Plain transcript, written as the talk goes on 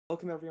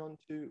Welcome everyone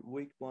to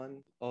week one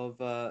of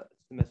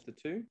semester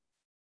two.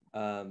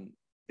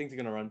 Things are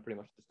going to run pretty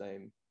much the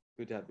same.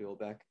 Good to have you all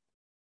back.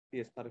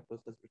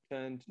 PSPlatypus has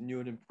returned new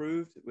and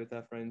improved with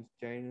our friends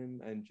Janam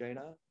and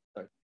Jaina.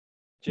 Sorry,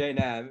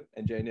 Jainam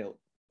and Jainil.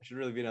 I should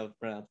really be able to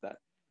pronounce that.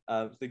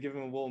 So give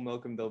them a warm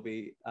welcome. They'll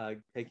be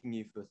taking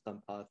you for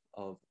some parts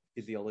of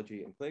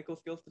physiology and clinical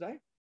skills today.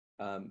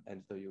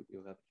 And so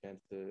you'll have a chance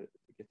to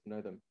get to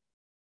know them.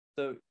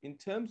 So in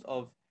terms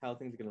of how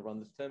things are going to run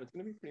this term, it's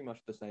going to be pretty much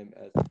the same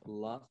as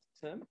last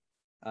term,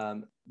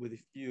 with a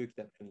few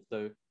exceptions.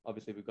 So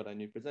obviously we've got our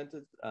new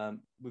presenters.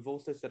 We've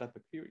also set up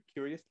a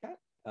Curious Cat,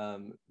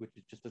 which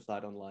is just a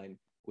site online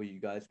where you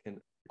guys can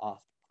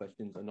ask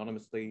questions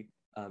anonymously,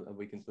 and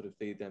we can sort of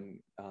see them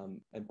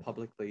and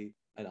publicly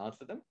and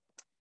answer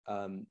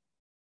them.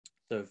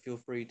 So feel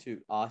free to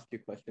ask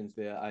your questions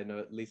there. I know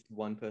at least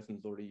one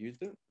person's already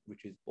used it,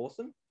 which is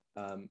awesome.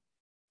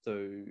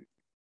 So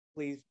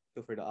please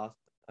feel free to ask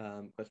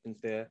questions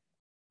there.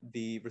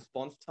 The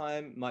response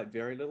time might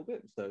vary a little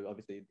bit. So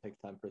obviously it takes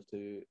time for us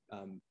to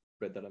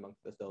spread that amongst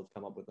ourselves,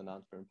 come up with an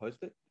answer and post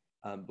it.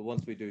 But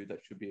once we do, that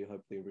should be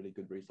hopefully a really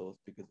good resource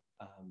because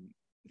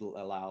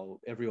it'll allow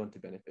everyone to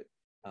benefit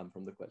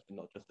from the question,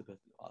 not just the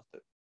person who asked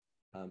it.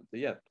 So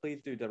yeah,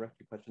 please do direct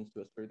your questions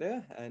to us through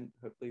there and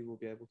hopefully we'll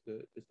be able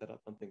to set up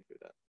something through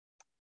that.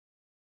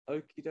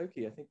 Okie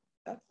dokie, I think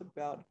that's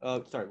about,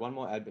 oh, sorry, one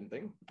more admin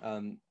thing.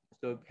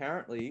 So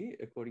apparently,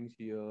 according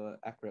to your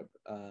ACREP,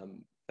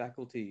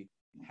 faculty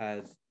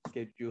has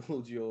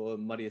scheduled your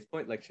Muddiest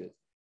Point lectures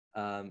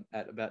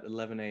at about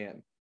 11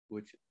 a.m.,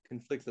 which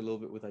conflicts a little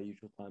bit with our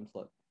usual time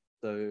slot.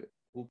 So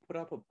we'll put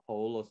up a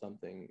poll or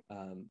something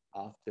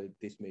after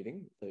this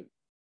meeting. So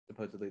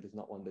supposedly there's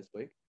not one this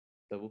week.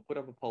 So we'll put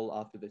up a poll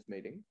after this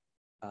meeting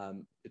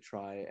to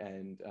try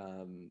and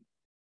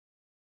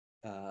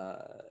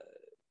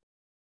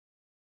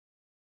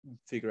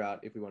figure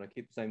out if we want to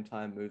keep the same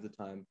time, move the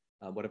time,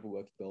 whatever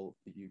works well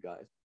for you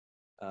guys.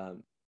 So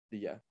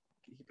yeah,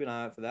 keep an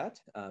eye out for that,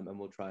 and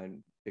we'll try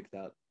and fix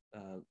up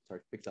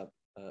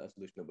a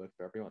solution that works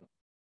for everyone.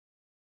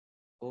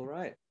 All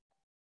right,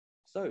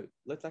 so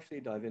let's actually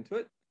dive into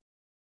it.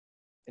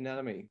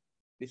 Anatomy.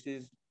 This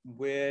is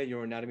where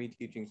your anatomy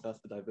teaching starts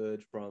to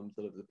diverge from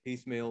sort of the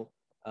piecemeal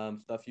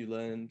stuff you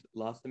learned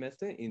last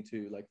semester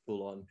into like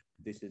full-on,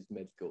 this is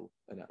med school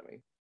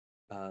anatomy.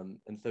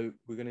 And so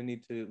we're going to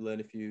need to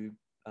learn a few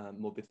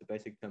more bits of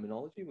basic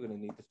terminology. We're going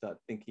to need to start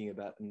thinking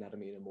about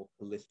anatomy in a more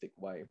holistic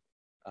way.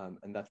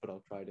 And that's what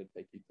I'll try to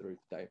take you through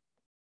today.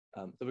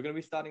 So we're going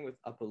to be starting with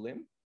upper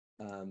limb.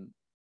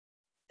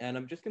 And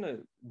I'm just going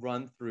to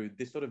run through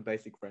this sort of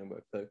basic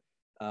framework. So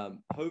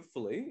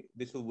hopefully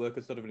this will work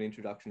as sort of an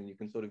introduction and you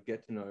can sort of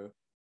get to know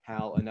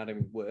how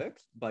anatomy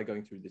works by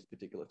going through this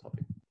particular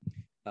topic.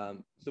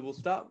 So we'll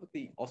start with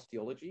the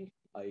osteology,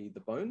 i.e.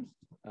 the bones.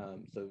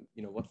 So,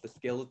 you know, what's the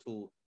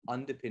skeletal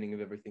underpinning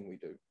of everything we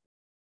do?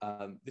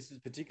 This is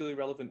particularly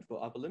relevant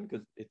for upper limb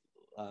because it's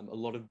a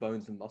lot of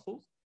bones and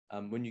muscles.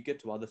 When you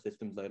get to other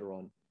systems later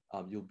on,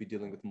 you'll be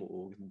dealing with more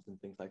organs and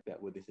things like that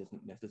where this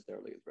isn't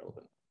necessarily as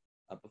relevant.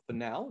 But for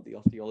now, the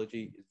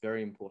osteology is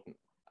very important.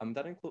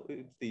 That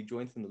includes the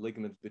joints and the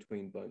ligaments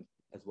between bones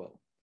as well,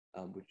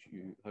 which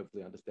you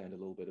hopefully understand a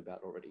little bit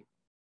about already.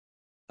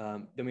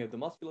 Then we have the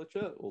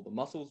musculature, or the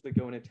muscles that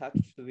go and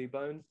attach to the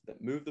bones,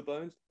 that move the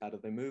bones. How do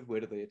they move? Where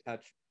do they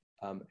attach?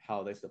 How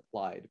are they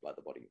supplied by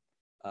the body?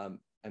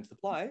 And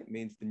supply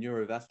means the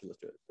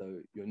neurovasculature.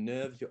 So your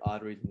nerves, your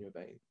arteries, and your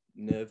veins.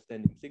 Nerves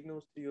sending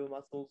signals to your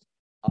muscles,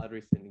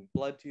 arteries sending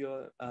blood to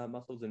your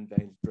muscles, and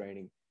veins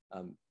draining,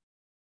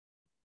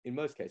 in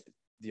most cases,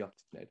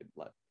 deoxygenated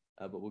blood.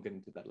 But we'll get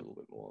into that a little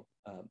bit more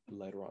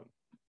later on.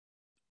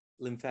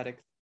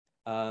 Lymphatics.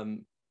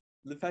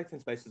 Lymphatics and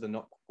spaces are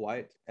not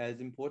quite as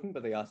important,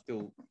 but they are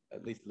still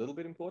at least a little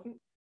bit important.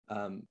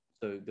 So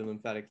the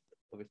lymphatics,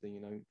 obviously, you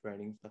know,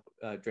 draining stuff,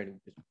 draining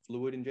just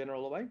fluid in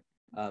general away.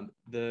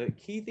 The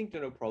key thing to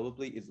know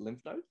probably is lymph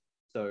nodes.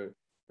 So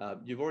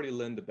you've already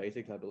learned the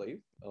basics, I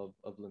believe, of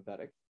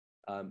lymphatics.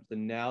 So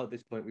now at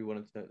this point, we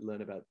wanted to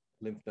learn about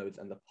lymph nodes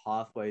and the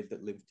pathways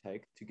that lymph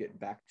take to get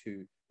back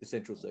to the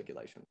central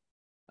circulation.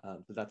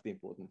 So that's the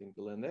important thing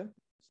to learn there.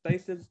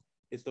 Spaces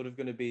is sort of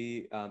going to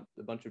be a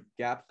bunch of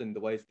gaps in the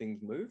ways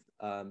things move.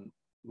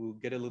 We'll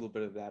get a little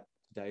bit of that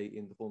today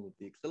in the form of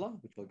the axilla,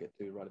 which I'll get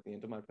to right at the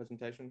end of my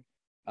presentation.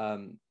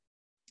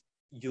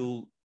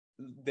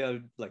 There are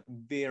like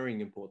varying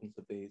importance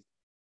of these,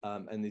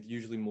 and there's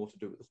usually more to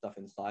do with the stuff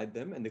inside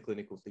them and the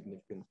clinical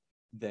significance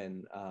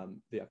than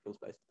the actual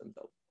spaces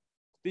themselves.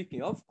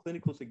 Speaking of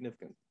clinical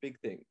significance, big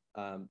thing.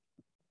 So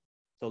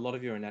a lot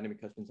of your anatomy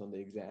questions on the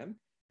exam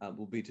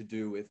will be to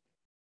do with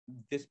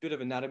this bit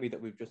of anatomy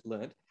that we've just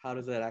learned. How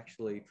does that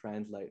actually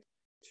translate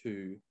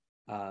to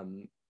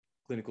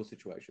clinical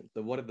situations?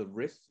 So what are the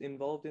risks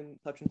involved in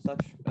such and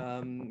such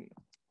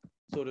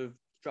sort of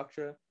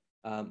structure?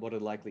 What are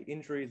likely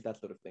injuries? That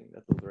sort of thing.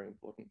 That's all very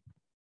important.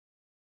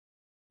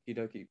 Okie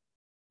dokie.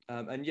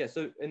 And yeah,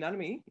 so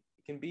anatomy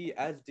can be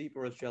as deep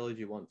or as shallow as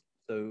you want.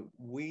 So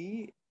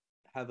we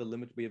have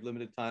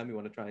limited time. We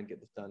want to try and get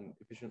this done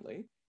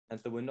efficiently. And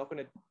so we're not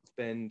going to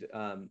spend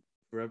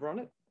forever on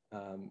it.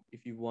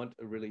 If you want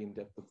a really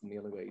in-depth book, the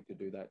only way to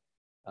do that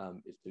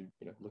is to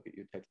look at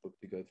your textbook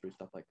to go through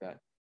stuff like that.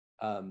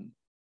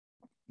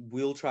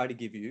 We'll try to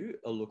give you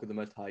a look at the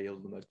most high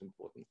yield, the most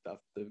important stuff.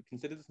 So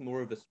consider this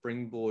more of a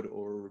springboard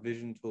or a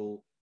revision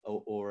tool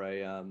or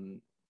a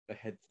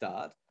head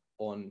start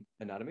on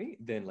anatomy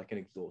than like an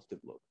exhaustive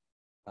look.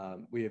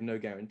 We have no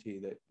guarantee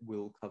that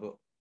we'll cover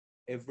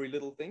every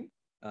little thing,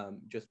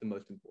 just the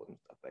most important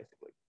stuff,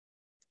 basically.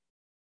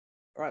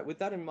 All right, with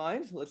that in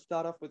mind, let's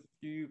start off with a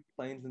few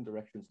planes and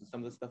directions and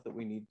some of the stuff that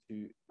we need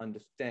to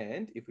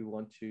understand if we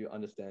want to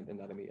understand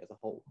anatomy as a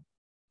whole.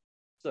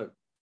 So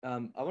I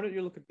wanted you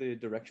to look at the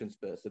directions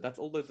first. So that's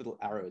all those little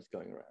arrows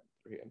going around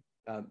here.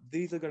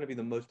 These are going to be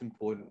the most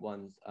important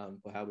ones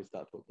for how we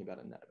start talking about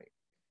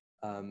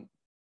anatomy.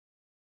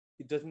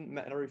 It doesn't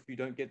matter if you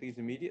don't get these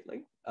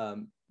immediately,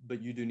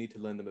 but you do need to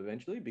learn them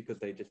eventually because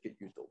they just get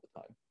used all the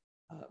time.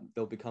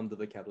 They'll become the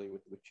vocabulary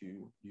with which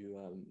you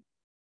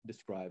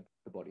describe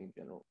the body in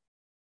general.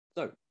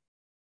 So,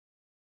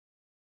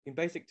 in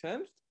basic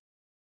terms,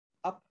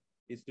 up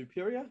is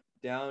superior,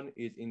 down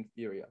is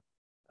inferior.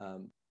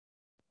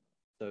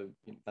 So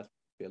that's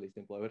fairly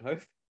simple, I would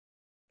hope.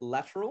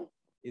 Lateral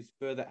is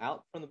further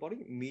out from the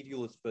body,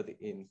 medial is further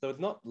in. So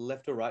it's not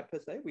left or right per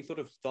se. We sort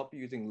of stop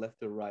using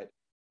left or right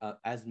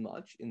as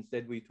much.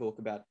 Instead, we talk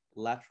about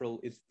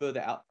lateral is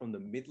further out from the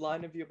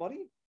midline of your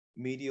body,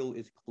 medial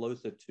is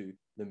closer to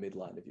the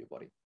midline of your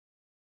body.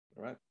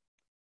 All right.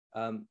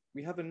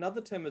 We have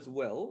another term as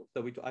well.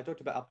 So I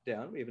talked about up,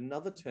 down. We have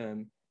another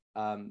term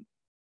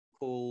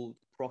called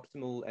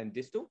proximal and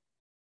distal,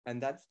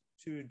 and that's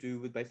to do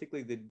with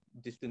basically the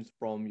distance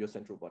from your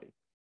central body.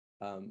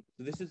 So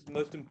this is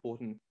most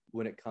important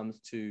when it comes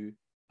to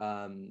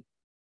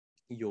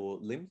your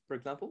limbs, for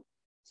example.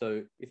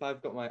 So if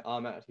I've got my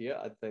arm out here,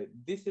 I'd say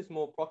this is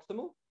more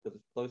proximal because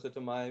it's closer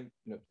to my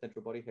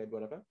central body, head,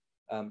 whatever.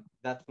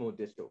 That's more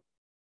distal.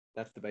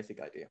 That's the basic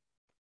idea.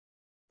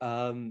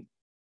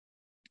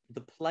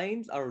 The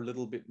planes are a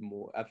little bit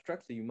more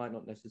abstract, so you might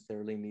not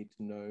necessarily need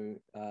to know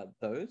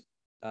those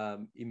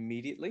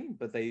immediately,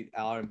 but they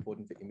are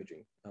important for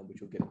imaging,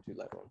 which we'll get into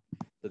later on.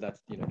 So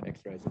that's,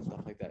 x-rays and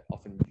stuff like that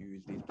often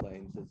use these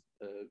planes as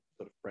a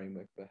sort of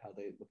framework for how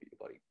they look at your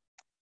body.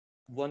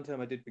 One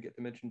term I did forget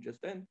to mention just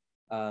then,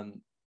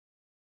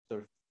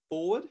 sort of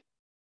forward,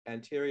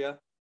 anterior,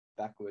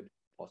 backward,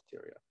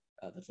 posterior.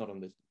 That's not on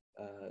this,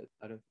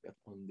 I don't think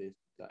that's on this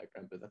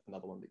diagram, but that's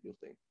another one that you'll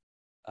see.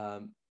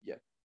 Yeah.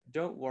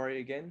 Don't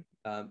worry again.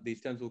 These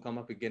terms will come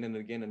up again and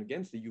again and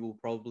again, so you will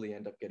probably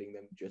end up getting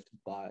them just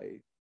by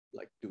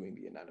like doing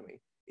the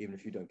anatomy, even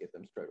if you don't get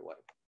them straight away.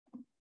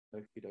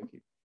 Okie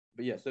dokie.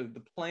 But yeah, so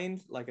the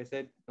planes, like I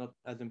said, not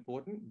as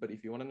important, but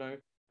if you want to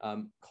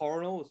know,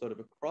 coronal is sort of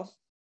across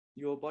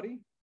your body.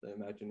 So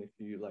imagine if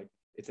you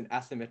it's an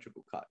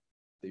asymmetrical cut.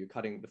 So you're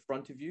cutting the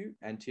front of you,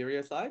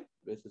 anterior side,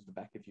 versus the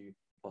back of you,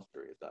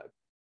 posterior side.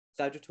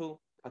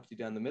 Sagittal cuts you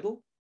down the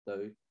middle,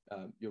 so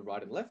your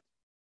right and left.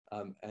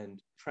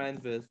 And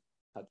transverse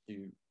cuts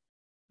you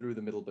through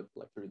the middle, but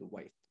like through the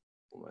waist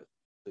almost.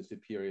 So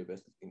superior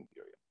versus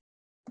inferior.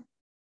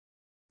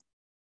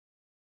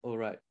 All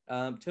right,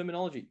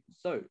 terminology.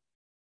 So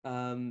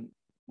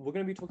we're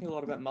going to be talking a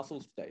lot about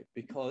muscles today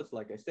because,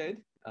 like I said,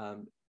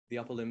 the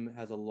upper limb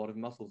has a lot of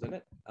muscles in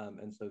it,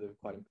 and so they're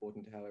quite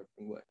important to how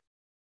everything works.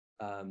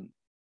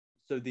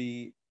 So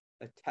the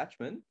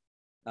attachment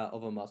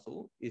of a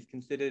muscle is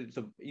considered,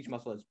 so each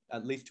muscle has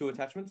at least 2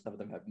 attachments. Some of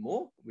them have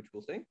more, which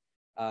we'll see.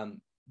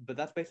 But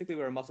that's basically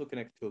where a muscle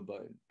connects to a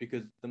bone,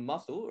 because the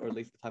muscle, or at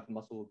least the type of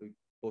muscle we'll be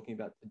talking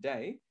about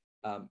today,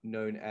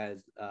 known as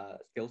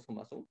skeletal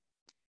muscle,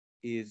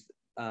 is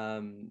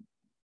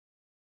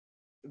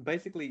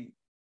basically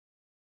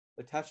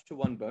attached to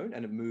one bone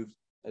and it moves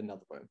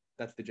another bone.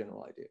 That's the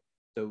general idea.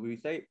 So we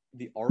say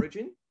the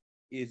origin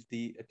is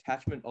the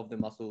attachment of the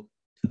muscle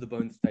to the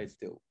bone that stays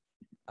still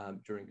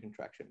during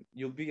contraction.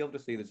 You'll be able to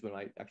see this when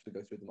I actually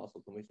go through the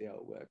muscles and we see how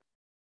it works.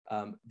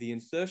 The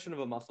insertion of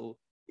a muscle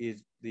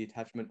is the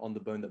attachment on the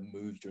bone that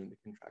moves during the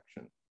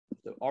contraction.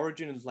 So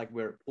origin is like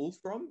where it pulls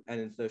from, and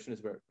insertion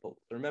is where it pulls.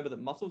 So remember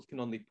that muscles can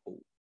only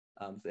pull.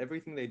 So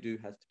everything they do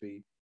has to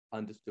be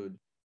understood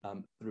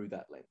through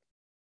that length.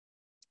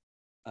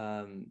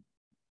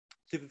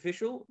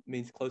 Superficial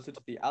means closer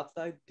to the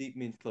outside, deep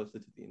means closer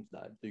to the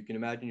inside. So you can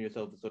imagine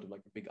yourself as sort of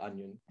like a big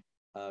onion.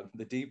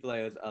 The deep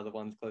layers are the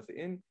ones closer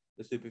in,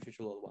 the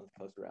superficial are the ones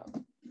closer out.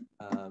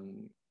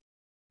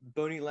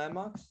 Bony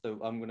landmarks, so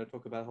I'm going to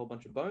talk about a whole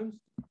bunch of bones.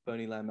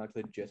 Bony landmarks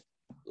are just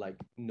like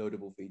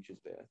notable features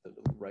there, so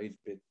little raised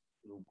bits,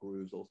 little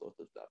grooves, all sorts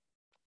of stuff.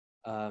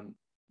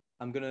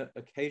 I'm going to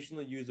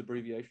occasionally use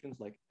abbreviations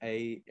like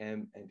A,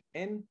 M, and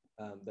N.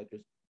 That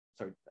just,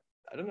 sorry,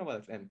 I don't know why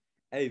that's M.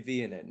 A,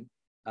 V, and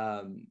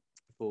N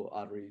for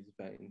arteries,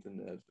 veins, and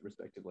nerves,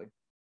 respectively.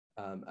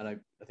 And I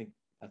think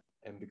that's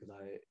M because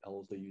I'll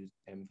also use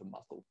M for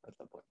muscle at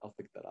some point. I'll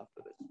fix that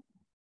after this.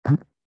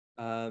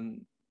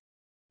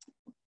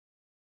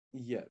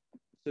 Yeah.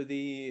 So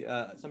the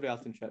somebody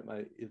asked in chat,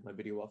 is my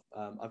video off?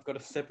 I've got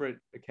a separate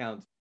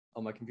account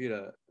on my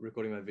computer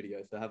recording my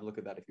video, so have a look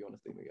at that if you want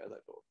to see me go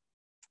that talk.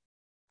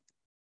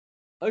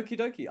 Okie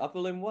dokie, upper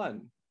limb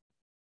 1.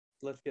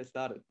 Let's get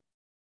started.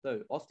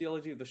 So,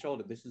 osteology of the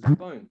shoulder. This is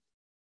bone.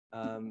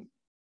 Okay,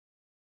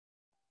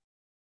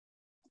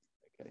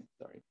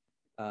 sorry.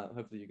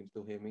 Hopefully you can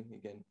still hear me.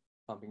 Again,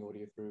 pumping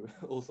audio through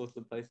all sorts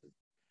of places.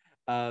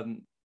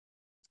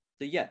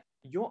 So yeah,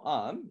 your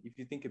arm, if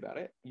you think about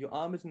it, your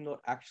arm is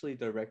not actually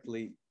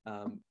directly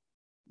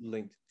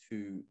linked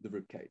to the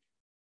rib cage.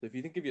 So if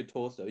you think of your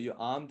torso, your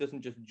arm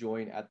doesn't just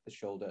join at the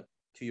shoulder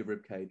to your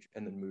rib cage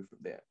and then move from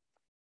there.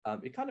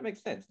 It kind of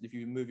makes sense if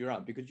you move your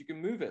arm, because you can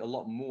move it a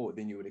lot more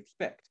than you would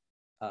expect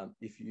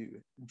if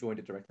you joined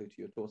it directly to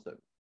your torso.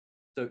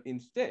 So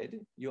instead,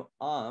 your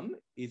arm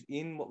is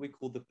in what we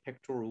call the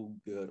pectoral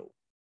girdle,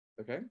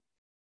 okay?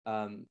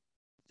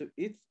 So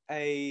it's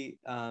a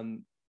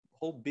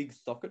whole big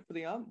socket for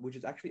the arm, which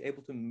is actually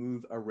able to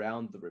move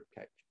around the rib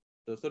cage.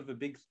 So it's sort of a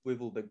big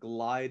swivel that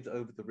glides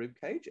over the rib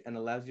cage and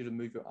allows you to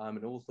move your arm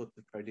in all sorts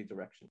of crazy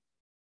directions.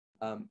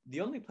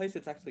 The only place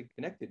it's actually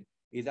connected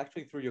is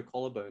actually through your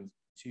collarbones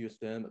to your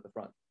sternum at the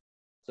front.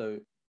 So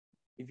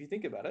if you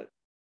think about it,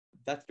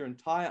 that's your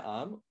entire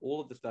arm,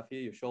 all of the stuff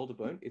here, your shoulder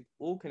bone, it's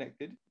all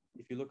connected.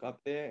 If you look up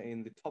there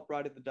in the top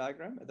right of the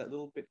diagram, at that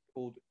little bit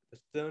called the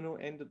sternal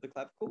end of the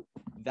clavicle,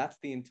 that's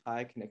the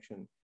entire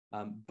connection,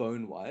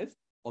 bone-wise,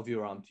 of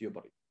your arm to your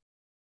body.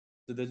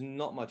 So there's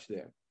not much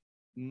there.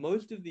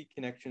 Most of the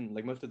connection,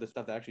 like most of the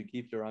stuff that actually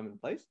keeps your arm in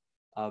place,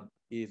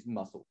 is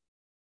muscle.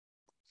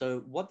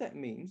 So what that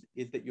means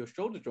is that your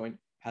shoulder joint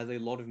has a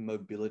lot of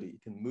mobility.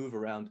 It can move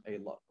around a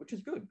lot, which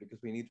is good because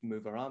we need to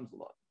move our arms a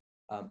lot.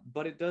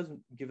 But it does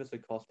give us a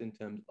cost in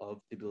terms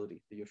of stability.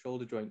 So your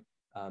shoulder joint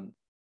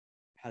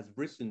has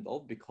risks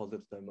involved because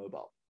it's so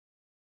mobile.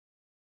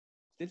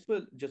 Since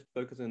we're just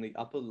focusing on the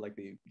upper, like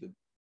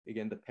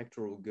again, the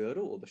pectoral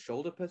girdle or the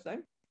shoulder per se,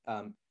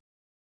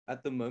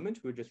 at the moment,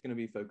 we're just going to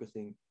be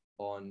focusing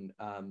on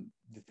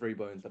the 3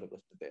 bones that are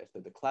listed there.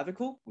 So the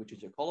clavicle, which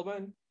is your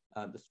collarbone,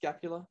 the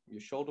scapula,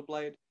 your shoulder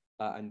blade,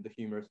 and the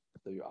humerus,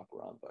 so your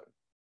upper arm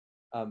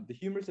bone. The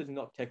humerus is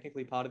not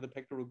technically part of the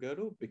pectoral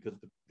girdle because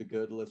the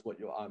girdle is what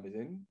your arm is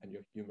in, and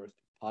your humerus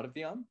is part of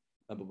the arm,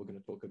 but we're going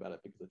to talk about it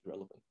because it's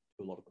relevant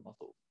to a lot of the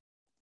muscles.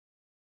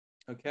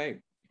 Okay,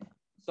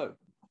 so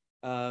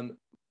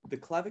the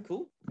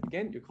clavicle,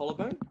 again, your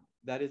collarbone,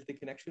 that is the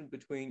connection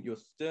between your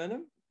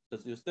sternum. So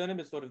your sternum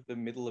is sort of the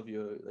middle of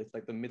it's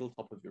like the middle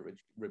top of your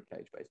rib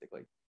cage,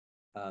 basically.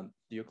 So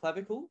your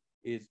clavicle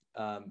is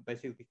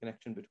basically the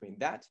connection between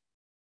that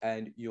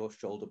and your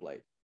shoulder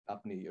blade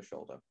up near your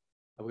shoulder.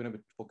 And we're going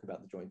to talk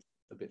about the joints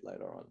a bit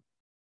later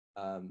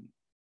on.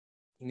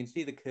 You can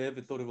see the curve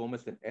is sort of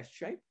almost an S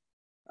shape.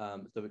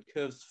 So it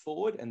curves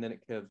forward and then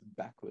it curves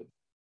backwards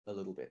a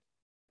little bit.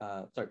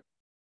 Sorry,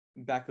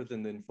 backwards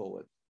and then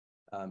forwards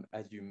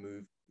as you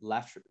move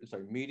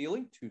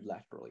medially to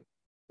laterally.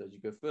 So as you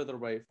go further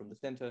away from the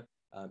center,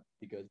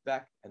 it goes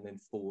back and then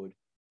forward,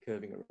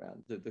 curving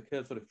around. The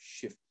curve sort of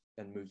shifts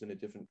and moves in a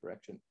different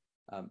direction.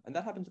 And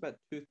that happens about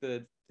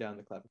 2/3 down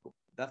the clavicle.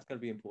 That's going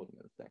to be important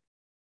in a sec.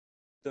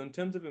 So in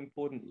terms of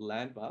important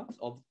landmarks,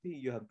 obviously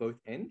you have both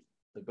ends.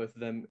 So both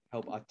of them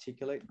help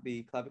articulate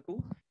the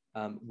clavicle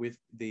with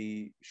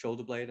the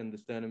shoulder blade and the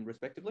sternum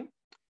respectively.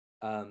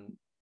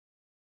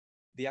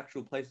 The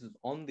actual places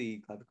on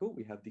the clavicle,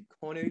 we have the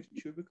conoid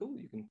tubercle.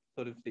 You can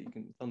sort of see,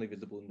 it's only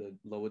visible in the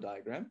lower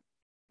diagram.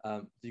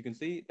 So you can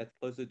see that's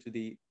closer to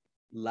the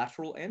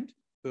lateral end,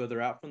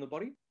 further out from the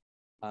body.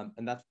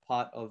 And that's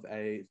part of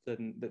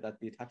that's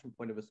the attachment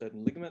point of a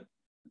certain ligament.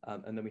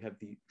 And then we have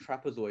the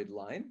trapezoid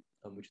line,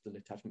 which is an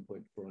attachment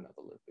point for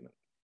another ligament.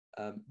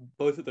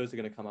 Both of those are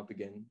going to come up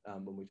again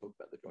when we talk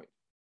about the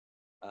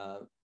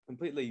joint.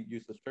 Completely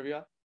useless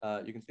trivia.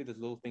 You can see there's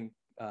a little thing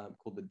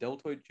called the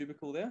deltoid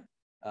tubercle there.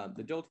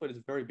 The deltoid is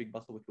a very big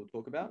muscle, which we'll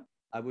talk about.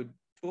 I would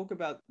talk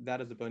about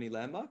that as a bony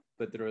landmark,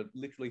 but there are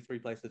literally 3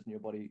 places in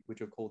your body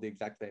which are called the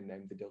exact same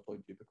name, the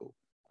deltoid tubercle.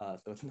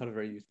 So it's not a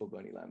very useful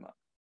bony landmark.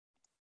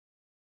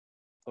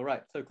 All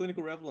right, so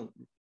clinical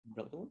relevance.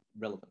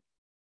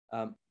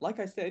 Like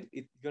I said,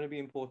 it's going to be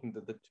important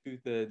that the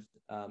 2/3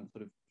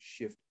 sort of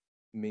shift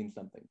means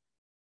something.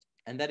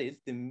 And that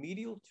is the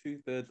medial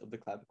 2/3 of the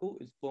clavicle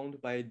is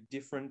formed by a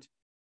different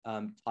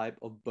type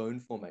of bone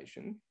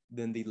formation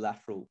than the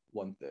lateral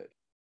 1/3.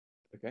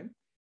 Okay,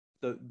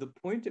 so the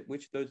point at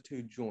which those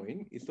two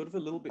join is sort of a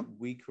little bit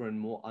weaker and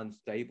more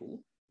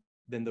unstable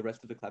than the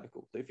rest of the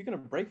clavicle. So if you're going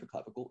to break a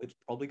clavicle, it's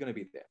probably going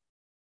to be there.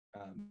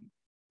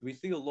 We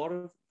see a lot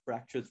of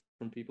fractures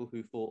from people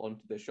who fall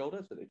onto their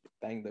shoulder, so they just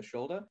bang their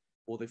shoulder,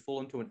 or they fall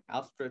onto an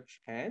outstretched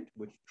hand,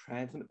 which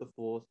transmit the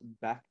force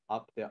back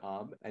up their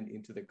arm and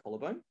into their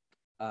collarbone,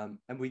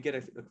 and we get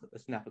a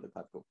snap of the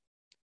clavicle.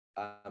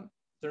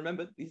 So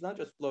remember, these aren't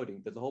just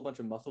floating. There's a whole bunch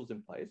of muscles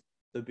in place.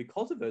 So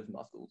because of those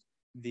muscles,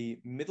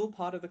 the middle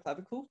part of the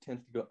clavicle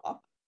tends to go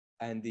up,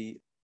 and the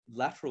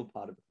lateral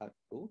part of the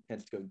clavicle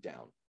tends to go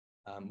down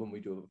when we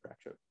do a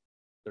fracture.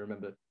 So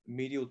remember,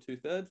 medial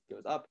 2/3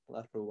 goes up,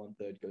 lateral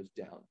 1/3 goes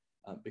down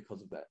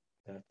because of that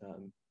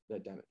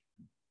damage.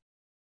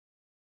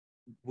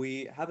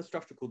 We have a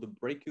structure called the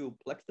brachial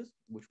plexus,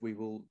 which we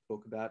will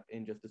talk about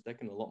in just a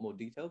second, in a lot more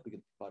detail because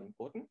it's quite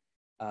important,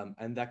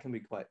 and that can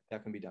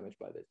be damaged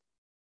by this.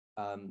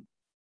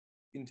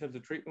 In terms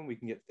of treatment, we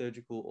can get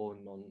surgical or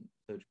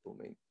non-surgical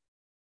means.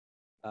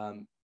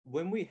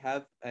 When we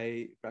have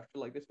a fracture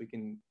like this, we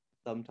can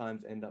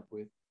sometimes end up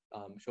with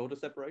shoulder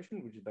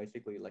separation, which is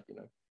basically like,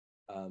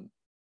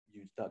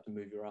 you start to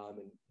move your arm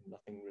and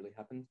nothing really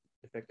happens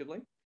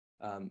effectively.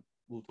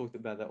 We'll talk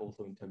about that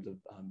also in terms of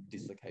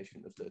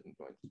dislocation of certain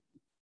joints.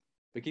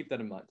 But keep that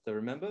in mind. So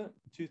remember,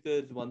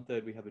 2/3,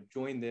 1/3, we have a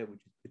joint there,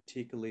 which is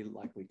particularly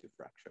likely to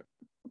fracture.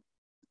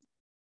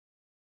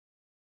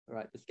 All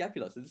right, the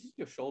scapula. So this is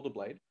your shoulder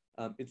blade.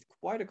 It's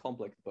quite a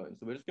complex bone.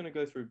 So we're just going to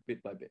go through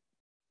bit by bit.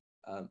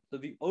 So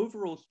the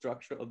overall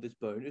structure of this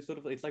bone is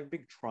it's like a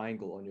big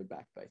triangle on your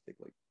back,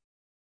 basically.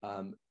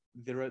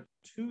 There are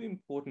two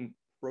important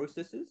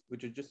processes,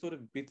 which are just sort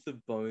of bits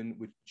of bone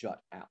which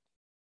jut out.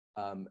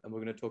 And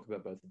we're going to talk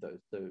about both of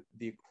those. So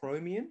the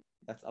acromion,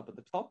 that's up at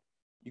the top,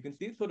 you can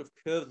see it sort of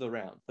curves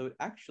around. So it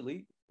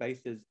actually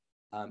faces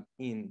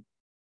in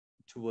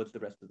towards the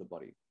rest of the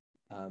body.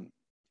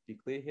 To be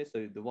clear here,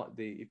 so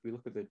if we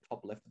look at the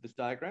top left of this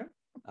diagram,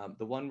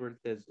 the one where it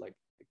says like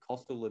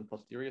costal and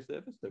posterior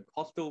surface. So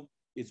costal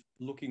is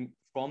looking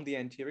from the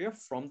anterior,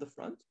 from the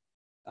front.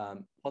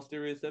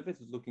 Posterior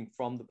surface is looking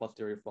from the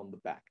posterior, from the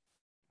back.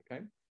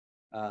 Okay.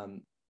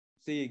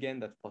 See again,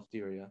 that's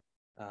posterior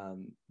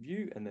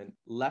view, and then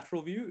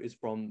lateral view is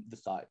from the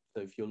side.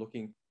 So if you're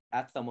looking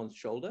at someone's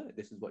shoulder,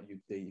 this is what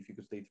you'd see if you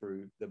could see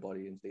through the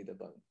body and see their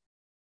bones.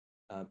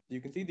 So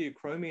you can see the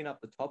acromion up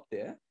the top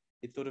there.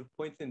 It sort of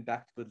points in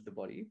back towards the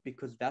body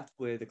because that's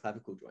where the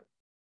clavicle joins.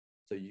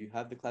 So you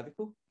have the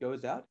clavicle,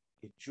 goes out,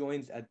 it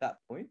joins at that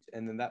point,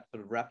 and then that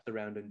sort of wraps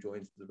around and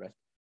joins to the rest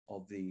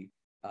of the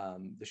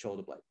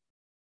shoulder blade.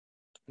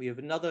 We have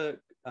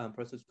another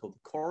process called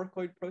the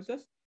coracoid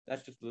process.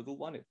 That's just a little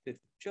one. It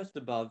sits just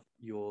above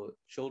your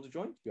shoulder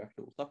joint, your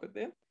actual socket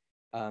there.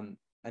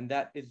 And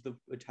that is the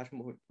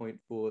attachment point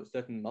for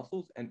certain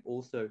muscles and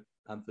also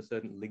for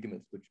certain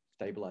ligaments which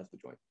stabilize the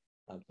joint.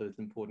 So it's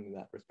important in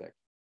that respect.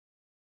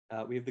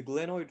 We have the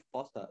glenoid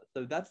fossa.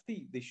 So that's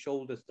the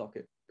shoulder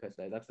socket per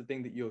se. That's the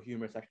thing that your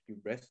humerus actually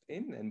rests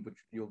in and which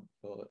your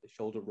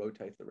shoulder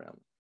rotates around.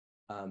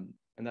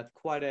 And that's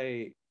quite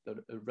a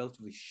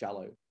relatively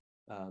shallow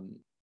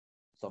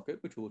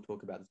socket, which we'll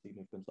talk about the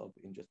significance of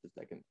in just a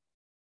second.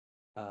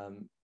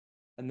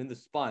 And then the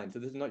spine. So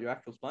this is not your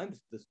actual spine. This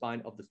is the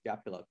spine of the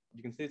scapula.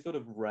 You can see it's sort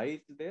of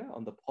raised there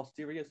on the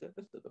posterior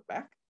surface at the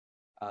back.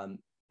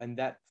 And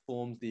that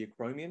forms the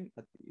acromion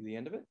at the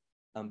end of it.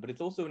 But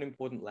it's also an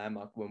important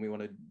landmark when we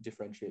want to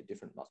differentiate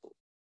different muscles,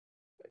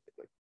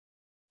 basically.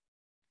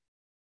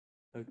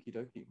 Okie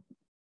dokie.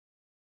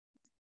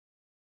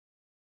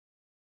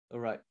 All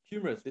right,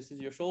 humerus, this is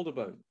your shoulder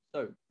bone.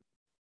 So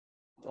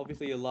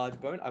obviously a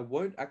large bone. I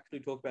won't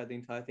actually talk about the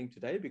entire thing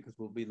today because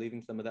we'll be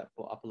leaving some of that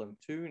for upper limb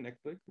 2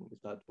 next week when we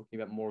start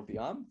talking about more of the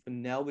arm. For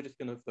now, we're just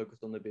going to focus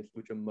on the bits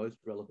which are most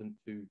relevant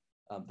to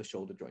the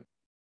shoulder joint.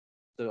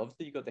 So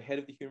obviously you've got the head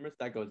of the humerus,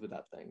 that goes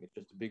without saying. It's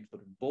just a big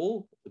sort of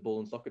ball, the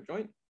ball and socket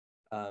joint,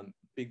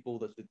 big ball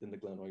that sits in the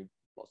glenoid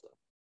fossa.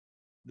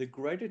 The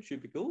greater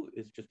tubercle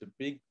is just a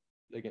big,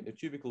 again, the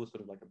tubercle is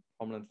sort of like a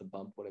prominence, a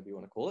bump, whatever you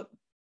want to call it.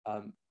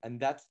 And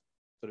that's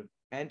sort of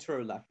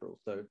anterolateral,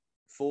 so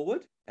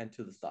forward and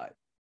to the side.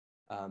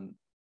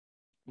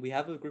 We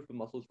have a group of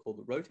muscles called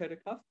the rotator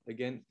cuff.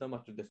 Again, so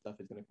much of this stuff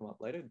is going to come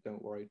up later.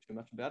 Don't worry too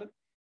much about it.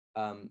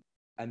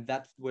 And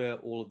that's where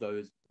all of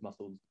those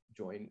muscles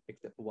join,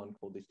 except for one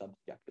called the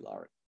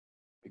subscapularis,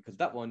 because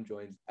that one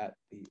joins at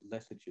the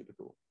lesser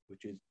tubercle,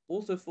 which is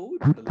also forward,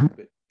 but a little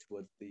bit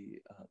towards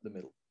the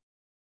middle.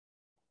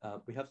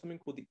 We have something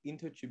called the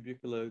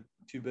intertubercular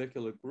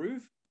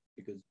groove,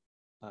 because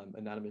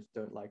anatomists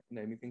don't like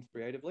naming things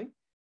creatively,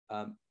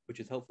 which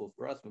is helpful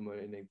for us when we're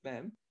in an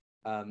exam.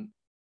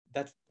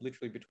 That's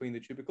literally between the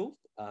tubercles,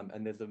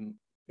 and there's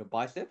a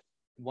bicep.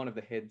 One of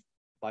the heads,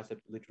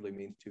 bicep literally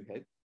means 2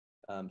 heads.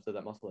 So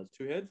that muscle has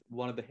 2 heads.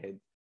 One of the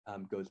heads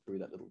goes through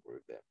that little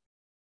groove there.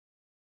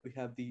 We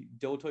have the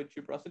deltoid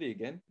tuberosity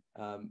again.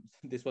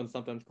 This one's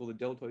sometimes called the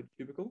deltoid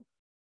tubercle.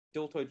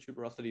 Deltoid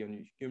tuberosity on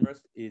your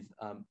humerus is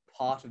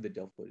part of the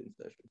deltoid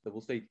insertion. So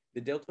we'll see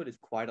the deltoid is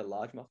quite a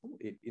large muscle.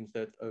 It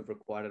inserts over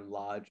quite a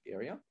large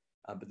area,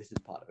 but this is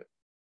part of it.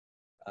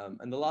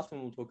 And the last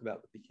one we'll talk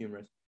about with the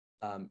humerus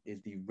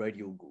is the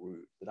radial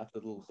groove. So that's a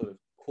little sort of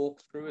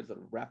corkscrew. It sort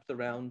of wraps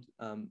around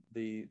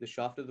the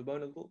shaft of the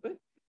bone a little bit,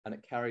 and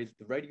it carries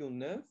the radial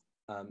nerve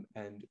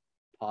and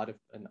part of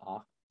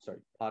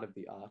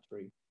the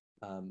artery,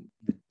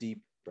 the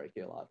deep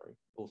brachial artery,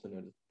 also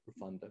known as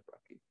profunda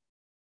brachii.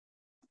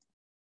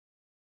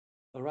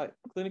 All right,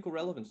 clinical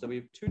relevance. So we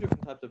have 2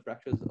 different types of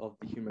fractures of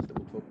the humerus that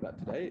we'll talk about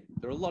today.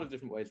 There are a lot of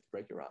different ways to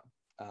break your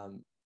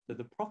arm. So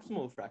the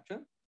proximal fracture,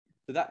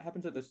 so that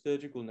happens at the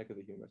surgical neck of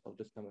the humerus. I'll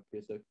just come up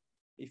here. So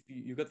if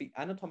you've got the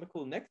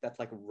anatomical neck, that's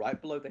like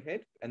right below the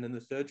head, and then the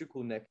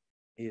surgical neck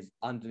is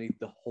underneath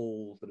the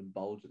whole sort of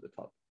bulge at the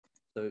top.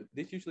 So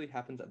this usually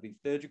happens at the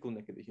surgical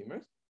neck of the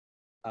humerus.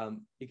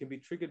 It can be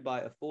triggered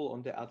by a fall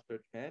onto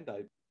outstretched hand.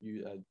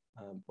 You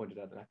pointed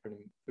out an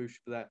acronym PUSH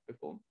for that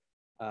before.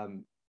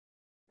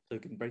 So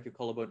it can break your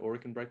collarbone or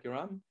it can break your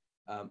arm.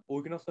 Or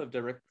you can also have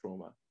direct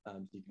trauma.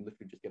 So you can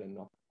literally just get a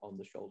knock on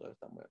the shoulder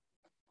somewhere.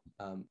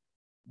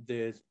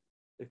 There's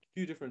a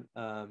few different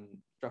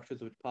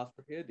structures which pass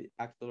through here, the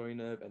axillary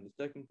nerve and the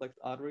circumflex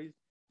arteries,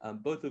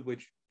 both of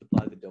which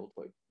supply the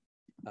deltoid.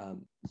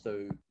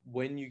 So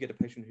when you get a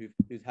patient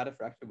who's had a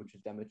fracture which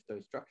has damaged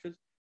those structures,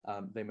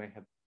 they may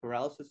have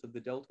paralysis of the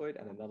deltoid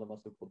and another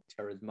muscle called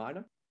teres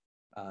minor,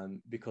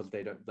 because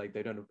they don't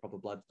have proper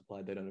blood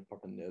supply, they don't have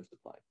proper nerve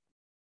supply.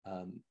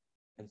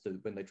 And so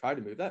when they try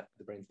to move that,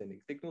 the brain's sending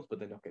signals, but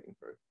they're not getting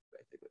through,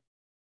 basically.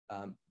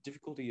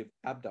 Difficulty of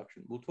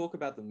abduction. We'll talk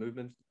about the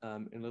movements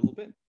in a little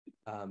bit.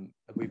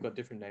 We've got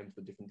different names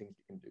for different things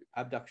you can do.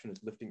 Abduction is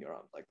lifting your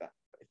arms like that,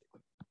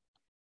 basically.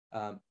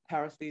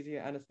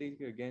 Paresthesia,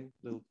 anesthesia, again,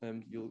 little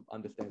terms. You'll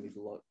understand these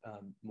a lot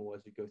more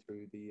as you go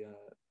through the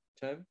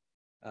term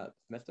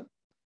semester.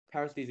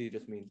 Paresthesia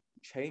just means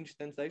change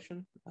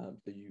sensation. So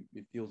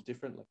it feels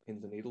different, like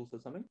pins and needles or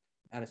something.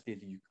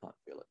 Anesthesia, you can't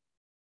feel it.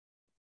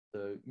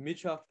 So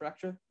mid-shaft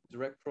fracture,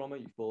 direct trauma,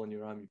 you fall on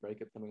your arm, you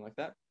break it, something like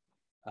that.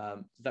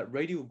 So that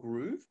radial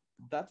groove,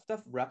 that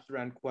stuff wraps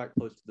around quite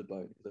close to the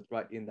bone because it's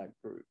right in that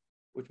groove,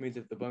 which means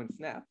if the bone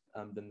snaps,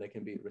 then they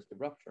can be at risk of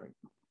rupturing.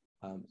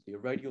 So your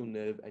radial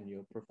nerve and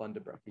your profunda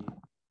brachii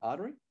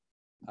artery,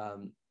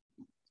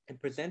 it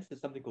presents as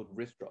something called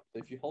wrist drop.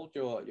 So if you hold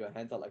your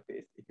hands out like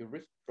this, if your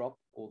wrist drop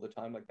all the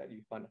time like that,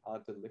 you find it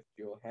hard to lift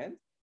your hands,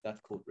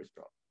 that's called wrist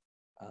drop.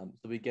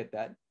 So we get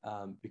that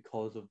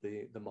because of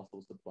the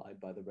muscle supplied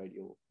by the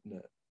radial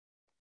nerve.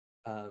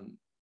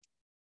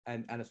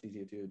 And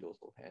anesthesia to your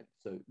dorsal hand.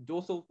 So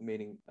dorsal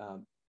meaning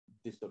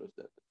this sort of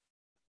surface.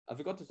 I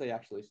forgot to say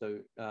actually, so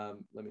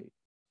let me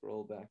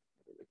scroll back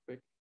really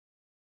quick.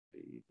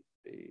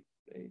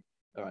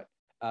 All right.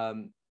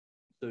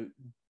 So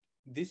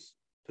this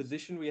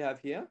position we have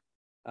here,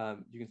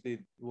 you can see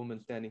the woman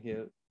standing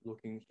here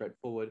looking straight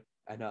forward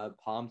and her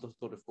palms are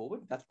sort of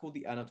forward. That's called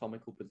the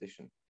anatomical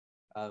position.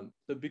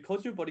 So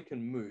because your body can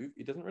move,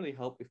 it doesn't really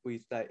help if we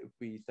say,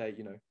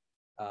 you know,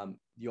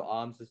 your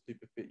arms are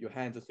your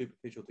hands are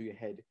superficial to your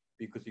head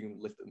because you can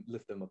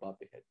lift them above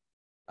your head.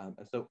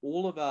 And so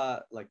all of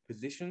our like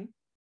position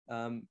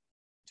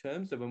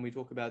terms, so when we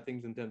talk about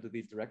things in terms of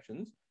these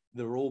directions,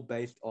 they're all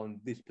based on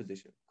this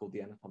position called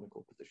the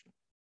anatomical position.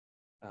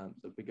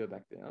 So if we go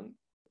back down,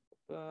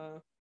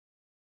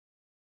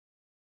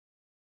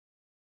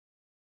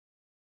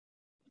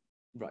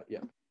 right,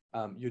 yeah.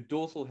 Your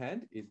dorsal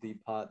hand is the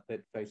part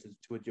that faces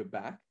towards your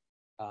back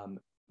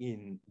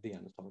in the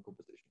anatomical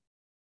position.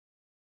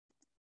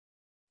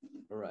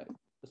 All right,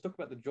 let's talk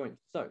about the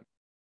joints. So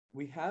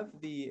we have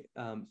the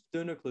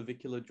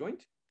sternoclavicular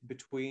joint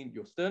between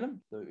your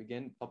sternum, so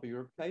again, top of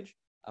your page,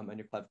 and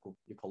your clavicle,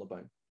 your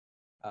collarbone.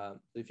 So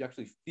if you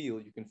actually feel,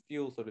 you can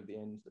feel sort of the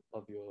ends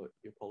of your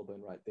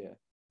collarbone right there.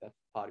 That's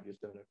part of your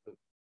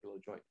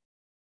sternoclavicular joint.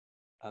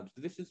 So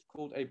this is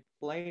called a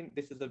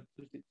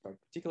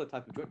particular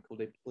type of joint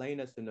called a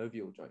planar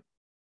synovial joint.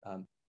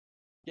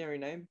 Scary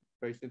name,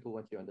 very simple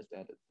once you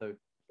understand it. So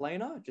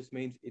planar just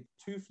means it's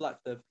two flat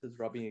surfaces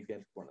rubbing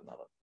against one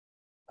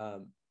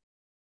another.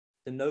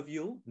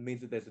 Synovial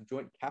means that there's a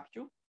joint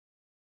capsule.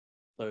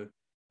 So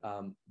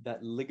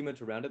that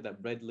ligament around it, that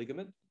red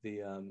ligament,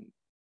 the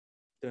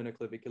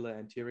sternoclavicular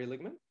anterior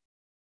ligament,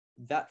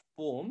 that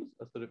forms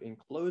a sort of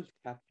enclosed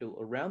capsule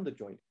around the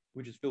joint,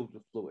 which is filled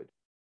with fluid.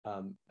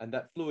 And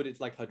that fluid is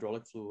like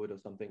hydraulic fluid or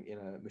something in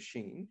a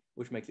machine,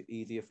 which makes it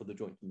easier for the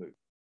joint to move.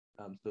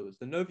 So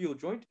the synovial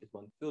joint is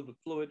one filled with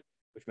fluid,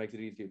 which makes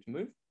it easier to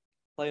move.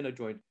 Planar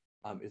joint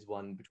is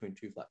one between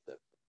two flat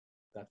surfaces.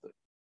 That's it.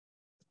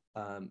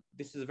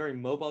 This is a very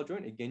mobile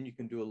joint. Again, you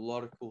can do a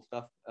lot of cool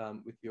stuff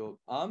with your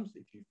arms.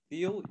 If you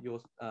feel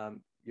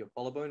your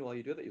collarbone while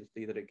you do that, you'll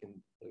see that it can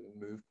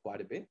move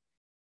quite a bit.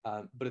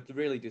 But it's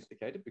really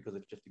dislocated because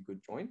it's just a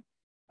good joint.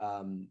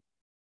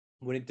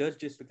 When it does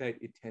dislocate,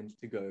 it tends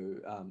to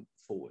go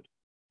forward.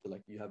 So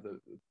like you have a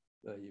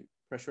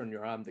pressure on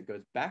your arm that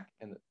goes back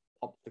and it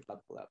pops the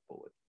clavicle out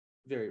forward.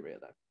 Very rare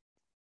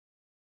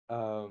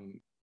though.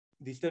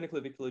 The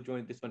sternoclavicular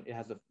joint, this one, it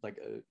has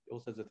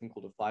also has a thing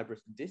called a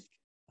fibrous disc,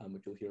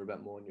 which you'll hear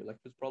about more in your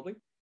lectures probably.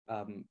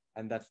 And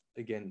that's,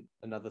 again,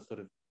 another sort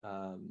of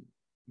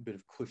bit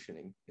of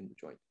cushioning in the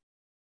joint.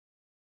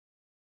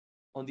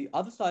 On the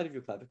other side of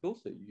your clavicle,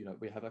 so you know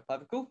we have our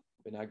clavicle,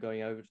 we're now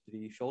going over to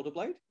the shoulder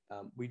blade.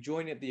 We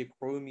join at the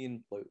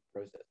acromion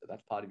process, so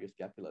that's part of your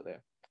scapula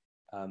there.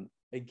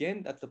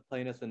 Again, that's a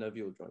planar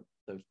synovial joint.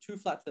 So two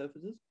flat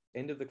surfaces,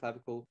 end of the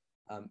clavicle,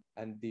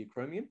 and the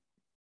acromion.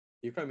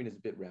 The acromion is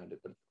a bit rounded,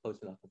 but it's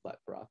close enough to flat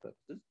for our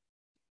purposes.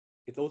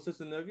 It's also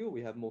synovial,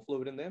 we have more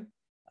fluid in there,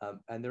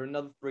 and there are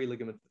another three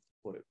ligaments that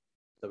support it.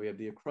 So we have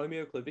the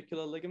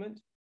acromioclavicular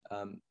ligament,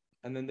 and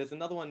then there's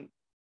another one.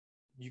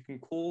 You can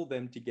call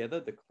them together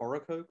the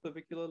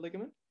coracoclavicular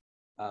ligament,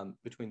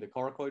 between the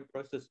coracoid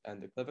process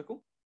and the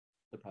clavicle.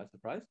 Surprise,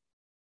 surprise.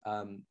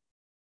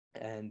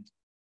 And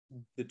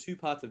the two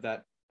parts of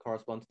that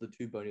correspond to the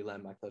two bony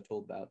landmarks I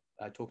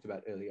talked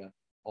about earlier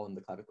on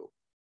the clavicle.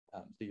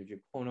 So you have your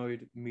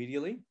conoid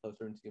medially,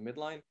 closer into your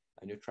midline,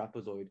 and your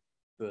trapezoid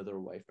further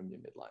away from your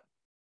midline.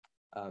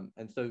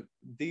 And so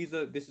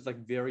this is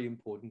like very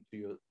important to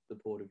your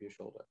support of your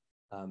shoulder.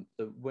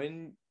 So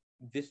when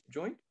this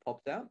joint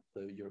pops out,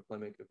 so your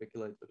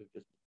acromioclavicular sort of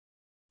just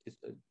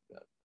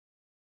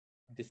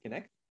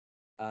disconnects,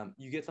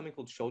 you get something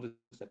called shoulder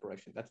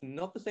separation. That's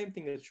not the same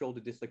thing as shoulder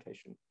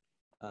dislocation,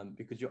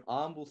 because your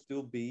arm will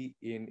still be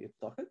in its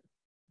socket,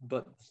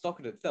 but the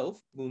socket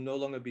itself will no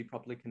longer be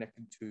properly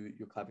connected to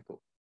your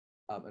clavicle.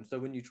 And so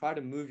when you try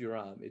to move your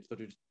arm, it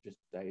sort of just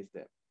stays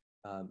there.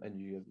 And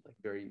you have like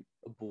very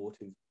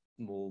abortive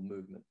small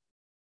movements.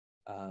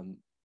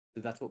 So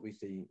that's what we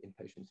see in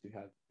patients who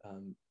have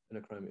an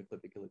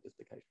acromioclavicular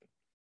dislocation.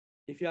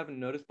 If you haven't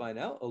noticed by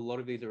now, a lot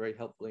of these are very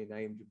helpfully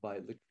named by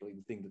literally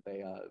the things that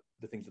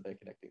they're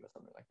connecting or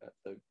something like that.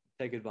 So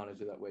take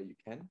advantage of that where you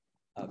can.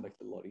 Makes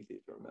it a lot easier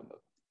to remember.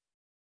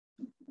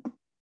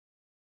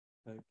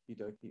 Okie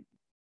dokie.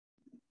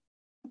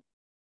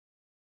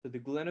 So the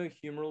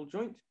glenohumeral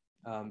joint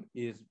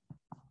is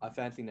a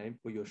fancy name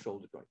for your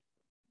shoulder joint.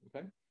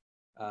 Okay.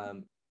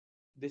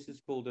 This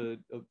is called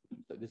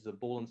this is a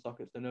ball and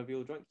socket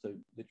synovial joint. So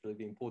literally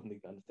the important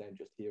thing to understand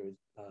just here is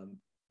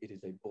it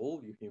is a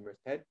ball, your humerus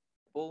head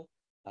ball,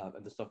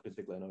 and the socket is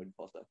the glenoid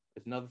fossa.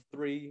 There's another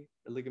 3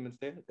 ligaments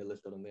there. They're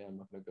listed on there. I'm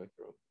not going to go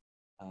through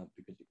them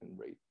because you can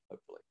read,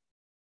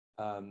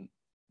 hopefully.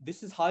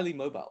 This is highly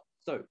mobile.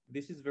 So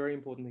this is a very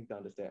important thing to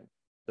understand.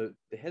 So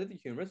the head of the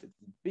humerus, it's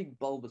a big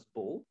bulbous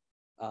ball,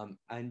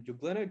 and your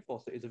glenoid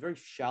fossa is a very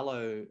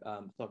shallow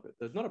socket.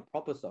 There's not a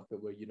proper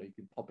socket where you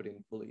can pop it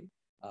in fully.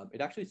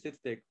 It actually sits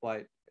there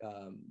quite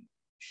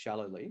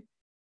shallowly,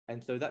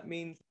 and so that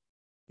means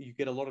you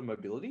get a lot of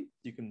mobility.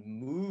 You can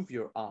move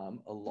your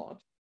arm a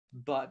lot,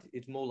 but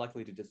it's more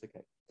likely to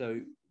dislocate. So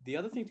the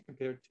other thing to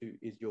compare it to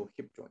is your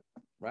hip joint,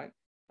 right?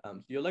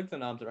 So your legs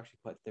and arms are actually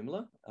quite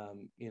similar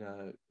in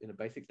a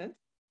basic sense,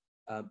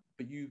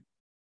 but you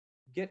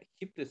get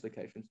hip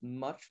dislocations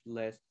much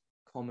less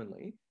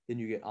commonly than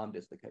you get arm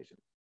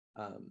dislocations.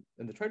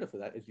 And the trade-off for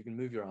that is you can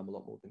move your arm a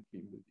lot more than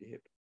you move your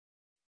hip.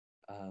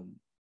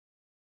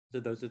 So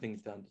those are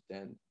things to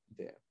understand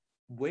there.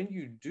 When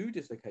you do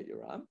dislocate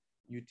your arm,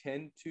 you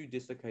tend to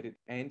dislocate it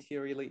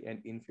anteriorly and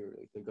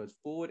inferiorly. So it goes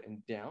forward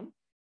and down.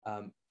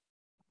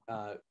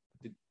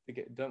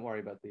 Don't worry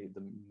about the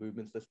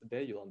movements listed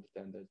there. You'll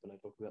understand those when I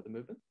talk about the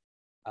movements.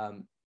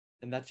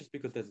 And that's just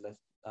because there's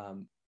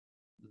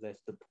less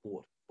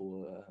support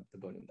for the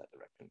bone in that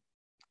direction.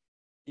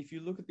 If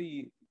you look at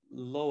the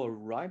lower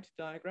right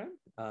diagram,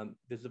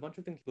 there's a bunch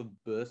of things called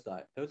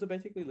bursae. Those are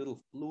basically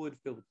little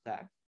fluid-filled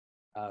sacs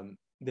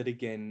that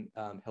again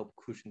help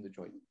cushion the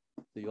joint.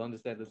 So you'll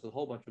understand there's a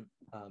whole bunch of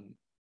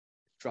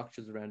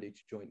structures around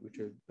each joint which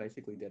are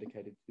basically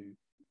dedicated to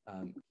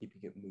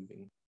keeping it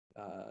moving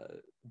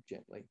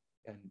gently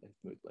and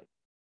smoothly.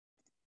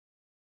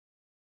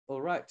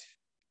 All right.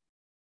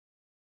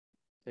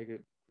 Take a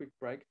quick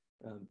break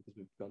because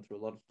we've gone through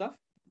a lot of stuff.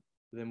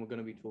 Then we're going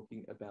to be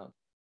talking about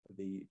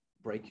the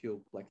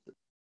brachial plexus.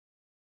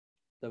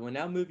 So we're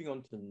now moving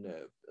on to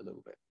nerves a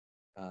little bit.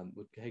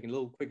 We're taking a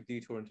little quick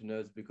detour into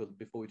nerves because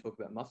before we talk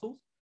about muscles,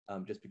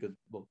 just because,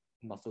 well,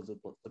 muscles are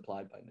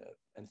supplied by nerve.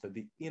 And so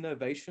the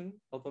innervation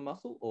of a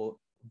muscle or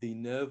the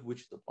nerve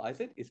which supplies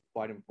it is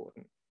quite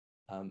important.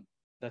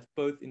 That's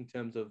both in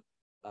terms of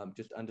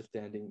just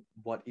understanding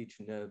what each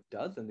nerve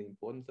does and the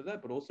importance of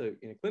that, but also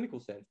in a clinical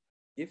sense,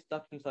 if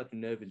such and such a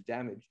nerve is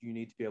damaged, you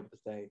need to be able to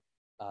say,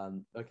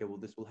 okay, well,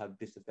 this will have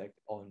this effect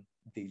on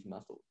these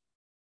muscles.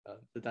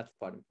 So that's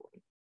quite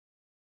important.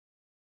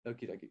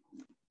 Okie dokie.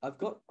 I've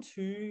got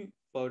two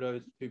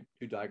photos,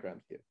 two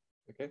diagrams here.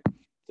 Okay.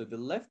 So the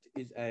left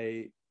is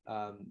a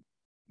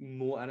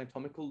more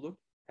anatomical look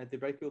at the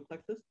brachial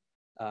plexus.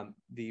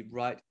 The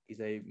right is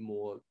a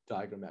more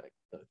diagrammatic.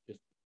 So just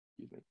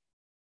excuse me.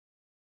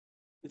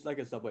 It's like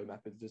a subway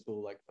map. It's just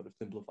all like sort of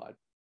simplified.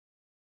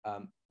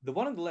 The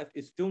one on the left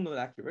is still not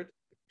accurate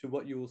to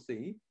what you will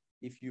see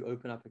if you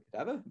open up a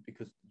cadaver,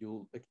 because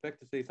you'll expect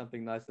to see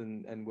something nice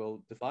and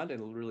well defined,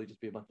 and it'll really just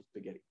be a bunch of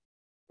spaghetti,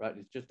 right?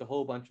 It's just a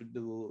whole bunch of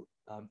little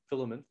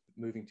filaments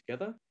moving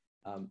together.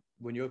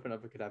 When you open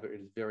up a cadaver,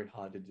 it is very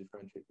hard to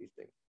differentiate these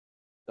things.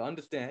 So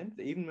understand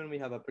that even when we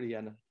have our pretty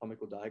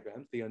anatomical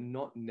diagrams, they are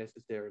not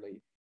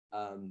necessarily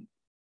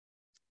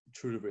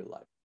true to real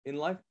life. In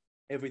life,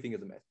 everything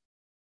is a mess,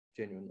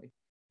 genuinely.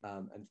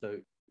 And so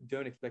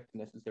don't expect to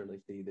necessarily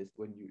see this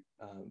when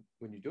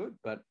you do it,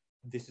 but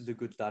this is a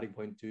good starting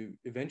point to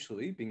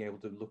eventually being able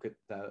to look at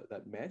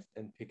that mess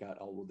and pick out,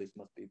 oh, well, this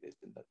must be this,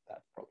 and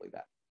that's probably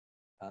that.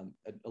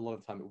 A lot of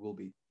the time it will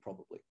be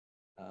probably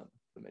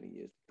for many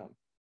years to come.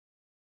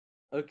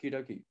 Okie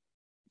dokie.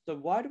 So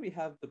why do we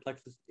have the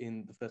plexus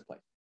in the first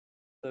place?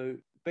 So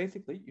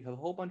basically, you have a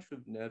whole bunch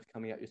of nerves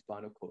coming out your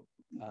spinal cord.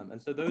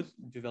 And so those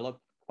develop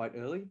quite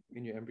early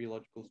in your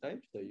embryological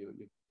stage. So you're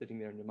sitting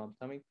there in your mum's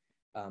tummy,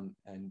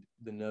 and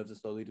the nerves are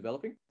slowly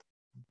developing,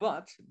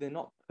 but they're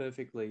not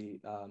perfectly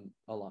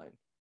aligned.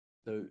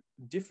 So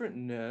different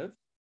nerves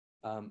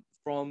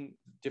from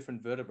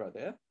different vertebrae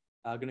there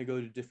are going to go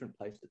to different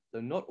places.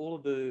 So not all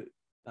of the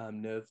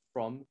nerves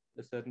from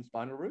a certain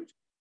spinal root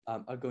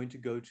are going to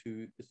go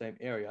to the same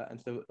area. And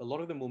so a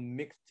lot of them will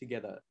mix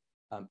together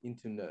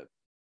into nerves.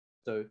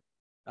 So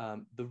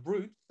the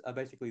roots are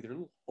basically the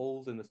little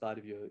holes in the side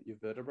of your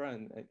vertebra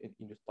and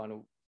in your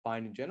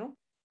spine in general,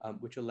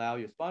 which allow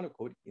your spinal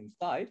cord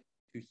inside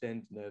to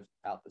send nerves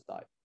out the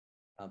side.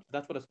 So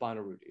that's what a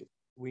spinal root is.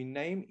 We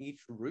name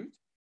each root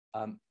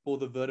for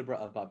the vertebra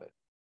above it.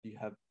 You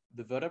have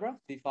the vertebra,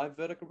 C5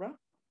 vertebra,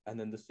 and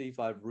then the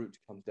C5 root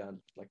comes down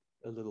like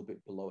a little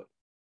bit below it,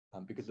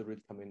 because the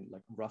roots come in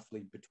like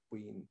roughly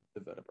between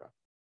the vertebra.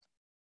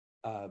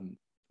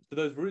 So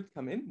those roots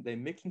come in, they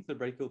mix into the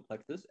brachial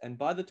plexus, and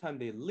by the time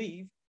they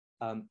leave,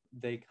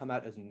 they come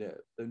out as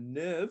nerves. So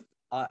nerves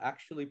are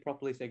actually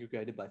properly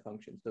segregated by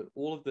function. So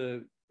all of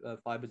the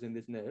fibers in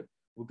this nerve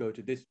will go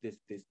to this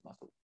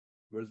muscle.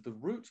 Whereas the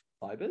root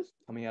fibers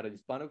coming out of your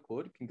spinal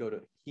cord can go to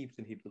heaps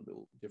and heaps of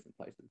little different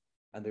places,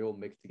 and they all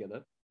mix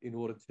together in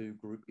order to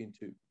group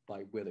into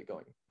like where they're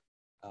going.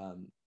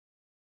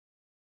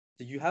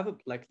 So you have a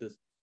plexus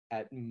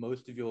at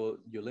most of your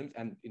limbs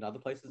and in other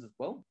places as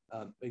well,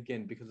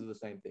 again, because of the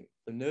same thing.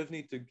 The nerves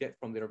need to get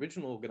from their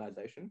original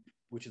organization,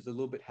 which is a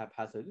little bit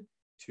haphazard,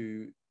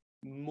 to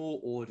more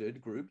ordered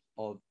groups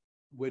of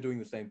we're doing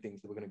the same thing,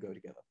 so we're going to go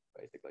together,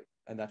 basically.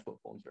 And that's what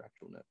forms your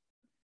actual nerve.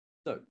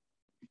 So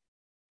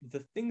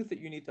the things that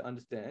you need to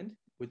understand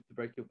with the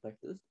brachial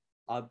plexus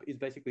is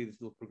basically this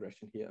little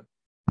progression here.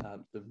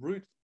 The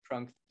roots,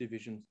 trunks,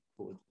 divisions,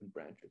 cords, and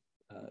branches.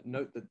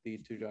 Note that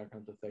these two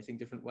diagrams are facing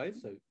different ways.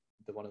 So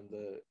the one on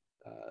the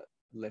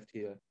left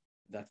here,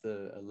 that's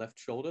a left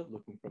shoulder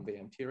looking from the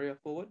anterior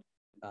forward.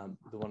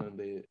 The one on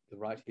the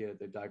right here,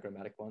 the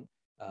diagrammatic one,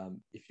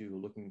 if you were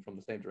looking from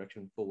the same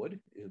direction forward,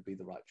 it would be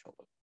the right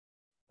shoulder.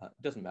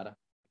 It doesn't matter.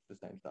 It's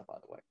the same stuff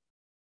either way.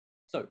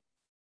 So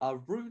our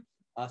roots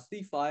are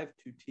C5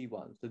 to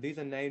T1. So these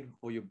are named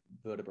for your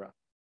vertebra.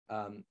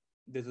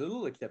 There's a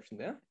little exception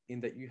there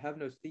in that you have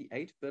no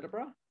C8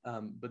 vertebra,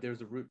 but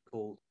there's a root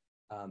called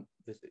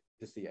the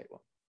C8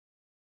 one.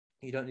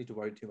 You don't need to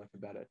worry too much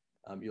about it.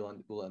 You'll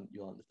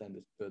understand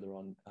this further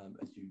on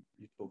as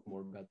you talk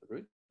more about the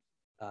roots.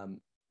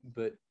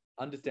 But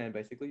understand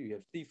basically you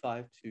have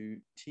C5 to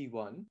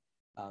T1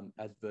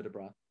 as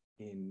vertebra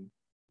in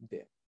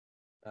there.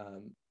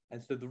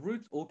 And so the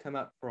roots all come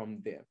out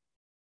from there.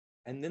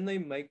 And then they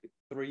make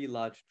 3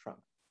 large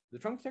trunks. The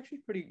trunk's actually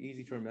pretty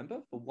easy to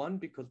remember, for one,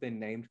 because they're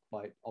named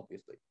quite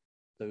obviously.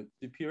 So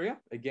superior,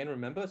 again,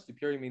 remember,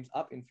 superior means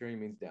up, inferior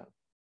means down.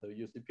 So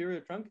your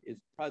superior trunk is,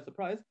 surprise,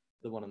 surprise,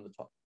 the one on the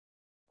top.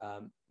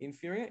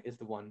 Inferior is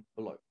the one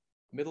below.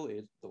 Middle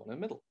is the one in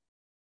the middle.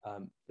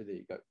 So there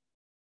you go.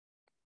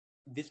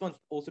 This one's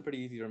also pretty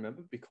easy to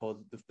remember because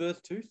the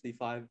first two,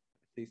 C5,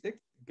 C6,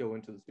 go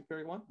into the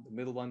superior one. The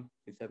middle one,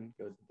 C7,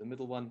 goes into the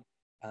middle one.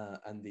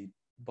 And the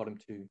bottom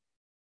two,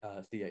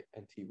 C8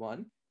 and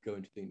T1, go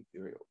into the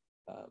inferior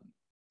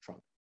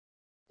trunk.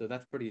 So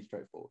that's pretty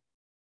straightforward.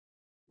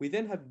 We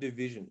then have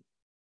division.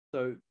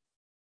 So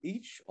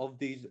each of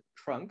these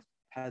trunks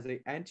has an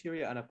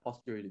anterior and a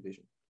posterior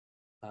division.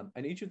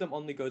 And each of them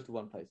only goes to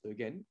one place. So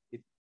again,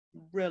 it's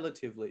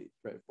relatively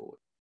straightforward.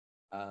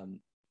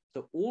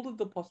 So all of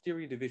the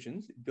posterior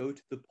divisions go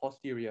to the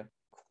posterior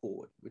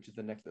cord, which is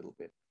the next little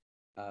bit.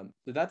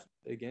 So that's,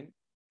 again,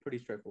 pretty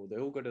straightforward. They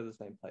all go to the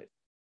same place.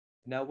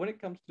 Now, when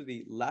it comes to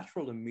the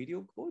lateral and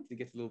medial cords, it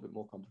gets a little bit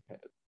more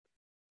complicated.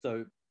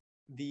 So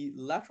the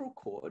lateral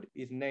cord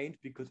is named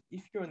because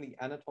if you're in the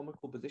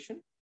anatomical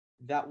position,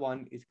 that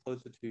one is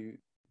closer to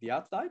the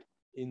outside.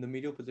 In the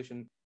medial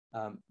position,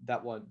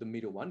 the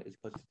medial one is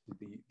closer to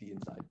the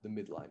inside, the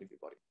midline of your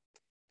body.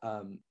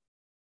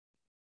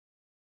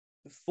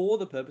 For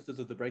the purposes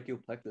of the brachial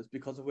plexus,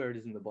 because of where it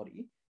is in the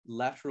body,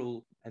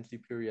 lateral and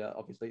superior,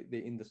 obviously,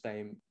 they're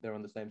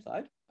on the same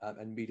side,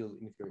 and medial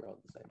and inferior are on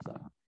the same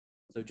side.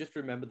 So just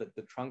remember that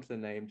the trunks are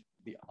named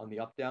on the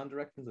up-down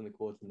directions and the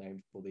cords are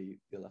named for the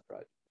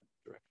left-right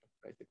direction,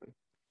 basically.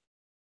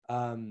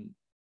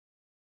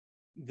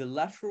 The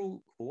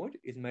lateral cord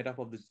is made up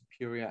of the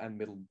superior and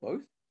middle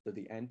both. So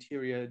the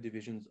anterior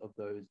divisions of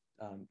those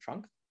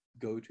trunks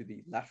go to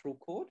the lateral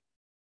cord.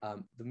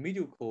 The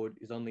medial cord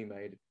is only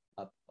made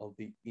up of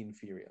the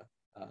inferior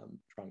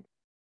trunk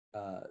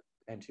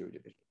anterior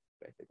division,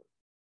 basically.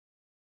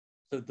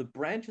 So the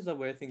branches are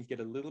where things get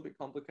a little bit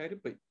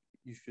complicated, but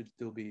you should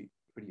still be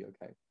pretty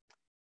okay,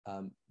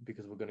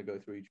 because we're going to go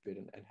through each bit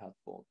and how it's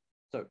formed.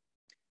 So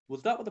we'll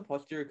start with the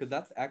posterior because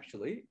that's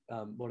actually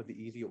one of the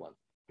easier ones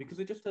because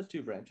it just has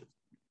 2 branches.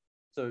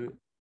 So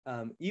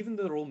even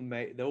though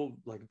they're all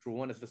like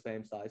drawn as the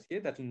same size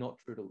here, that's not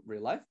true to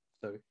real life.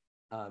 So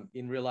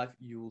in real life,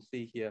 you will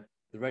see here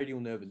the radial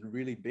nerve is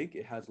really big.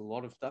 It has a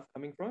lot of stuff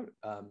coming from it,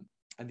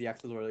 and the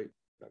axillary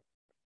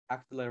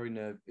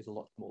nerve is a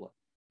lot smaller.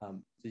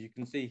 So you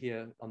can see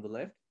here on the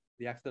left,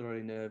 the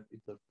axillary nerve,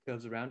 it sort of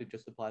curves around. It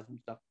just supplies some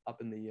stuff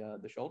up in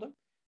the shoulder,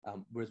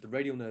 whereas the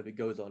radial nerve, it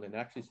goes on and it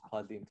actually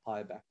supplies the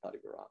entire back part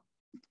of your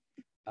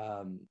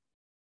arm.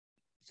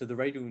 So the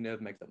radial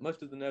nerve makes up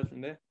most of the nerves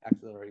from there,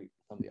 axillary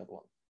from the other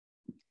one.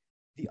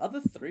 The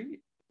other three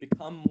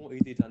become more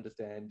easy to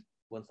understand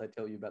once I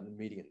tell you about the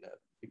median nerve,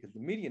 because the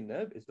median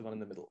nerve is the one in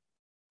the middle.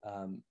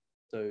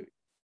 So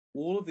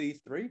all of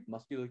these three,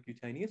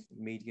 musculocutaneous,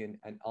 median,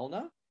 and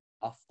ulnar,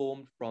 are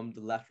formed from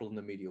the lateral and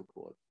the medial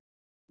cord.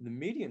 The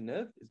median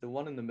nerve is the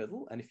one in the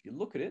middle, and if you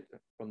look at it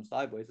from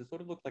sideways, it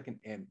sort of looks like an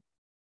M,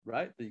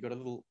 right? So you've got a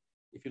little,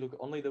 if you look at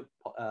only the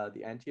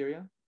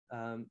anterior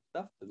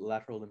stuff, the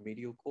lateral and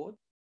medial cord,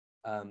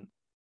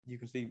 you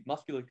can see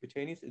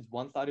musculocutaneous is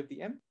one side of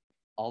the M,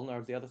 ulnar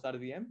is the other side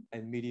of the M,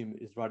 and median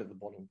is right at the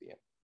bottom of the M.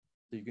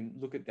 So you can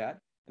look at that,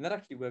 and that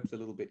actually works a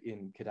little bit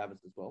in cadavers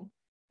as well.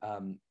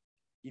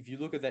 If you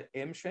look at that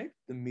M shape,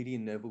 the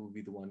median nerve will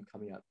be the one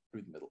coming out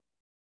through the middle.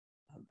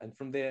 And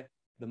from there,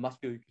 the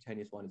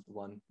musculocutaneous one is the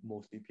one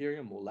more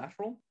superior, more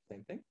lateral,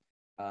 same thing,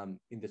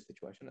 in this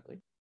situation at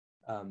least.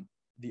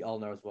 The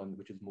ulnar is one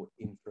which is more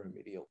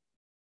inframedial.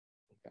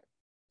 Okay.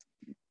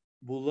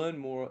 We'll learn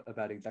more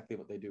about exactly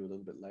what they do a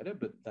little bit later,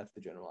 but that's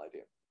the general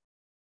idea.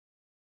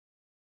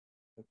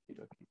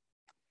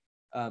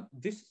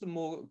 This is a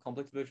more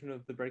complex version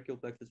of the brachial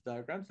plexus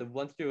diagram. So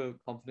once you're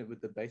confident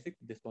with the basic,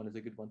 this one is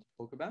a good one to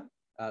talk about,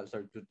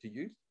 to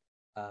use.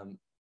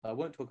 I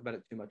won't talk about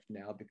it too much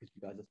now because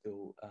you guys are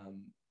still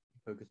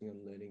focusing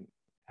on learning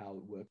how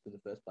it works in the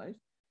first place.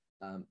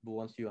 But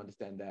once you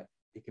understand that,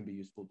 it can be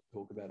useful to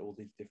talk about all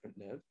these different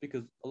nerves,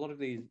 because a lot of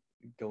these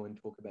go and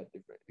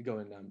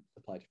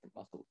apply different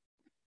muscles.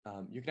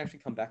 You can actually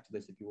come back to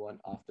this if you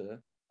want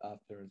after and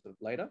sort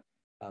of later,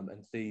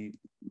 and see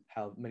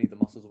how many of the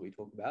muscles that we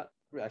talk about,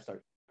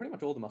 pretty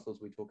much all the muscles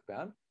we talk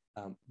about,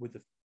 with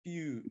a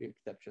few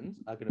exceptions,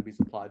 are going to be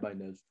supplied by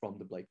nerves from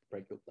the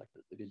brachial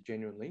plexus. It is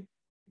genuinely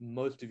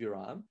most of your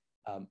arm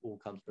all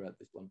comes throughout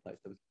this one place.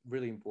 So it's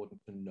really important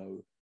to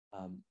know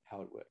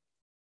how it works.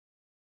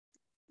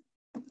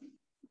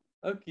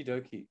 Okie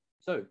dokie.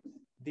 So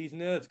these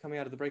nerves coming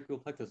out of the brachial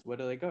plexus, where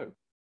do they go?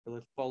 So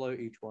let's follow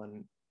each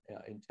one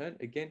in turn.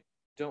 Again,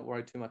 don't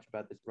worry too much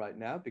about this right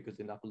now, because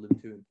in upper limb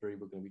 2 and 3,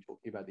 we're going to be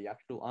talking about the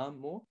actual arm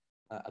more.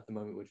 At the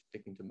moment, we're just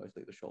sticking to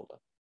mostly the shoulder.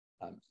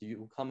 So you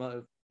will come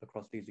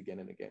across these again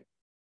and again.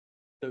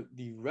 So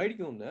the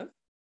radial nerve,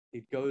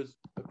 it goes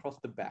across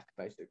the back,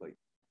 basically.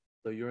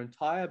 So your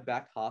entire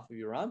back half of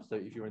your arm, so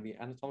if you're in the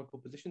anatomical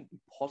position, the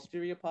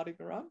posterior part of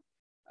your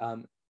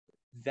arm,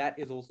 that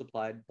is all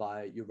supplied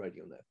by your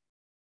radial nerve.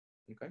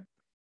 Okay.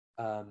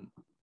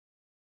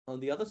 On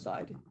the other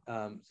side,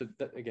 so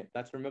that, again,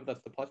 remember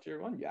that's the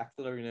posterior one. Your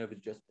axillary nerve is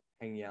just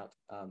hanging out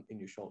in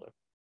your shoulder.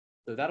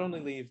 So that only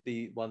leaves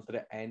the ones that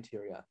are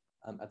anterior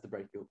at the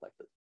brachial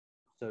plexus.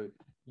 So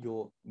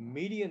your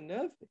median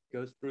nerve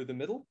goes through the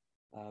middle.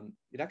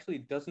 It actually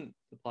doesn't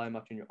supply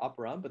much in your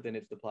upper arm, but then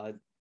it supplies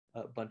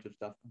a bunch of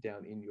stuff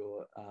down in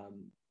your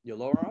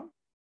lower arm.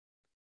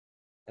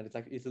 And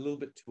it's a little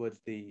bit towards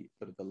the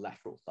sort of the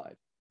lateral side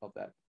of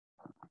that.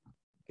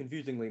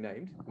 Confusingly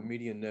named, the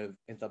median nerve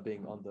ends up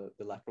being on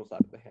the lateral side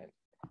of the hand,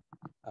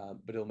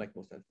 but it'll make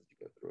more sense as you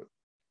go through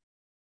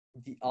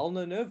it. The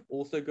ulnar nerve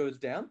also goes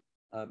down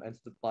and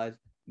supplies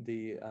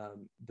the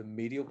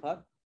medial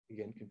part,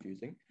 again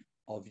confusing,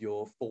 of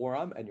your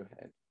forearm and your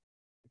hand.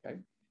 Okay,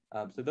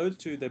 so those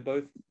two, they're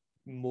both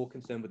more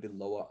concerned with the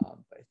lower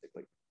arm,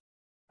 basically.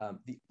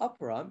 The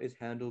upper arm is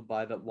handled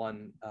by that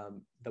one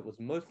that was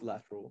most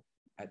lateral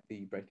at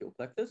the brachial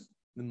plexus,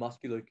 the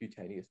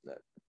musculocutaneous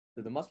nerve.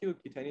 So the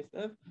musculocutaneous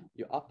nerve,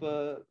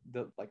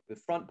 the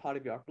front part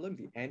of your upper limb,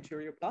 the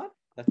anterior part,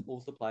 that's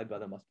all supplied by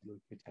the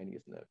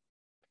musculocutaneous nerve.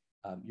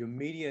 Your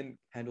median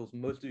handles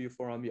most of your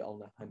forearm, your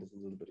ulnar handles a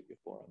little bit of your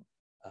forearm,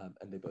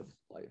 and they both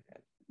supply your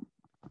hand.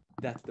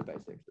 That's the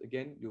basics.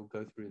 Again, you'll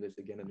go through this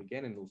again and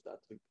again, and it'll start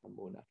to come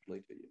more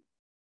naturally to you.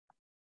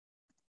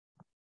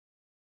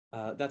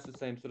 That's the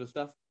same sort of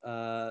stuff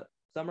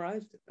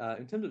summarized.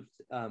 In terms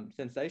of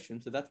sensation,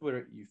 so that's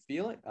where you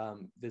feel it.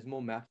 There's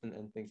more maps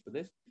and things for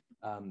this,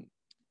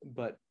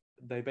 but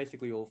they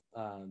basically all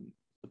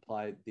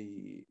supply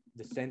the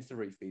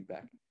sensory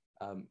feedback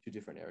to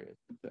different areas.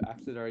 So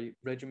axillary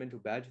regimental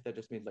badge, that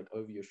just means like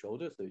over your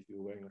shoulder. So if you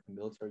were wearing like a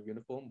military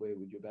uniform, where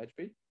would your badge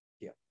be?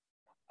 Here.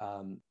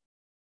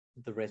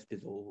 The rest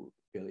is all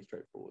fairly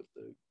straightforward.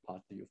 So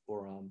parts of your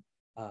forearm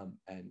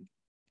and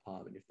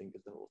palm and your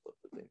fingers and all sorts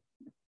of things.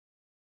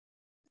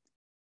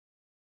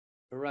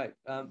 All right,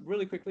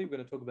 really quickly, we're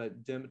going to talk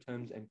about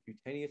dermatomes and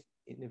cutaneous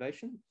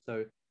innervation.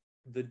 So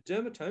the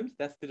dermatomes,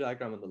 that's the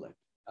diagram on the left.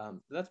 So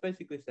that's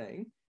basically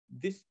saying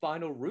this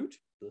spinal root,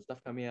 so the stuff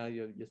coming out of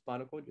your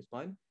spinal cord, your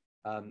spine,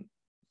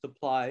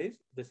 supplies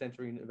the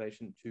sensory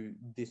innervation to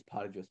this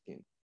part of your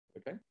skin,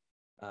 okay?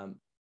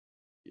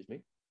 Excuse me.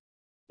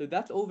 So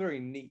that's all very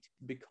neat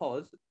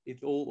because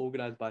it's all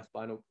organized by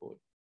spinal cord.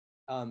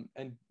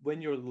 And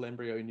when you're a little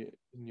embryo in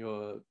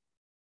your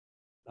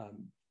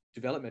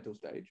developmental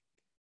stage,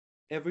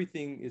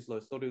 everything is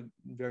sort of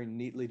very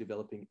neatly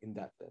developing in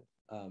that sense.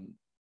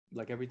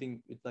 Like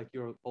everything, it's like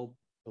you're a whole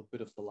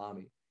bit of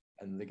salami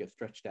and they get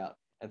stretched out.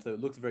 And so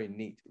it looks very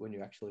neat when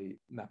you actually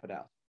map it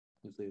out.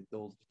 Usually it's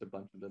all just a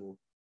bunch of little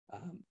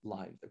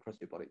lines across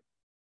your body.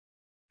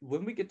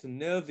 when we get to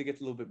nerves, it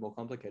gets a little bit more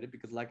complicated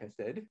because, like I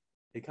said,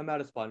 they come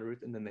out of spinal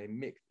roots and then they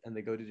mix and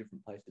they go to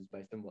different places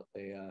based on what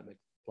they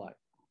supply.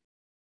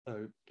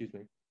 So, excuse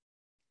me.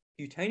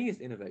 Cutaneous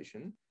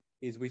innervation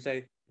is, we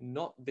say,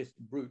 not this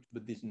root,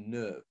 but this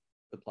nerve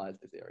supplies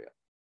this area.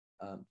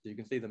 So you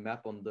can see the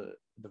map on the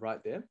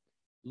right there.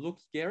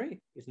 Looks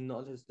scary. It's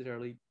not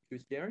necessarily too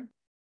scary.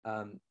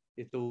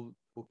 It's all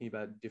talking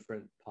about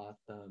different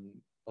parts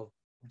of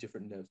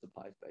different nerve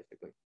supplies,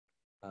 basically.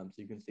 So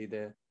you can see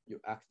there your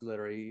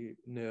axillary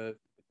nerve,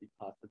 you can see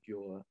parts of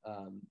your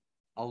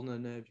ulnar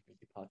nerve, you can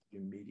see parts of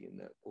your median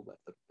nerve, all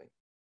that sort of thing.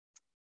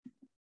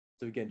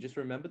 So again, just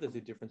remember there's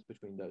a difference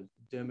between those.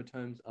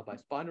 Dermatomes are by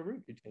spinal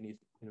root, cutaneous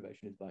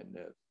innervation is by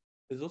nerve.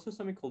 There's also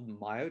something called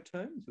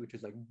myotomes, which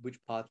is like which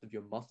parts of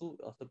your muscle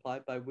are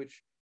supplied by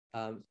which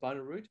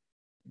spinal root.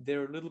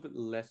 They're a little bit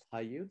less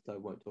high yield, so I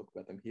won't talk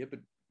about them here, but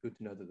good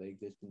to know that they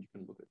exist and you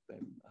can look at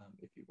them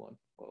if you want.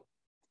 Well,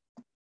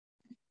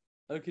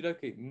 okie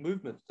dokie,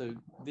 movement. So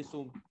this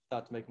will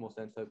start to make more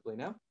sense hopefully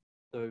now.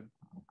 So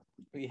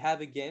we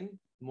have, again,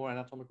 more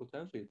anatomical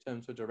terms. We have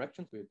terms for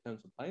directions, we have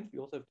terms for planes, we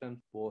also have terms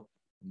for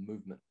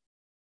movement.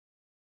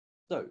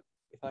 So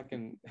if I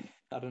can,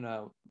 I don't know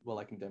how well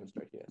I can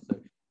demonstrate here. So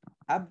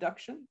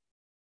abduction,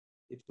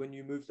 it's when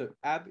you move. So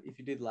ab, if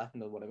you did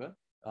Latin or whatever,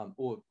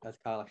 or as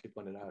Kyle actually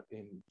pointed out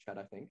in chat,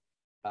 I think,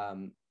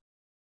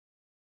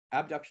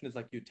 abduction is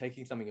like you're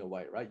taking something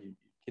away, right? You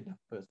kidnap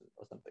a person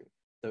or something.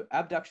 So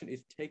abduction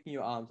is taking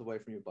your arms away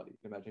from your body. You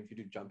can imagine if you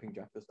do jumping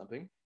jacks or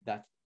something,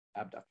 that's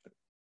abduction,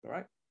 all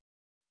right?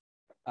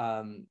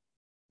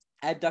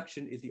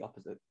 Adduction is the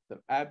opposite. So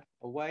ab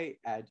away,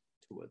 add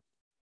towards.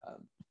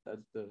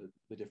 That's the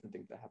different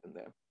things that happen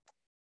there.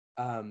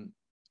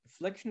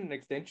 Flexion and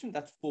extension,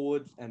 that's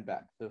forwards and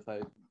back. So if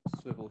I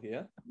swivel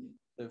here,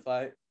 so if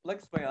I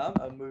flex my arm,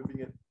 I'm moving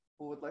it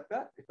forward like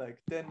that. If I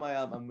extend my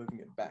arm, I'm moving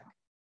it back.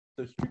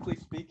 So strictly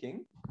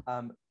speaking,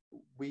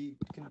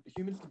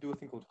 humans can do a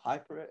thing called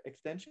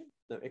hyperextension.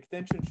 So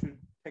extension should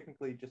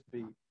technically just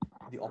be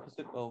the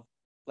opposite of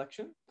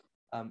flexion,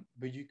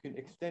 but you can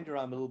extend your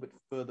arm a little bit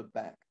further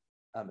back,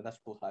 and that's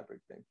called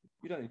hyperextension.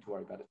 You don't need to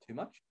worry about it too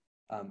much,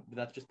 but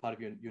that's just part of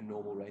your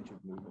normal range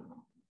of movement.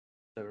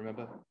 So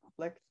remember,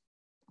 flex,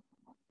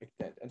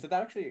 extend. And so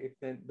that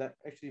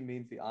actually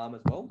means the arm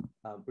as well.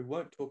 We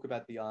won't talk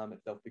about the arm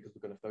itself because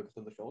we're going to focus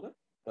on the shoulder,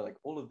 but like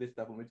all of this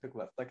stuff, when we talk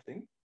about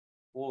flexing,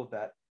 all of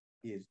that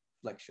is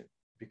flexion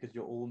because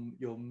you're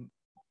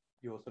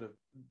sort of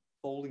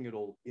folding it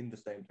all in the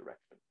same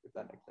direction, if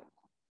that makes sense.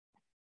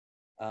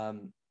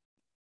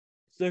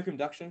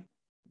 Circumduction,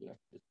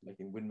 just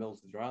making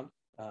windmills with your arms.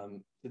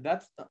 So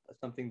that's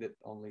something that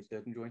only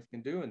certain joints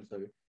can do, and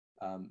so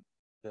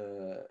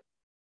the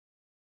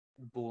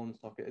ball and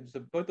socket, so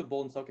both the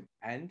ball and socket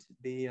and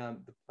the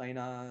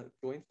planar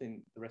joints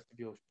in the rest of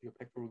your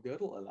pectoral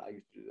girdle allow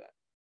you to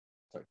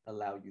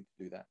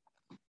do that.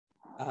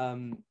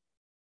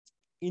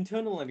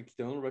 Internal and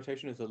external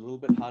rotation is a little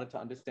bit harder to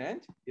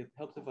understand. It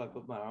helps if I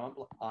put my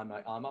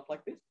arm up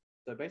like this.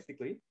 So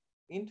basically,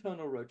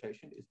 internal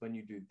rotation is when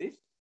you do this.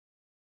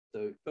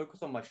 So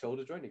focus on my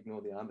shoulder joint, ignore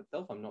the arm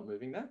itself. I'm not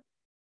moving that.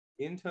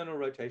 Internal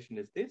rotation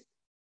is this.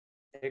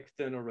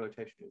 External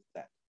rotation is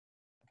that.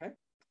 Okay.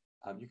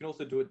 You can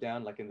also do it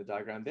down like in the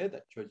diagram there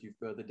that shows you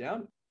further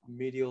down.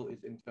 Medial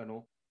is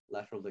internal,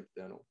 lateral is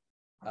external.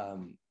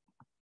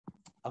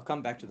 I'll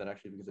come back to that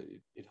actually because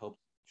it helps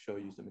show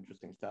you some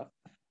interesting stuff.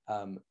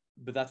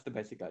 But that's the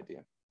basic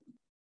idea.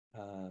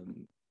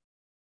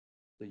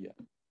 So yeah,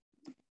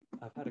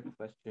 I've had a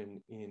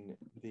question in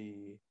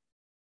the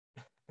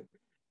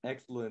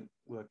excellent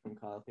work from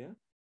Kyle here.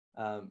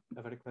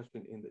 I've had a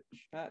question in the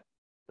chat.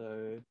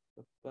 So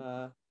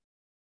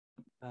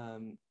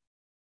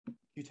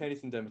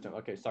cutaneous and dermatome.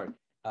 Okay, sorry.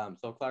 So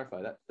I'll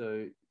clarify that.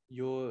 So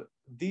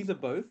these are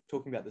both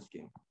talking about the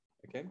skin.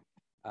 Okay.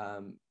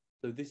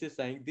 So this is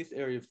saying this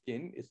area of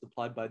skin is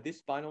supplied by this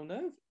spinal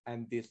nerve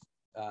and this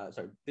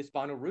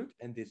spinal root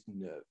and this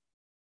nerve.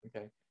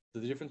 Okay. So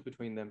the difference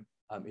between them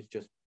is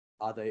just,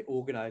 are they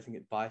organizing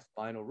it by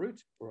spinal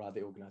root or are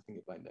they organizing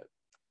it by nerve?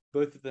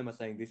 Both of them are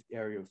saying this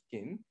area of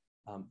skin,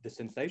 the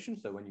sensation.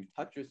 So when you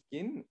touch your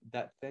skin,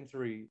 that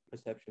sensory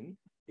perception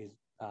is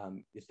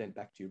sent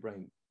back to your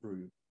brain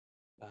through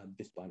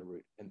this spinal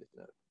root and this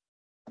nerve.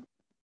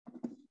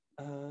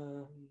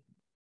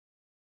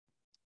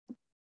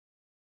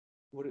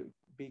 Would it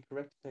be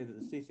correct to say that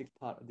the C6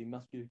 part of the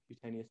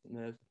musculocutaneous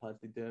nerve supplies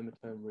the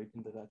dermatome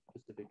region that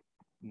specific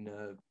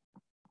nerve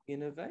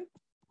innervates?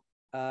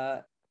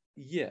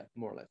 Yeah,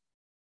 more or less.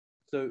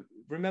 So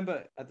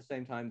remember at the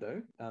same time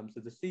though, so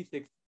the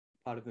C6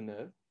 part of the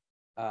nerve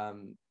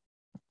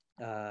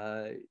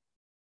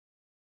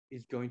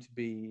is going to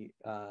be,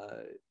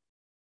 the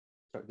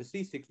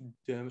C6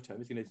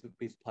 dermatome is going to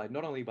be supplied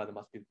not only by the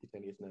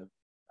musculocutaneous nerve,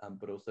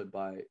 but also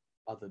by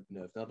other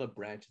nerves and other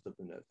branches of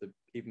the nerve. So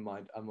keep in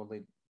mind, I'm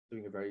only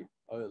doing a very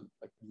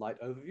light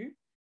overview.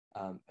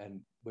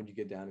 And when you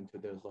get down into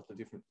it, there's lots of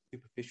different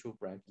superficial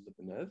branches of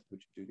the nerves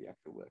which do the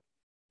actual work.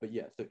 But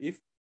yeah, so if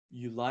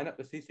you line up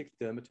the C6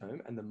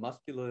 dermatome and the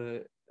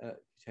muscular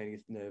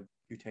cutaneous nerve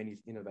cutaneous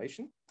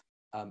innervation,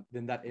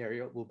 then that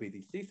area will be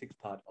the C6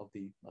 part of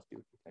the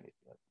muscular cutaneous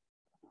nerve.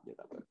 Yeah,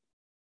 that works.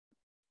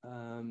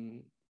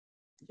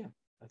 Yeah,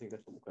 I think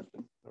that's all the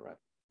questions. All right.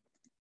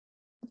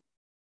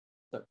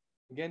 So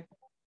again,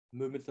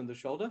 movements on the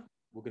shoulder.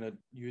 We're going to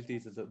use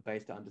these as a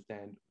base to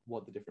understand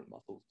what the different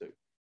muscles do.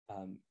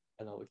 And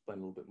I'll explain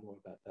a little bit more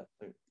about that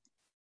soon.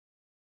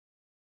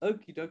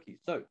 Okie dokie.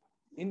 So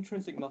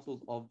intrinsic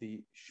muscles of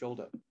the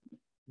shoulder.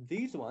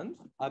 These ones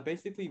are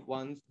basically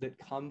ones that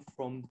come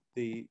from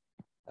the,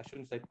 I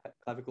shouldn't say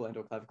clavicle and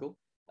or clavicle.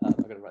 I'm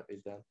going to write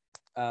these down.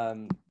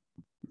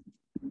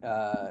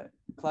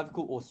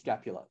 Clavicle or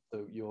scapula.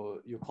 So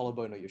your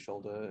collarbone or your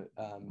shoulder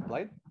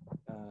blade.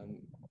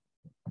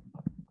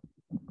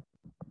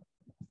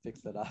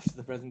 Fix that after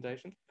the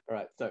presentation. All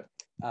right, so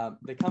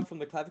they come from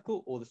the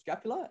clavicle or the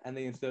scapula and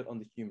they insert on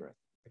the humerus.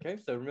 Okay,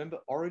 so remember,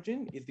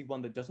 origin is the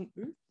one that doesn't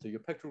move. So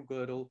your pectoral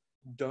girdle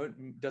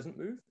doesn't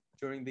move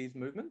during these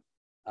movements,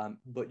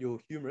 but your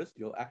humerus,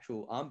 your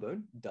actual arm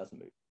bone, does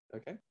move.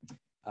 Okay,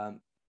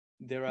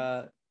 there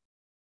are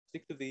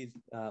 6 of these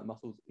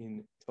muscles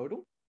in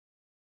total.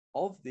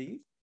 Of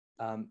these,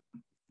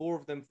 4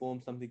 of them form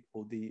something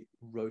called the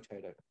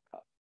rotator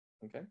cuff.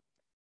 Okay,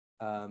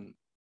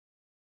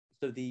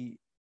 so the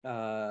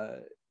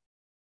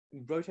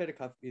rotator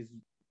cuff is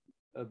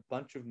a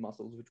bunch of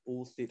muscles which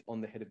all sit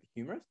on the head of the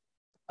humerus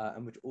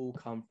and which all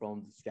come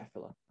from the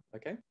scapula.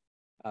 Okay,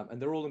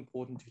 and they're all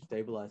important to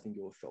stabilizing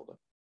your shoulder.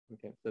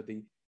 Okay, so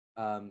the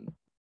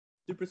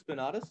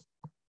supraspinatus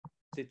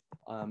sits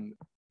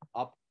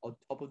up on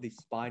top of the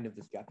spine of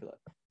the scapula.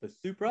 So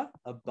supra,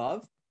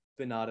 above,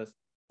 spinatus,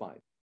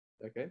 spine.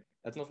 Okay,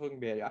 that's not talking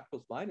about your actual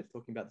spine, it's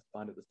talking about the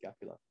spine of the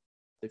scapula.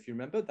 So if you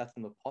remember, that's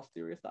on the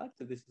posterior side.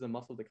 So this is a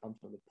muscle that comes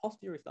from the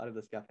posterior side of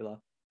the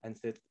scapula and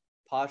sits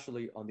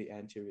partially on the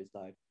anterior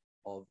side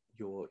of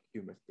your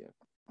humerus here.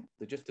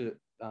 So just to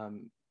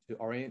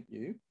orient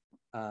you,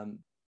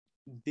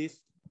 this,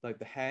 like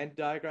the hand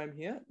diagram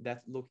here,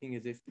 that's looking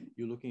as if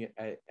you're looking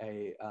at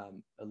a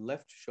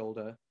left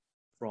shoulder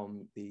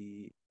from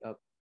the let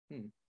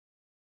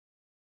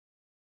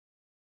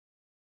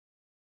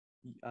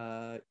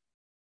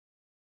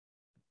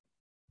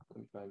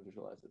me try and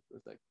visualize this for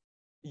a sec.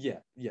 Yeah,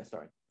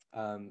 sorry.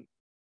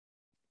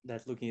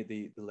 That's looking at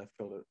the left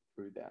shoulder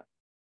through there.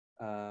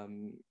 I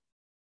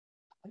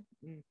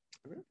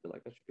really feel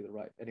like that should be the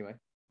right. Anyway,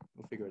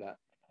 we'll figure it out.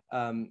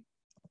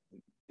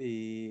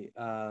 The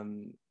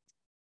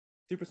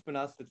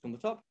supraspinatus sits on the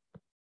top.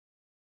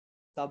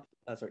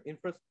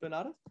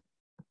 Infraspinatus,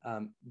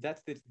 that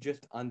sits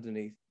just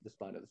underneath the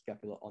spine of the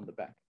scapula on the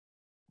back.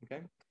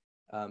 Okay,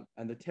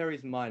 and the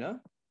teres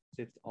minor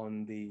sits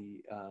on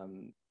the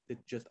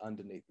sits just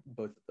underneath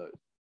both of those.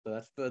 So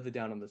that's further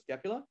down on the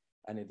scapula,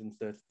 and it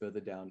inserts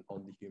further down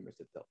on the humerus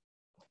itself.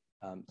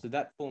 So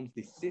that forms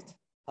the sit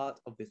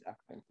part of this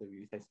acronym. So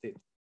you say sit.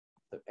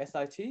 So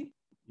SIT,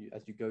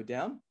 as you go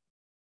down,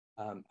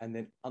 and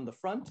then on the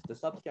front, the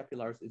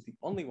subscapularis is the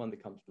only one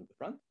that comes from the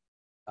front,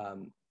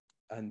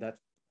 and that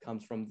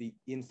comes from the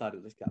inside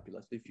of the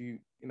scapula. So if you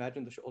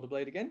imagine the shoulder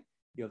blade again,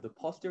 you have the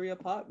posterior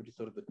part, which is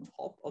sort of the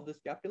top of the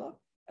scapula,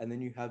 and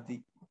then you have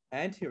the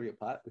anterior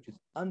part, which is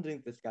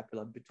underneath the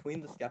scapula, between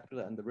the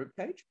scapula and the rib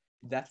cage.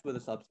 That's where the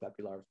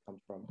subscapularis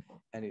comes from,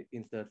 and it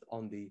inserts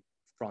on the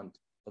front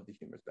of the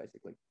humerus,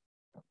 basically.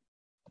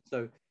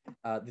 So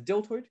the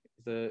deltoid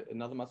is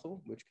another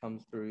muscle which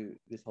comes through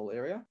this whole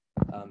area,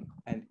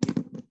 and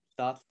it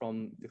starts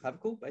from the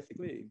clavicle,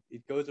 basically.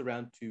 It goes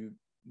around to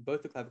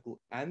both the clavicle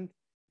and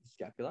the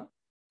scapula.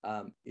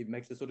 It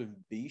makes a sort of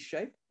V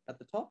shape at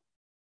the top,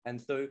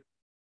 and so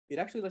it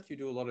actually lets you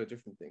do a lot of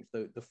different things.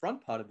 So the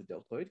front part of the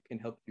deltoid can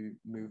help you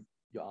move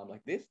your arm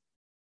like this.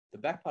 The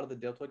back part of the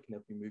deltoid can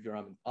help you move your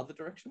arm in the other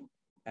direction.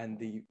 And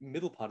the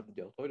middle part of the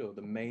deltoid, or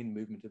the main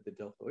movement of the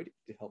deltoid,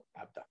 is to help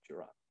abduct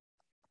your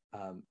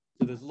arm.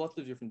 So there's lots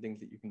of different things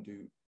that you can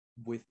do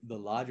with the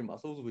larger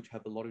muscles, which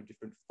have a lot of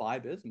different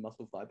fibers,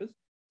 muscle fibers,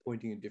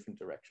 pointing in different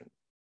directions.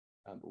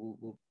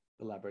 We'll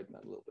elaborate on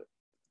that a little bit.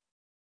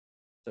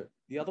 So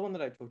the other one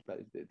that I talked about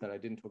that I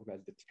didn't talk about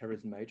is the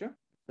teres major.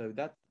 So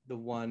that's the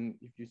one,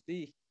 if you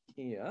see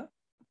here,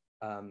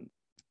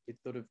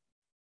 it's sort of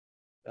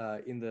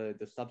in the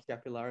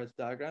subscapularis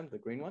diagram, the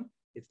green one,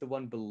 it's the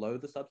one below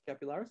the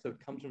subscapularis. So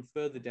it comes from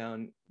further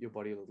down your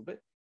body a little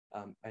bit,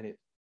 and it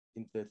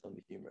inserts on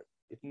the humerus.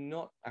 It's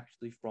not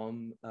actually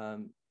from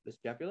the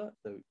scapula,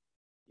 so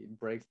it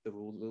breaks the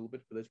rules a little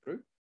bit for this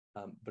group,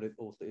 but it's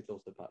also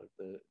part of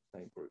the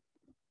same group.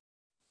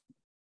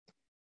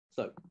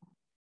 So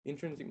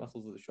intrinsic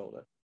muscles of the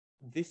shoulder.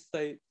 This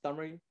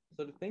summary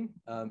sort of thing.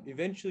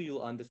 Eventually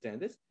you'll understand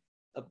this.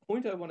 A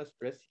point I want to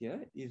stress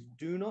here is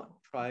do not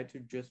try to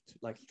just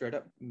like straight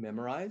up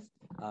memorize,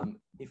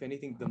 if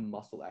anything, the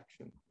muscle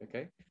action,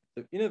 okay?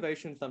 So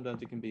innervation,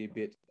 sometimes it can be a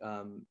bit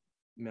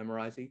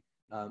memorizing.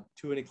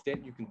 To an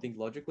extent, you can think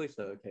logically.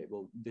 So, okay,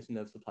 well, this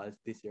nerve supplies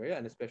this area,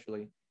 and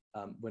especially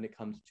when it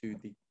comes to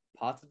the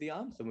parts of the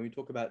arm. So when we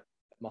talk about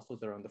muscles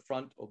that are on the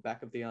front or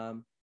back of the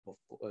arm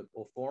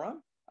or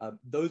forearm,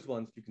 those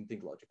ones you can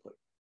think logically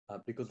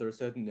because there are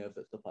certain nerves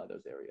that supply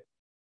those areas.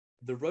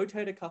 The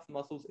rotator cuff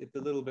muscles, it's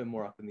a little bit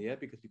more up in the air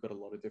because you've got a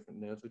lot of different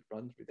nerves which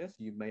run through there, so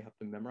you may have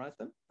to memorize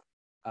them.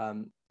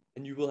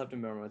 And you will have to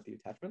memorize the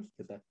attachments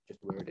because that's just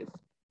where it is.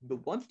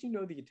 But once you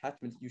know the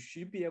attachments, you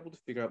should be able to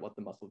figure out what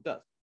the muscle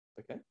does,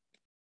 okay?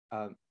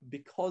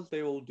 Because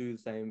they all do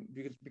the same,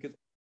 because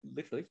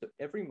literally, so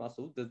every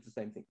muscle does the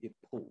same thing. It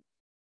pulls.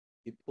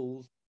 It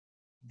pulls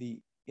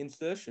the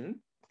insertion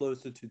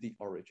closer to the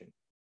origin.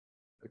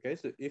 Okay,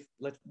 so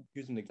let's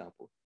use an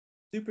example.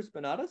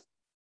 Supraspinatus,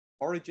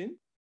 origin,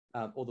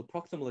 or the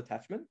proximal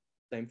attachment,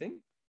 same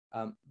thing.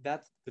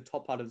 That's the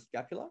top part of the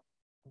scapula.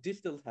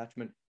 Distal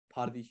attachment,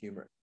 part of the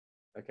humerus.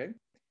 Okay,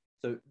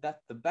 so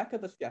that's the back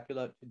of the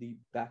scapula to the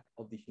back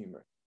of the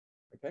humerus.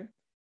 Okay,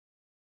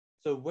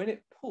 so when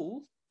it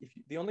pulls,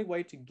 the only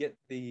way to get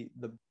the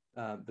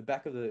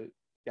back of the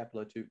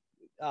scapula to,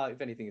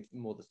 if anything, it's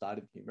more the side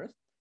of the humerus.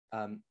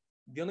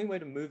 The only way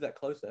to move that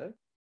closer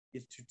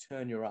is to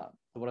turn your arm.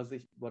 So what does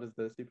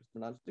the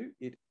supraspinatus do?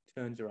 It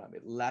turns your arm.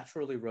 It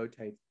laterally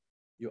rotates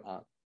your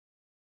arm.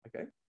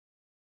 Okay.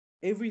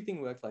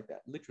 Everything works like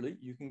that. Literally,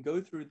 you can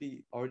go through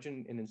the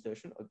origin and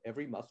insertion of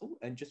every muscle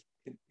and just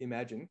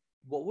imagine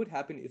what would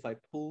happen if I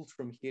pulled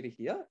from here to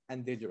here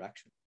and there's your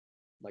action,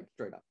 like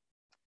straight up.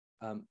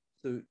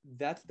 So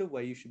that's the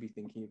way you should be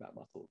thinking about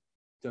muscles.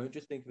 Don't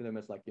just think of them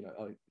as like,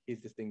 oh,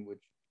 here's this thing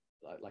which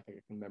like I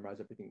can memorize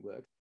everything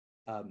works.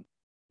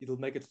 It'll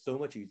make it so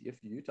much easier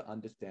for you to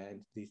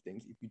understand these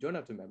things if you don't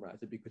have to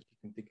memorize it because you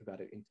can think about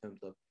it in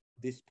terms of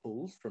this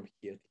pulls from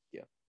here to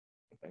here.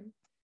 Okay.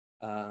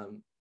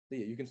 So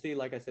yeah, you can see,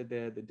 like I said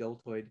there, the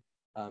deltoid,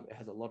 it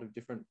has a lot of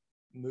different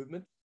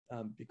movements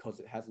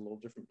because it has a lot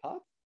of different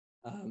parts.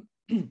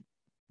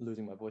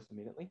 Losing my voice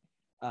immediately.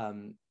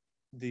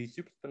 The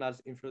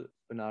supraspinatus,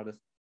 infraspinatus,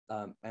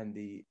 and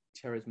the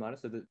teres minor.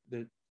 So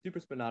the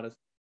supraspinatus,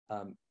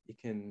 it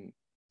can,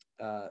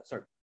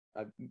 sorry,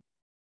 I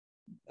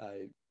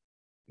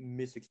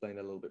misexplained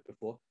that a little bit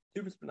before.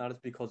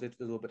 Supraspinatus, because it's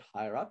a little bit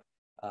higher up,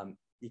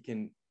 it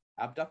can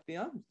abduct the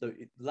arm. So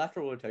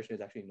lateral rotation is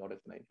actually not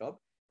its main job,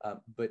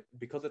 but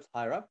because it's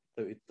higher up,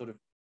 so it's sort of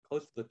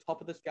close to the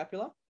top of the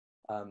scapula,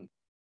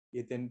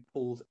 it then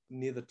pulls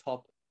near the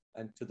top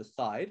and to the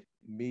side,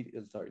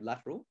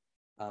 lateral,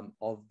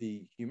 of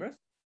the humerus.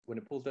 When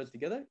it pulls those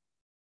together,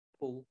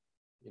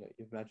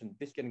 imagine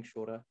this getting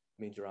shorter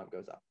means your arm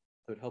goes up.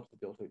 So it helps the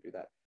deltoid do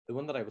that. The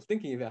one that I was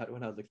thinking about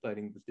when I was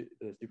explaining the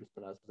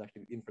supraspinatus was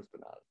actually the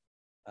infraspinatus.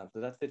 So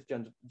that sits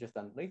just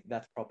underneath.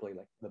 That's probably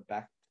like the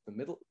back to the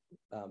middle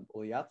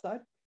or the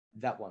outside.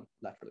 That one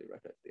laterally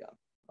rotates the arm.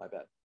 My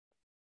bad.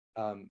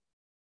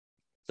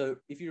 So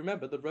if you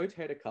remember the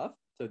rotator cuff,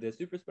 so there's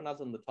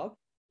supraspinatus on the top,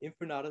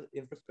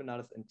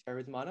 infraspinatus, and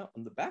teres minor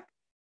on the back.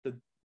 The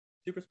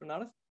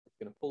supraspinatus is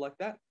going to pull like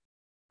that.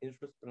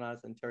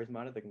 Infraspinatus and teres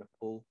minor, they're going to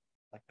pull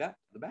like that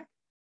to the back.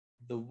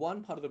 The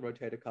one part of the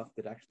rotator cuff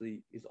that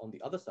actually is on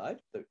the other side,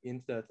 so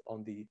inserts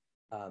on the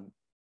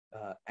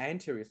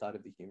anterior side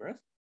of the humerus,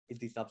 is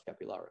the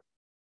subscapularis.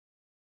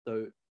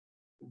 So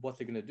what's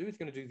it going to do? It's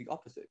going to do the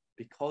opposite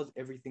because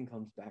everything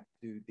comes back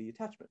to the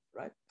attachment,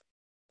 right?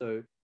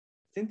 So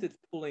since it's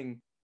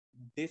pulling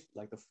this,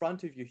 like the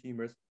front of your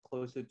humerus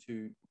closer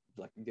to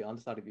like the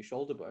underside of your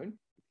shoulder bone,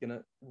 it's going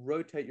to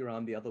rotate your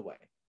arm the other way,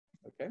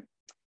 okay?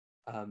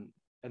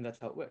 And that's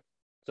how it works.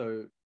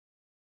 So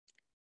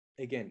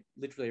again,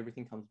 literally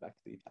everything comes back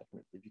to the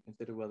attachments. If you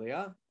consider where they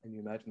are and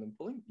you imagine them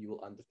pulling, you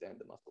will understand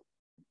the muscle.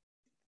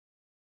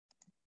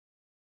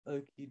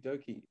 Okie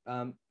dokie.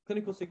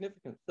 Clinical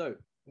significance. So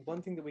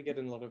one thing that we get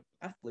in a lot of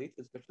athletes,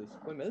 especially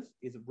swimmers,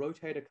 is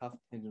rotator cuff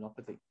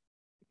tendinopathy.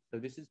 So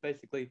this is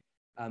basically,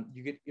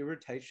 you get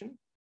irritation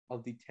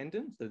of the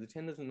tendon. So the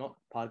tendons are not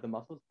part of the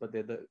muscles, but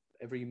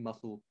every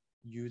muscle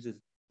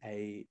uses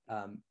a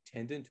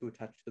tendon to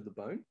attach to the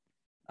bone.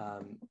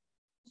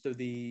 So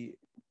the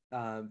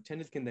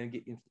tendons can then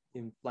get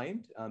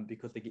inflamed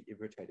because they get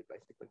irritated,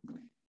 basically.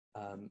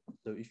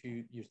 So if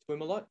you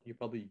swim a lot, you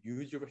probably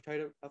use your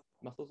rotator cuff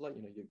muscles a lot,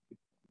 you're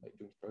like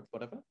doing strokes,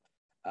 whatever.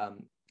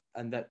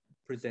 And that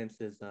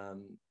presents as sort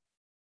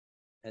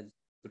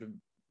of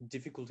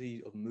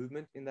difficulty of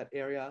movement in that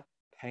area,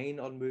 pain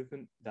on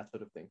movement, that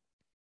sort of thing.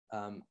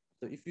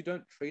 So if you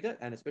don't treat it,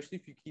 and especially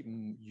if you keep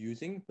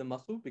using the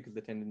muscle because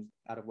the tendon's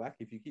out of whack,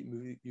 if you keep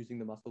using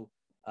the muscle,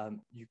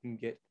 you can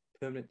get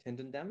permanent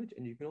tendon damage,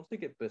 and you can also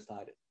get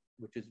bursitis,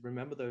 which is,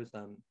 remember those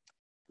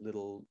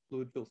little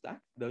fluid-filled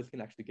sacs? Those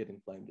can actually get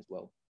inflamed as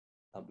well,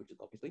 which is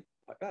obviously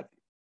quite bad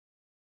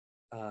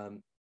for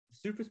you.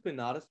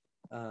 Supraspinatus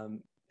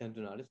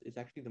tendonitis is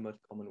actually the most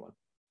common one,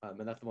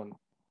 and that's the one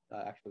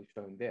actually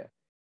shown there.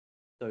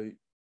 So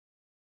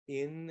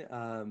in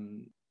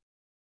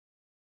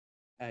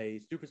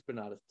a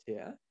supraspinatus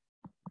tear,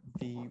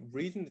 the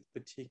reason it's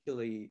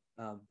particularly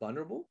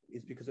vulnerable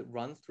is because it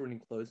runs through an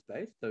enclosed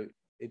space. So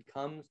it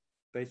comes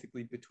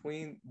basically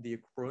between the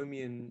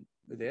acromion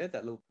there,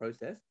 that little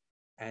process,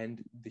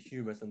 and the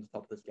humerus on the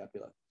top of the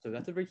scapula. So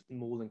that's a very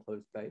small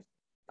enclosed space,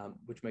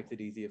 which makes it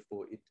easier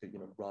for it to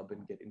rub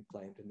and get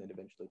inflamed and then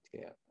eventually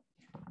tear.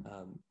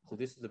 So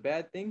this is a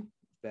bad thing.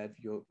 It's bad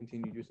for your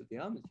continued use of the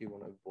arm, so you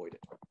want to avoid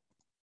it.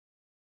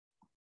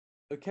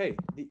 Okay,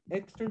 the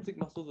extrinsic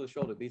muscles of the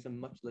shoulder, these are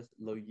much less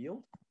low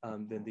yield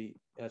than the,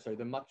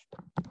 they're much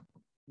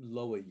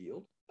lower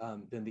yield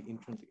than the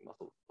intrinsic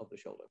muscles of the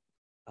shoulder,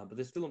 but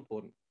they're still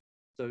important.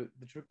 So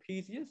the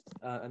trapezius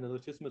and the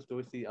latissimus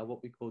dorsi are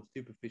what we call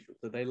superficial.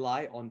 So they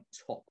lie on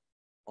top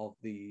of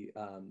the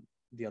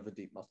other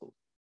deep muscles.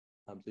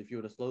 So if you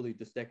were to slowly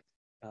dissect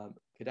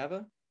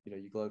cadaver,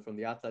 you go from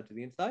the outside to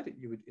the inside,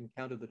 you would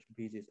encounter the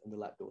trapezius and the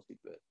lat dorsi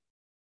first.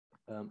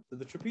 So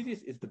the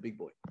trapezius is the big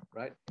boy,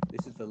 right?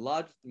 This is the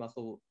largest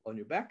muscle on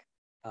your back,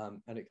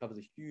 and it covers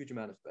a huge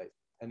amount of space.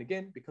 And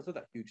again, because of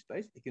that huge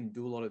space, it can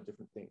do a lot of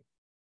different things.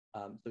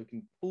 So it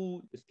can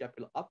pull the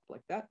scapula up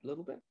like that a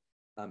little bit,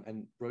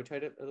 and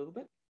rotate it a little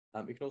bit.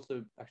 It can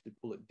also actually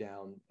pull it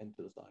down and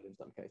to the side in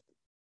some cases,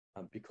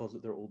 because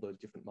there are all those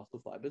different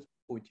muscle fibers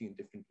pointing in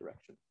different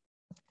directions.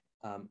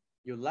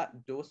 Your lat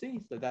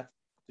dorsi, so that's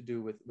to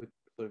do with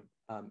sort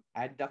of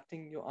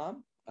adducting your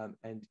arm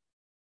and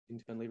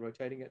internally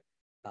rotating it.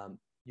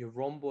 Your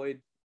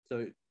rhomboid,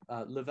 so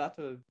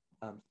levator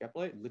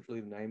scapulae,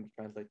 literally the name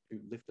translates to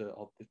lifter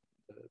of the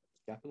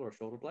scapula or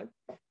shoulder blade.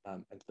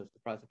 And so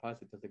surprise, surprise,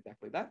 it does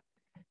exactly that.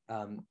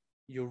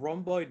 Your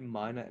rhomboid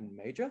minor and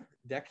major,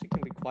 they actually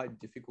can be quite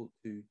difficult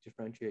to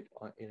differentiate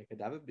in a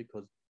cadaver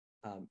because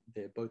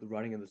they're both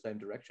running in the same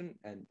direction,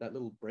 and that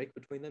little break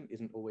between them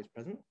isn't always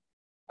present.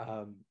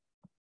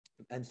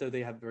 And so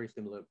they have very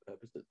similar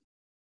purposes.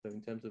 So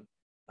in terms of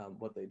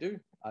what they do,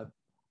 I've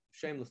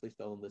shamelessly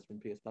stolen this from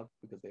PSPlatypus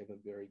because they have a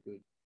very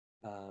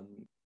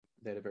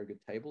good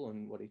table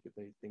on what each of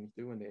these things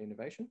do and their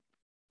innovation.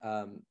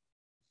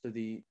 So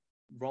the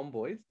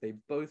rhomboids, they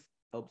both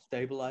help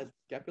stabilize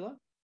the scapula.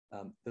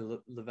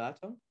 The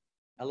levator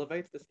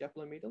elevates the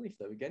scapula medially.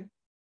 So again,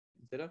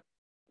 consider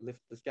lift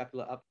the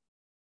scapula up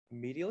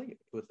medially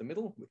towards the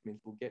middle, which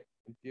means we'll get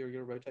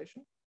inferior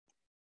rotation.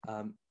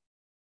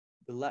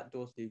 The lat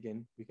dorsi,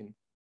 again, we can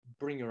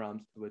bring your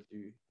arms towards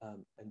you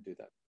and do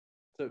that.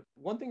 So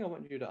one thing I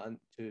want you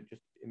to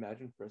just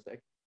imagine for a sec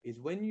is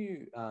when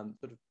you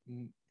sort of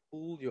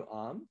pull your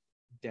arms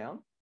down,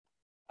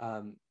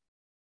 and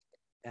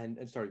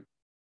sorry,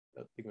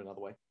 think of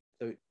another way.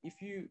 So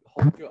if you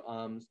hold your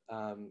arms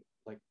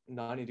like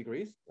 90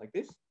 degrees like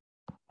this,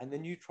 and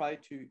then you try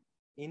to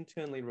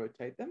internally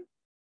rotate them,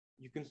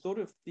 you can sort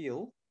of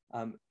feel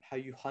how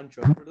you hunch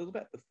over a little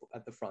bit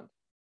at the front.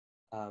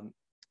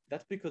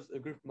 That's because a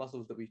group of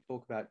muscles that we're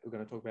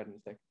going to talk about in a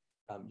sec,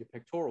 your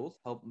pectorals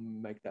help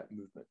make that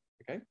movement,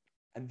 okay?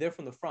 And they're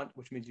from the front,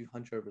 which means you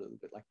hunch over a little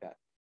bit like that.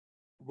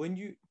 When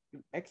you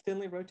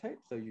externally rotate,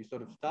 so you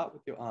sort of start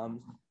with your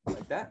arms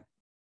like that,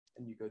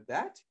 and you go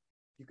that,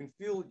 you can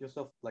feel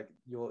yourself like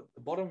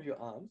the bottom of your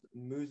arms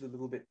moves a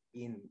little bit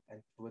in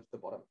and towards the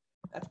bottom.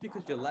 That's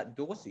because your lat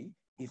dorsi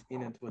is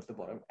in and towards the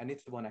bottom, and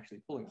it's the one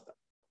actually pulling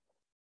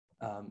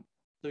stuff.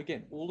 So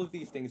again, all of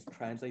these things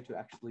translate to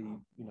actually,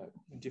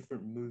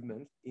 different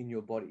movements in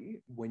your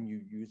body when you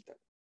use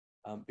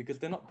them, because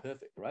they're not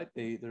perfect, right?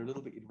 They're a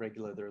little bit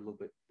irregular. They're a little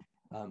bit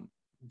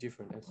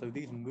different, and so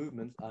these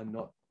movements are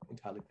not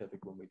entirely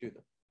perfect when we do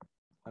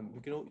them.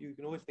 You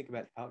can always think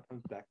about how it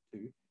comes back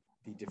to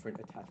the different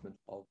attachments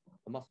of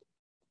the muscle.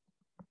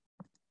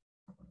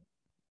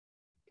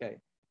 Okay,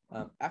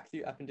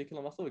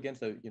 axio-appendicular muscle again.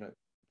 So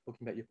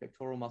talking about your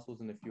pectoral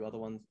muscles and a few other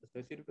ones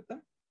associated with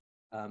them.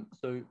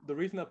 So the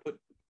reason I put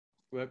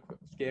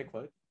scare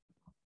quotes,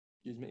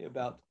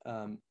 about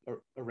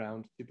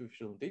around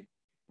superficial and deep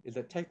is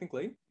that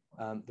technically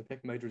the pec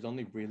major is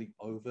only really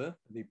over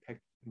the pec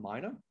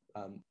minor.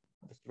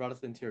 The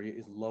serratus anterior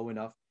is low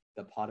enough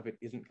that part of it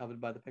isn't covered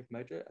by the pec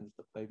major, and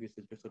the subclavius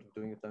is just sort of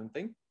doing its own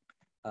thing.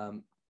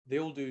 They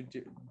all do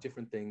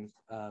different things.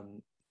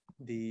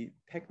 The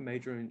pec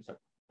major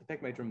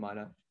and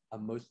minor are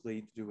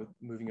mostly to do with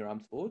moving your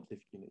arms forward. So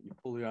if you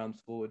pull your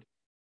arms forward,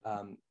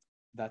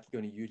 that's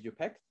going to use your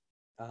pecs.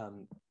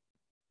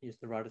 Your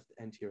serratus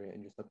anterior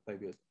and your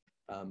subclavius,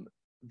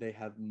 they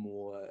have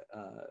more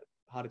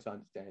harder to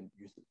understand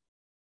uses.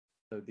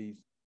 So these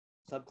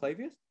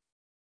subclavius,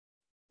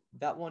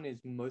 that one is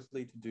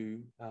mostly to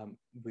do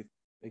with,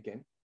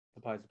 again,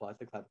 the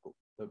clavicle.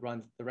 So it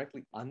runs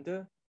directly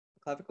under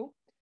the clavicle,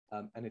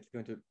 and it's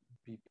going to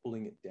be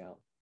pulling it down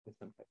in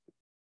some cases.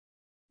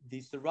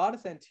 The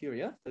serratus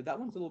anterior, so that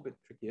one's a little bit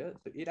trickier.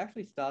 So it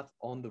actually starts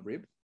on the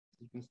ribs.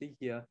 You can see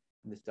here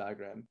in this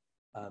diagram,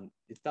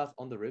 it starts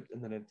on the ribs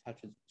and then it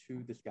attaches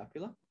to the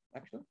scapula,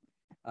 actually.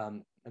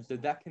 And so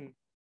that can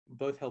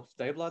both help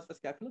stabilize the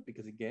scapula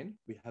because, again,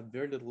 we have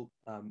very little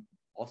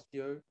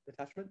osteo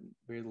attachment,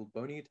 very little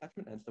bony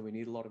attachment, and so we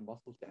need a lot of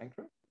muscles to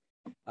anchor it.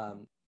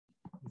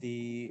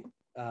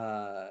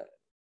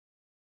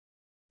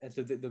 And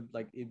so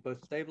it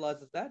both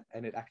stabilizes that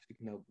and it actually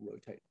can help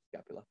rotate the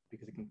scapula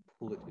because it can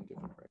pull it in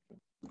different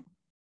directions.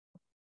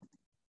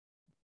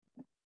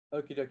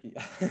 Okie dokie.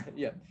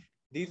 Yeah,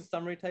 these are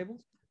summary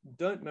tables.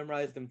 Don't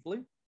memorize them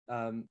fully.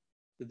 So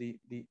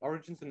the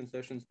origins and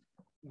insertions,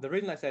 the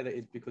reason I say that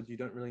is because you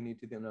don't really need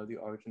to know the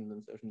origins and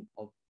insertions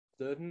of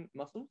certain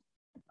muscles.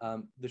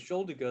 The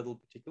shoulder girdle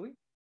particularly.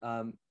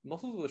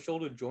 Muscles of the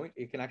shoulder joint,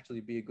 it can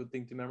actually be a good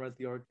thing to memorize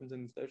the origins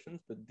and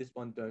insertions, but this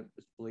one don't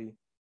just fully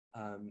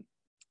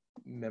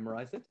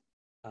memorize it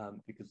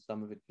because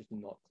some of it's just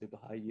not super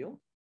high yield.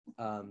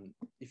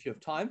 If you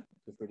have time,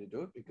 feel free to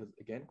do it because,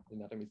 again,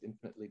 anatomy is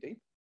infinitely deep.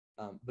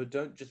 But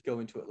don't just go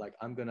into it like,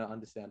 I'm going to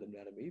understand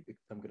anatomy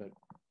because I'm going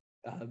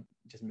to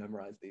just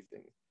memorize these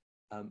things.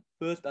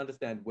 First,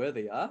 understand where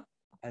they are,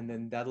 and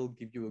then that'll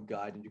give you a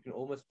guide, and you can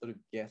almost sort of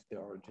guess their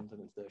origins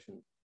and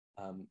insertions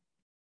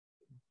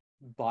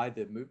by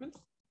their movements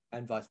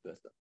and vice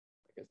versa.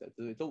 Like I said,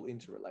 so it's all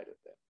interrelated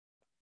there.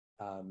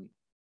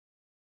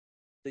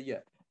 So yeah,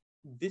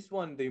 this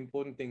one, the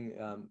important thing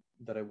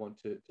that I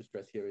want to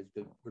stress here is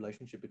the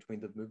relationship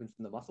between the movements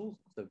and the muscles.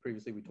 So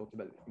previously we talked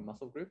about it from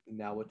muscle groups, and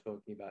now we're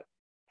talking about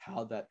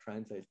how that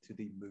translates to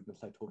the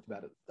movements I talked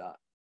about at the start.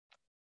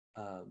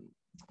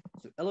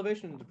 So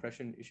elevation and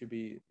depression, it should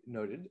be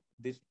noted.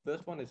 This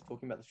first one is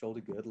talking about the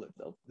shoulder girdle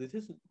itself. This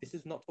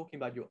is not talking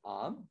about your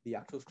arm, the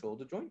actual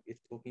shoulder joint.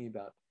 It's talking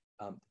about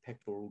the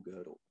pectoral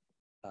girdle.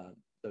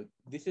 So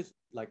this is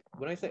like,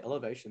 when I say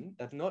elevation,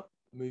 that's not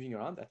moving your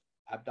arm, that's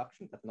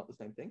abduction, that's not the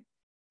same thing.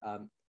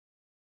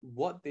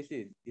 What this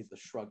is a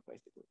shrug,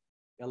 basically.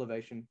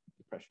 Elevation,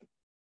 depression.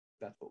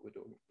 That's what we're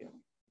doing here.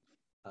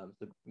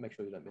 So make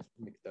sure you don't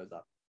mix those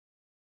up.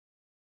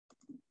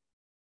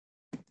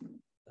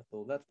 That's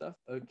all that stuff.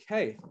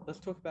 Okay, let's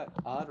talk about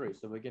arteries.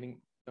 So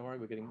don't worry,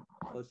 we're getting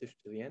close-ish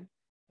to the end.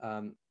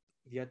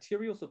 The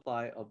arterial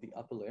supply of the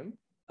upper limb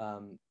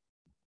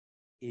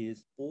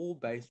is all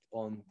based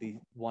on the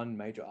one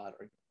major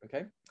artery,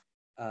 okay?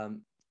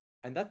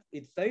 And that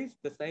it stays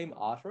the same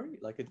artery.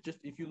 Like, it's just,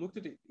 if you looked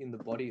at it in the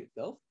body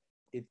itself,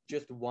 it's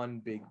just one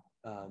big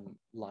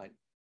line,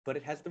 but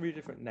it has 3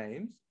 different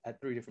names at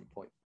 3 different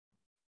points.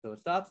 So it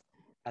starts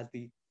as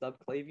the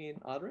subclavian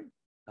artery.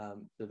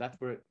 So that's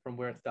from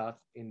where it starts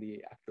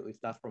it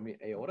starts from your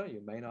aorta,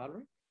 your main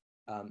artery.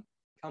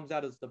 Comes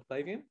out as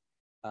subclavian.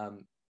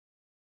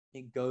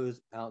 It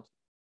goes out,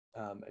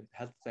 it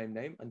has the same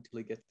name until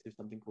it gets to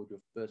something called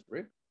your first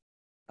rib,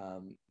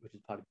 which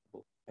is part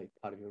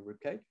of your rib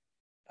cage.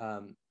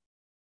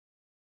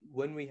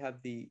 When we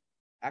have the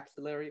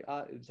axillary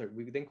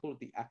we then call it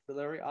the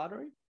axillary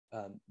artery,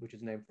 which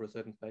is named for a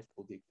certain space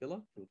called the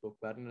axilla, we'll talk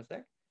about in a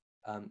sec.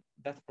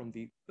 That's from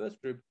the first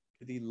rib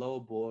to the lower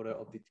border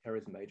of the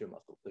teres major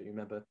muscle. So you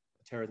remember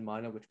the teres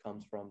minor, which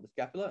comes from the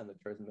scapula, and the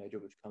teres major,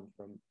 which comes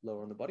from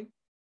lower on the body.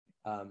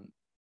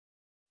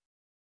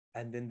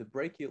 And then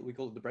we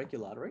call it the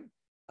brachial artery,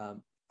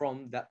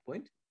 from that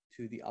point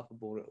to the upper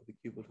border of the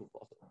cubital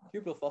fossa.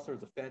 Cubital fossa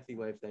is a fancy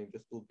way of saying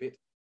just a little bit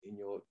in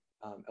your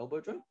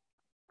elbow joint.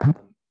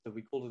 So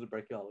we call it a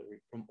brachial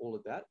artery from all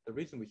of that. The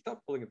reason we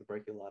stopped calling it the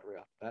brachial artery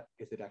after that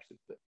is it actually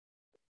split.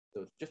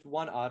 So it's just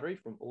one artery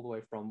from all the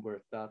way from where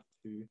it starts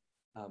to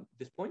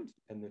this point,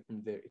 and then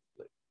from there it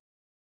splits.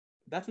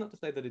 That's not to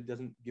say that it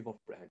doesn't give off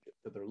branches.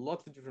 So there are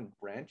lots of different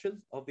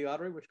branches of the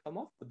artery which come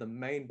off, but the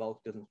main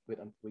bulk doesn't split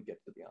until we get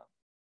to the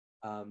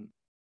arm.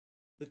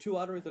 The 2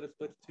 arteries that it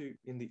splits to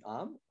in the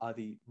arm are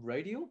the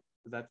radial,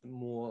 so that's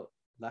more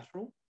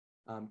lateral,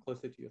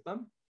 closer to your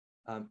thumb,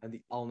 and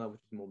the ulnar,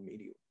 which is more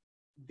medial.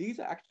 These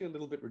are actually a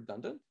little bit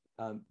redundant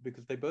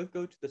because they both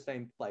go to the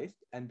same place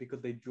and because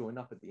they join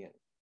up at the end.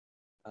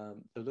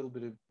 So a little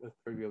bit of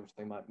trivia which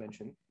they might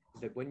mention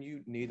is that when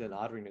you need an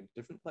artery in a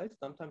different place,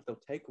 sometimes they'll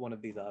take one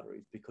of these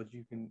arteries because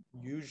you can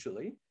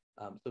usually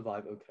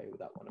survive okay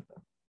without one of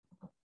them.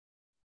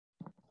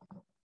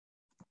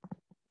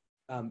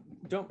 I'm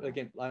not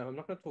going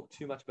to talk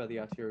too much about the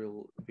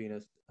arterial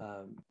venous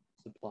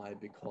supply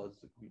because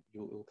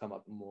it'll come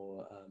up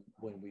more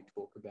when we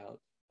talk about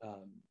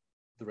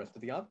the rest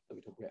of the arm. So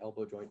we talk about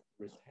elbow joint,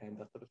 wrist, hand,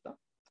 that sort of stuff.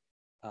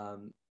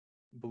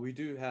 But we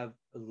do have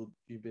a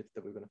few bits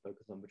that we're going to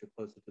focus on, which are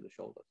closer to the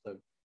shoulder. So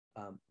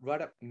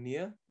right up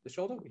near the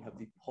shoulder, we have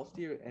the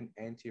posterior and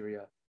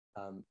anterior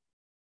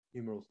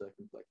humeral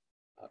circumflex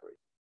arteries.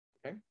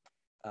 Okay.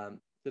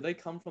 So they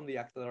come from the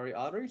axillary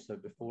artery, so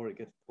before it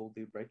gets called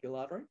the brachial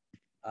artery,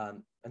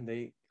 and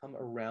they come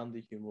around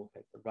the humeral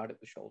head, so right at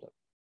the shoulder.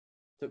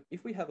 So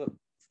if we have a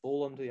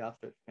fall onto the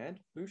outstretched hand,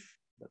 whoosh,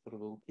 that sort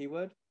of little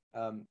keyword,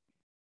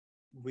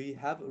 we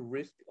have a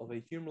risk of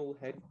a humeral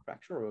head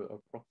fracture or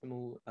a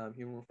proximal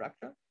humeral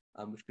fracture,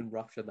 which can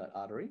rupture that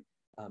artery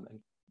and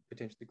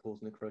potentially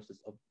cause necrosis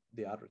of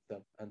the artery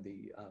itself and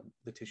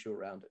the tissue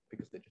around it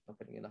because they're just not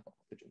getting enough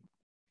oxygen.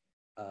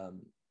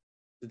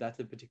 So that's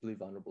a particularly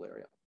vulnerable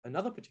area.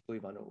 Another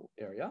particularly vulnerable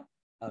area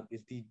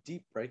is the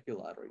deep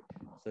brachial artery.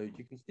 So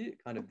you can see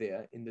it kind of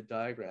there in the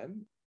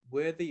diagram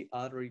where the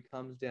artery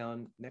comes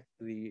down next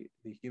to the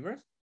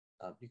humerus.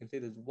 You can see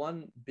there's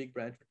one big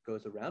branch that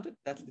goes around it.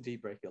 That's the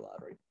deep brachial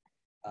artery.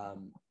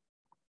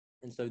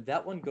 And so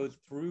that one goes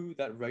through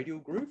that radial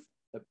groove,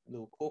 that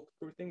little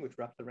corkscrew thing which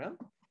wraps around.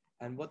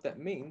 And what that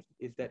means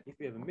is that if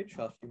we have a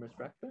mid-shaft humerus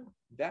fracture,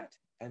 that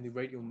and the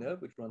radial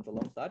nerve which runs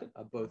alongside it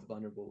are both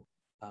vulnerable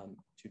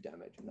to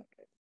damage in that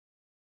case.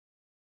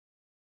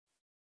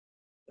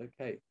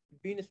 Okay,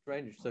 venous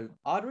drainage. So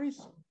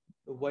arteries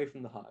away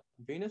from the heart,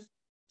 venous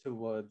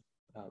towards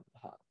the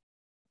heart.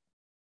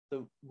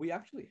 So we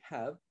actually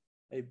have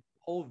a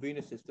whole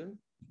venous system,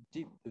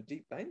 the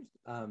deep veins,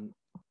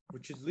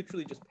 which is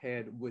literally just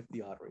paired with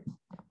the arteries.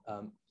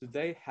 So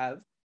they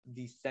have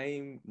the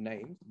same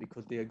names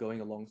because they are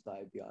going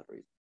alongside the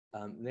arteries.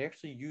 They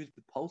actually use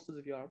the pulses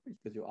of your arteries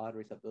because your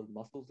arteries have little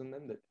muscles in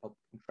them that help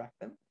contract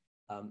them.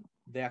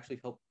 They actually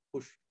help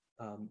push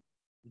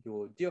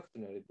your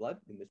deoxygenated blood,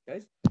 in this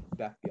case,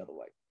 back the other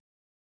way.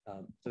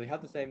 So they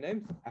have the same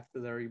names: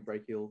 axillary,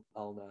 brachial,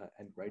 ulnar,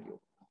 and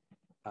radial.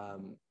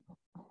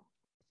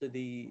 So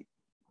the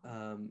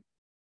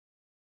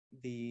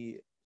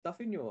stuff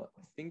in your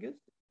fingers,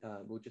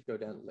 we'll just go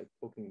down like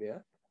talking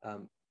there.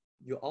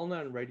 Your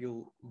ulnar and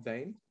radial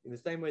veins, in the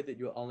same way that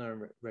your ulnar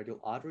and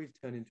radial arteries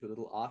turn into a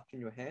little arch in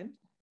your hand,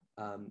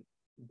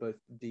 both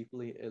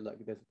deeply, like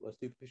there's a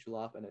superficial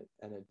arch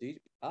and a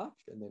deep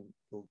arch, and then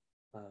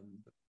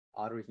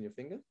arteries in your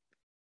fingers.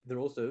 There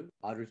are also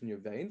arteries in your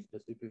veins, the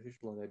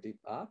superficial and a deep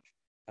arch,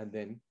 and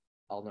then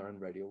ulnar and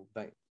radial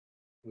veins,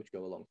 which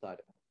go alongside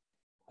it.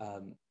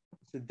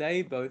 So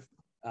they both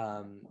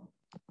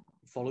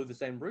follow the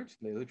same route.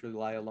 They literally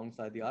lie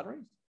alongside the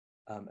arteries.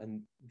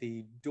 And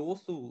the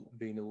dorsal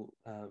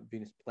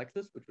venous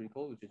plexus, which we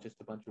call, which is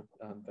just a bunch of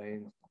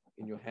veins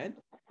in your hand,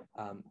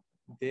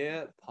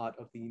 they're part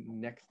of the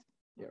next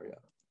area.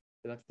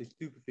 So that's the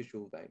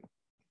superficial vein.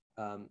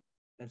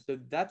 And so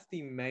that's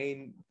the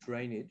main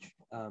drainage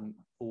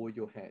for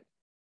your hand,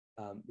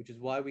 which is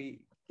why we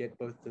get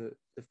both the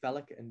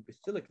cephalic and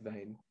basilic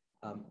vein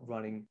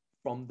running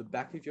from the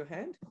back of your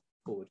hand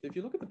forward. So if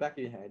you look at the back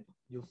of your hand,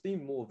 you'll see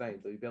more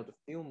veins, or you'll be able to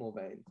feel more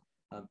veins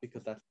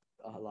because that's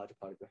a larger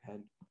part of your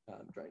hand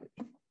drainage.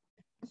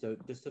 So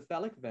the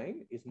cephalic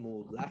vein is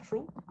more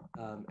lateral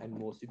and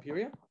more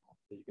superior.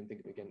 So you can think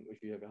of, again,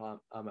 if you have your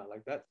arm out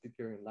like that,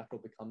 superior and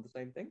lateral become the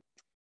same thing.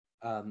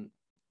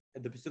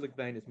 And the basilic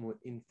vein is more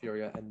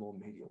inferior and more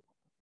medial.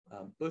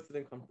 Both of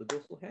them come from the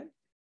dorsal hand.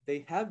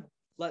 They have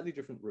slightly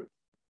different routes.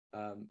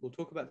 We'll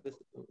talk about this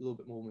a little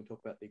bit more when we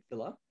talk about the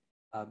axilla.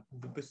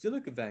 The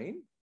basilic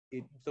vein,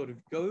 it sort of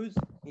goes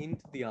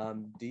into the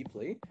arm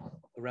deeply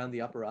around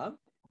the upper arm,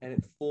 and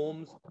it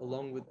forms,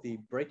 along with the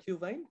brachial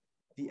vein,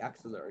 the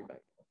axillary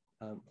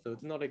vein. So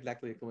it's not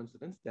exactly a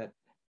coincidence that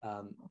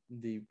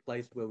the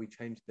place where we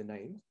changed the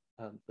names,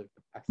 so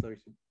axillary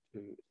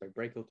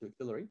brachial to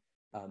axillary,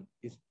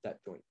 is that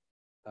joint.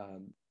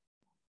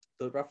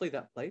 So roughly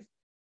that place,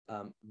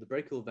 the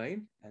brachial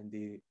vein and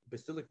the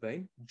basilic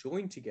vein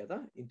join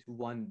together into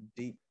one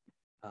deep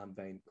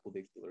vein called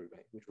the axillary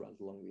vein, which runs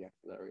along the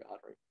axillary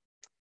artery.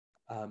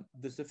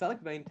 The cephalic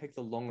vein takes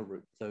a longer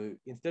route. So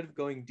instead of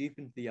going deep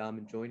into the arm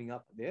and joining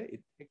up there,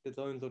 it takes its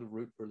own sort of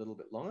route for a little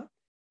bit longer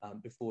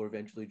before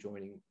eventually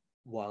joining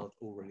while it's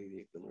already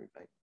the axillary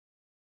vein.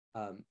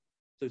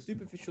 So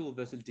superficial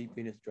versus deep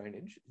venous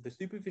drainage. The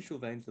superficial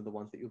veins are the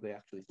ones that you'll be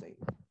actually seeing.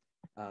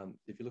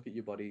 If you look at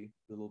your body,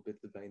 the little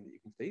bits of vein that you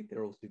can see,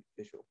 they're all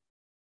superficial.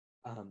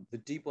 The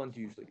deep ones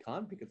you usually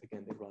can't because,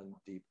 again, they run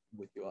deep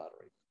with your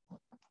arteries.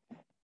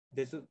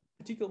 There's a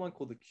particular one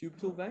called the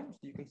cubital vein.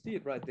 So you can see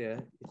it right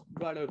there. It's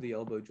right over the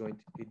elbow joint.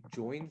 It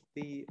joins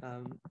the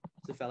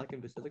cephalic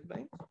and basilic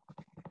veins.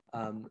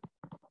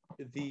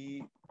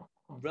 The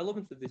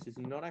relevance of this is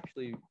not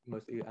actually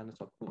mostly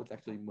anatomical, it's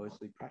actually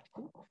mostly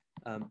practical.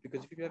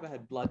 Because if you've ever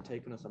had blood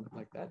taken or something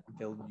like that,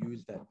 they'll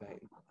use that vein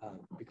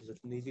because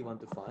it's an easy one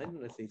to find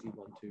and it's an easy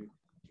one to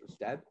sort of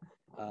stab.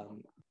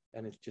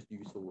 And it's just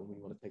useful when we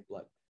want to take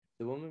blood.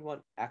 So when we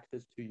want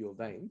access to your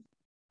veins,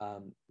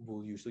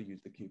 we'll usually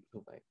use the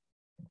cubital vein.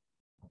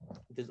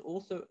 There's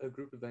also a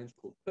group of veins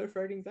called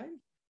perforating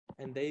veins,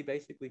 and they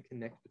basically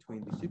connect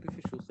between the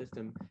superficial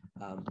system,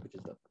 which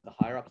is the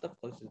higher up stuff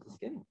closer to the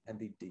skin, and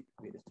the deep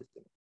venous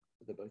system.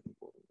 So they're both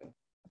important there.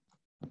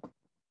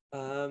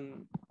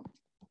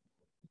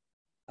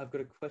 I've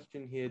got a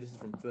question here. This is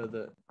from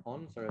further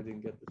on. Sorry, I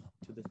didn't get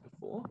to this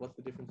before. What's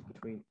the difference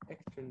between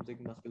extrinsic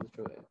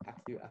musculature and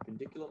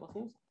axio-appendicular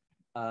muscles?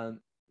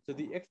 So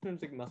the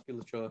extrinsic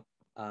musculature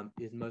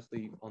is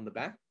mostly on the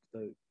back. So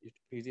your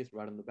trapezius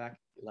right on the back,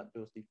 your lat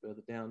dorsi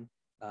further down,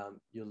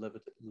 your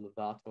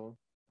levator,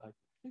 I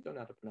don't know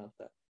how to pronounce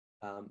that,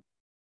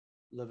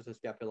 levator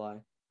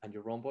scapulae, and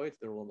your rhomboids,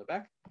 they're all on the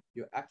back.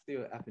 Your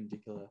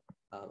axio-appendicular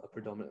are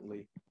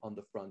predominantly on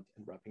the front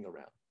and wrapping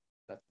around.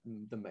 That's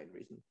the main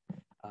reason.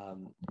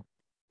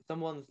 Some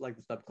ones like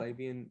the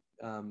subclavian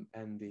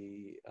and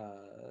the,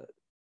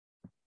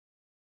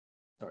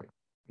 sorry,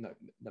 no,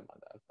 never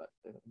mind that, but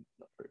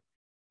not true.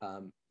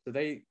 So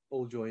they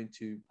all join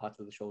to parts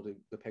of the shoulder,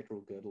 the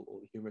pectoral girdle or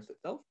the humerus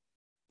itself,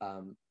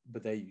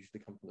 but they usually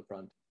come from the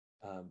front,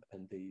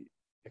 and the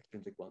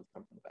extrinsic ones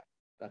come from the back.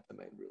 That's the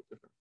main real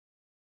difference.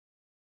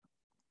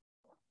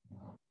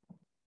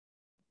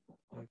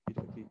 Okie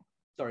dokie.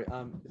 Sorry,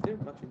 is there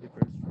much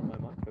interference from my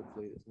mic?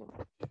 Hopefully there's not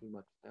too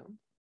much sound.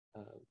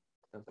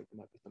 Sounds like there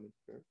might be some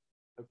interference.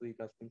 Hopefully you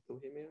guys can still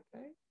hear me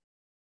okay?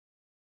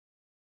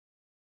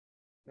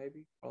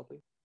 Maybe,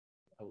 probably.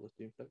 I will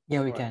assume so.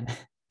 Yeah, we can.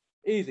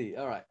 Easy,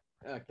 all right,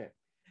 okay.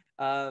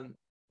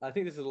 I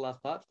think this is the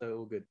last part, so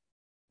all good.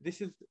 This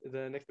is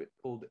the next bit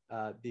called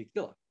the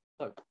axilla.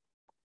 So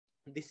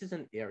this is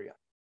an area.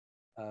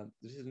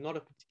 This is not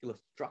a particular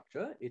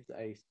structure, it's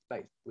a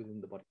space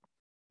within the body.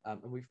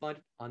 And we find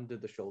it under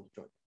the shoulder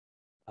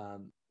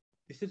joint.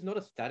 This is not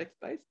a static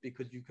space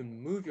because you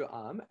can move your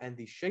arm and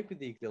the shape of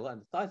the axilla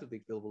and the size of the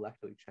axilla will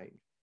actually change.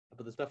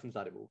 But the stuff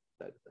inside it will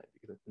stay the same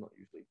because it's not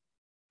usually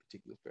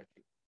particularly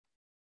stretchy.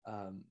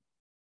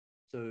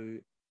 So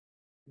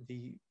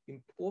the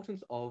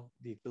importance of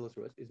the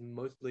axillosaurus is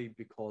mostly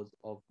because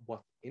of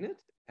what's in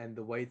it and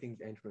the way things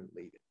enter and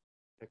leave it.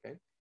 Okay.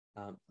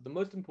 The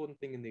most important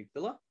thing in the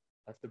axilla,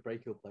 that's the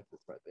brachial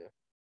plexus right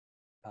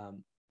there.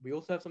 We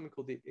also have something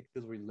called the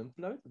axillary lymph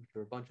nodes, which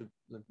are a bunch of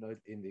lymph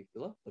nodes in the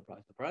axilla.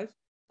 Surprise, surprise.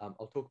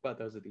 I'll talk about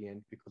those at the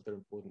end because they're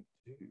important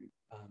to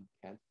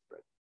cancer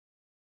spread.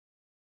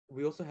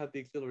 We also have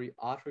the axillary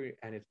artery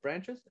and its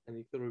branches, and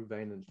the axillary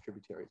vein and its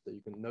tributaries. So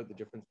you can note the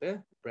difference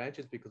there.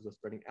 Branches because we're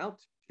spreading out,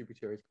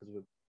 tributaries because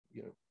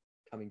we're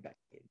coming back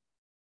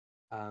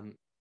in.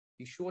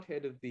 The short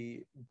head of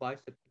the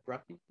bicep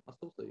brachii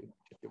muscle, so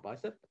just your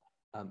bicep,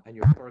 and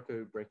your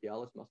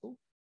coracobrachialis muscle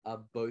are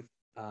both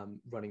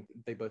running.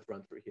 They both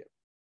run through here.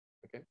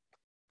 Okay,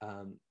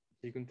 so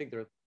you can think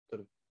there are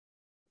sort of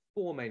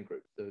four main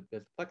groups. So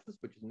there's plexus,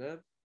 which is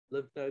nerves,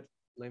 lymph nodes,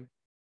 lymph,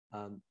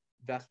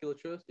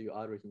 vasculature, so your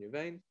arteries and your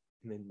veins,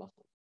 and then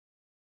muscles.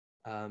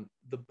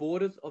 The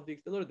borders of the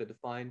axilla, they're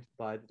defined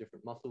by the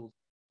different muscles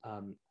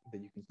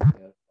that you can see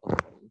there on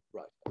the bottom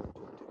right,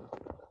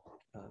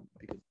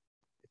 because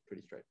it's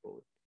pretty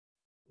straightforward.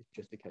 It's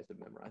just a case of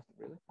memorizing,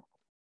 really.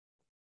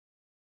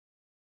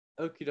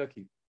 Okie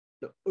dokie.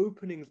 The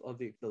openings of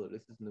the axilla,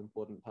 this is an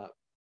important part.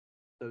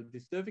 So the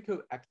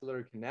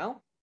cervico-axillary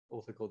canal,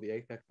 also called the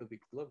apex of the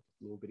axilla, which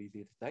is a little bit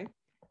easier to say.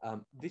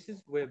 This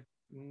is where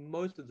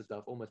most of the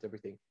stuff, almost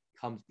everything,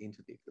 comes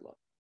into the axilla.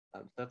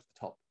 So that's the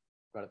top,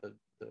 right at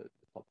the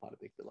top part of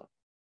the axilla.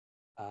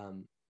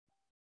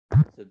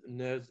 So the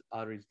nerves,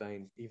 arteries,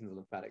 veins, even the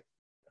lymphatics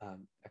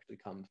actually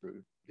come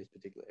through this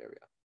particular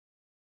area.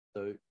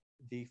 So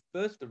the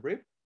first rib,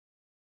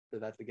 so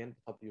that's again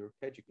the top of your rib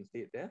cage, you can see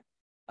it there.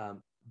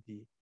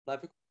 The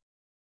clavicle,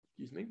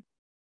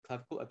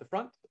 clavicle at the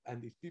front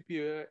and the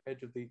superior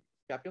edge of the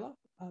scapula,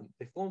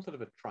 they form sort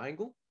of a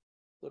triangle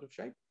sort of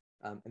shape,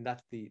 and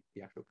that's the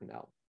actual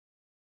canal.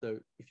 So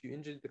if you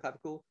injure the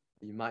clavicle,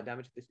 you might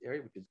damage this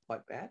area, which is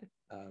quite bad.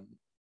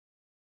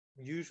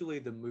 Usually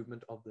the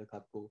movement of the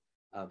clavicle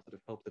sort of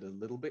helps it a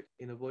little bit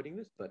in avoiding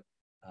this, but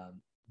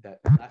that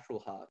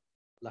lateral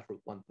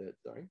one-third,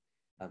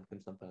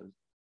 can sometimes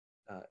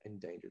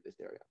endanger this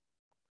area.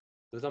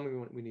 So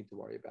something we need to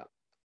worry about.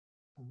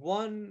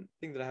 One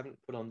thing that I haven't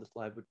put on the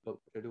slide, but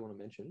which I do want to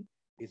mention,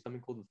 is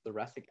something called the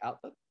thoracic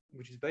outlet,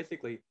 which is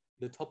basically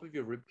the top of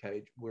your rib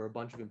cage where a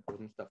bunch of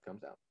important stuff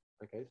comes out.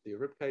 Okay, so your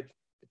rib cage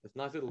is this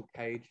nice little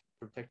cage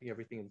protecting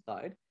everything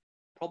inside.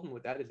 The problem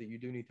with that is that you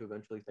do need to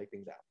eventually take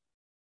things out.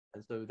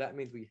 And so that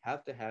means we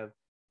have to have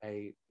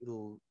a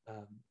little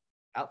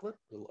outlet,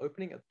 a little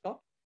opening at the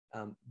top,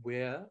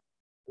 where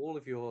all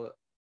of your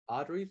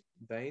arteries,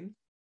 veins,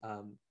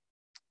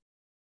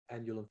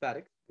 and your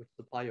lymphatics, which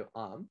supply your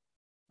arm,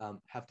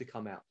 have to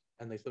come out.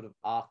 And they sort of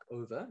arc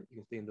over. You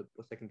can see in the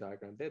second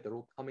diagram there, they're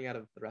all coming out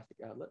of the thoracic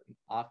outlet and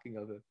arcing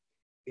over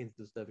into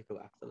the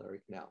cervico-axillary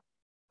canal.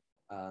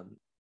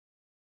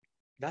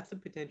 That's a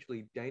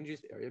potentially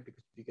dangerous area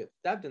because if you get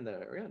stabbed in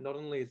that area, not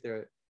only is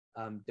there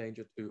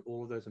danger to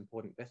all of those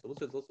important vessels,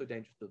 there's also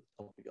danger to the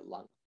top of your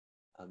lungs,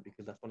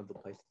 because that's one of the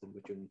places in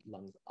which your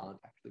lungs aren't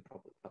actually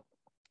properly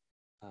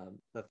covered.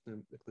 That's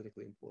a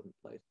critically important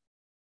place.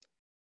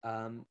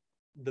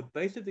 The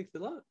base of the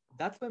axilla,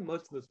 that's where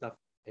most of the stuff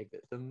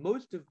exits. So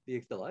most of the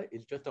axilla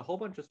is just a whole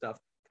bunch of stuff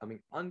coming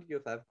under your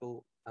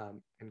clavicle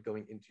and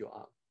going into your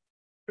arm.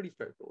 Pretty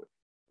straightforward.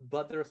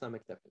 But there are some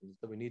exceptions,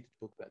 so we need to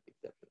talk about the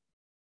exceptions.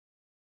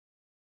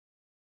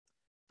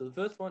 So the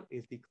first one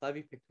is the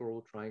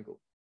clavipectoral triangle.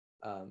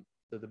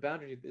 So the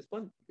boundary of this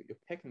one, you've got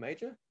your pec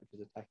major, which is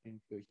attaching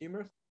to your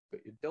humerus,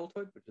 you've got your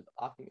deltoid, which is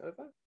arcing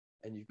over,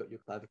 and you've got your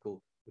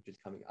clavicle, which is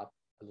coming up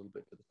a little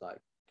bit to the side.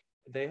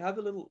 They have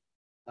a little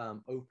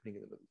opening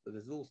in the middle. So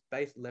there's a little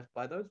space left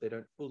by those. They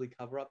don't fully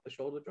cover up the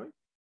shoulder joint.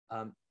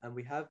 And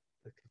we have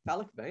the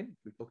cephalic vein, which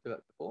we talked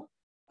about before,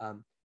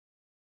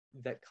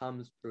 that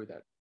comes through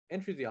that.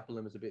 Entry of the upper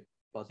limb is a bit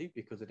fuzzy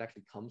because it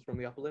actually comes from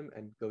the upper limb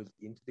and goes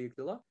into the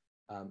axilla,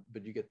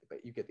 but you get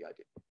the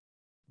idea.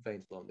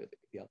 Veins flow in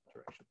the other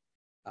direction.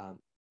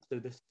 So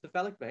the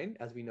cephalic vein,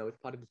 as we know, is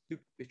part of the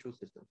superficial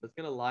system. So it's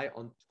going to lie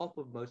on top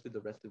of most of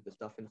the rest of the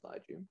stuff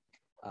inside you.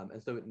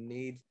 And so it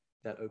needs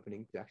that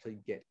opening to actually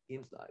get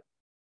inside.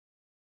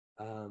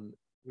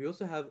 We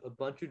also have a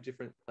bunch of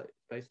different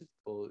spaces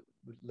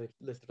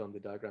listed on the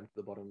diagram to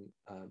the bottom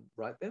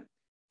right there.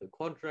 The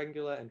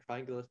quadrangular and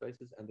triangular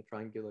spaces and the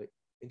triangular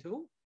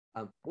interval.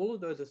 All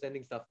of those are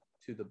sending stuff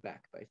to the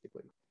back,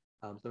 basically.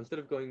 So instead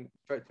of going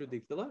straight through the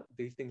axilla,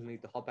 these things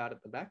need to hop out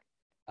at the back.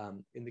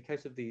 In the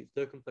case of the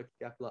circumflex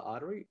scapular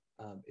artery,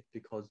 it's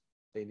because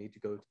they need to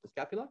go to the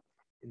scapula.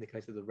 In the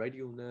case of the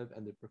radial nerve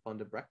and the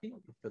profunda brachii,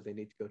 it's because they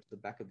need to go to the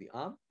back of the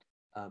arm.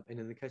 And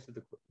in the case of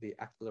the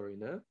axillary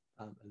nerve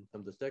and some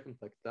of the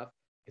circumflex stuff,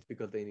 it's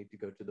because they need to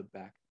go to the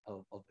back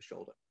of the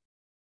shoulder.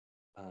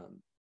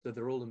 So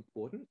they're all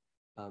important.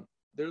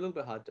 They're a little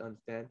bit hard to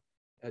understand,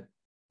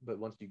 but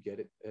once you get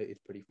it,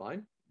 it's pretty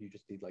fine. You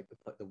just need like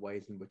the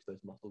ways in which those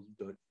muscles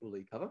don't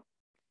fully cover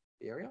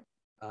the area.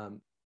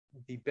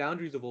 The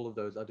boundaries of all of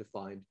those are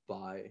defined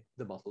by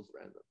the muscles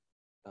around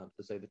them.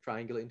 So say the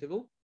triangular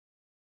interval,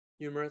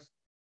 humerus,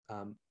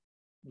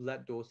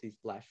 lat dorsi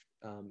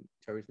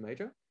 / teres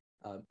major,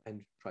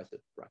 and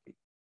triceps brachii.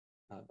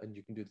 And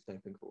you can do the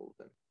same thing for all of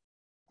them.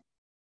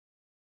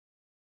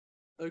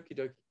 Okie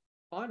dokie.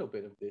 Final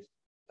bit of this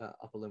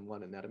upper limb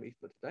 1 anatomy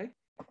for today.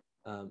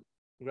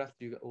 Congrats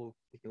to you all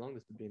sticking along.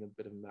 This has been a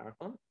bit of a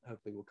marathon.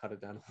 Hopefully we'll cut it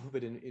down a little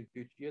bit in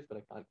future years, but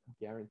I can't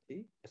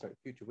guarantee. Sorry,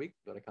 future weeks,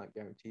 but I can't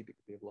guarantee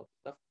because we have lots of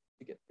stuff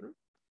to get through.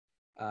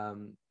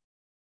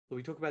 So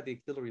we talk about the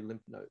axillary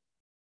lymph nodes.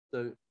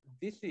 So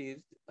this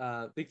is,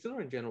 the axilla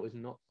in general is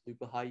not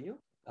super high yield.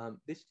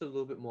 This is a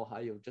little bit more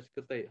high yield just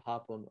because they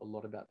harp on a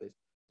lot about this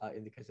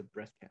in the case of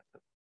breast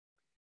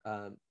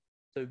cancer.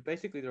 So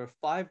basically there are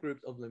 5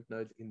 groups of lymph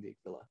nodes in the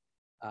axilla.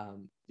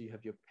 So you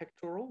have your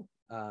pectoral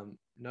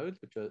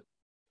nodes, which are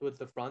towards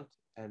the front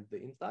and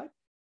the inside.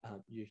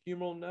 Your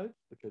humeral nodes,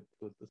 which are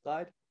towards the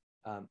side.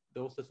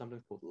 They're also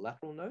sometimes called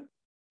lateral nodes.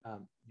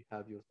 You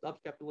have your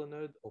subscapular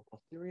nodes or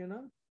posterior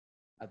nodes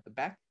at the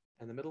back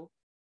and the middle.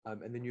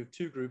 And then you have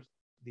 2 groups,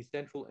 the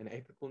central and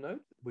apical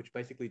nodes, which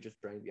basically just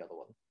drain the other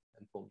one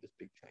and form this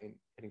big chain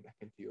heading back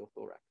into your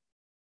thorax.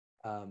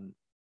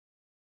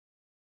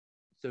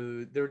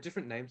 So there are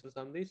different names for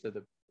some of these. So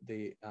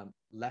the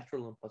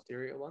lateral and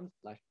posterior ones,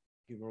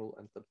 / humeral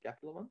and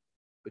subscapular ones.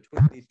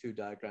 Between these 2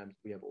 diagrams,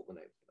 we have all the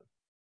names for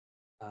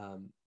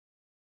them.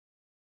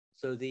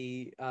 So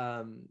the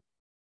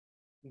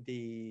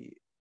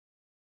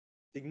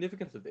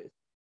significance of this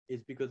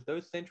is because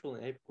those central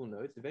and apical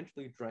nodes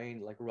eventually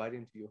drain like right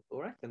into your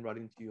thorax and right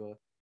into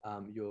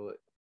your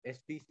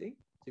SVC,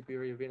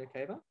 superior vena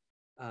cava.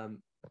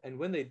 And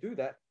when they do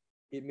that,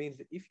 it means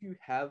that if you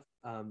have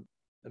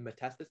a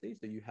metastasis,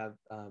 so you have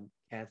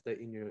cancer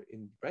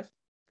in breast,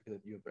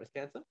 because you have breast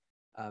cancer,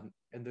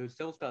 and those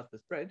cells start to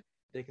spread,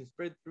 they can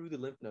spread through the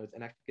lymph nodes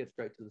and actually get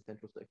straight to the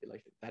central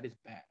circulation. That is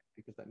bad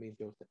because that means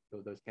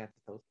those cancer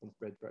cells can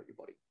spread throughout your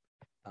body.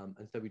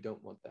 And so we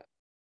don't want that.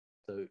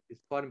 So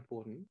it's quite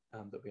important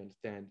that we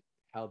understand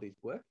how these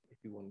work if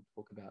we want to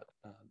talk about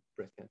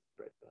breast cancer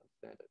spread to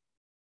understand it.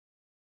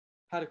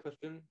 Had a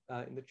question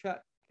in the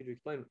chat. Could you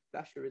explain what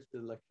fascia is?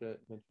 The lecture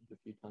mentioned a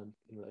few times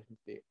in relation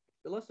to the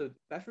axilla. So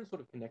fascia is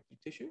sort of connective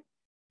tissue.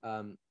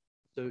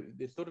 So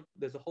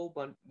there's a whole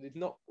bunch. It's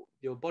not,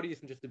 your body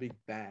isn't just a big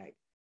bag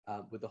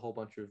with a whole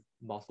bunch of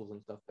muscles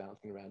and stuff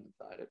bouncing around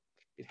inside it.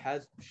 It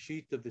has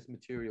sheets of this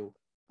material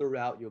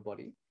throughout your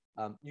body,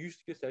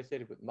 usually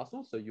associated with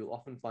muscle. So you'll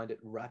often find it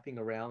wrapping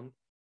around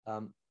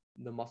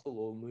the muscle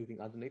or moving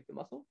underneath the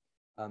muscle,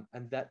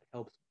 and that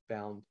helps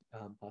bound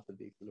parts of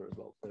the axilla as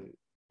well. So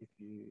if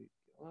you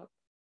go up,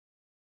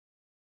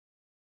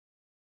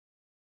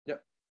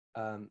 yep.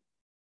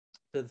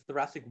 So the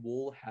thoracic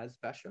wall has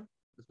fascia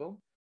as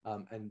well,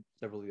 and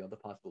several of the other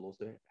parts will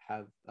also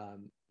have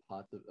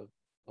parts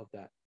of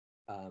that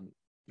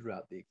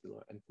throughout the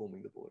axilla and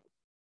forming the border.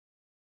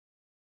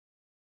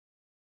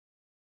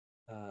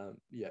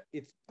 Yeah,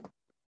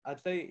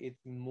 I'd say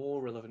it's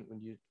more relevant when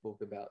you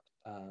talk about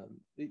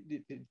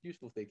it's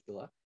useful for the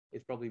axilla.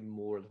 It's probably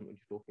more relevant when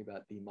you're talking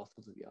about the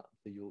muscles of the arm.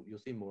 So you'll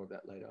see more of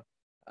that later.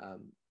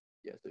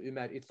 Yeah, so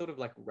it's sort of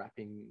like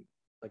wrapping,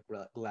 like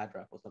glad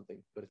wrap or something,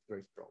 but it's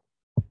very strong.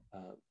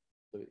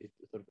 So it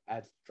sort of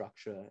adds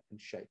structure and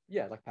shape.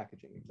 Yeah, like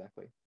packaging,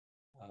 exactly.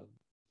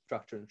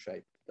 Structure and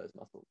shape to those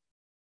muscles.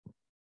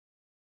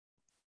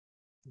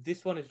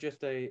 This one is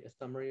just a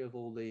summary of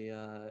all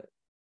the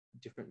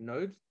different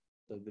nodes,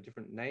 so the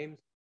different names,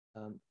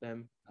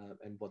 them,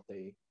 and what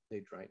they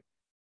drain.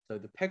 So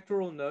the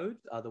pectoral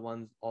nodes are the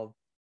ones of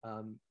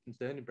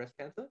concern in breast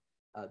cancer.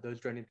 Those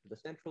drain into the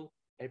central,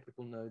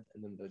 apical nodes,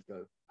 and then those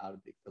go out of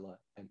the axilla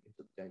and into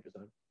the danger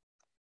zone.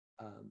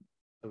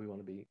 So we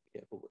want to be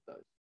careful with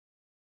those.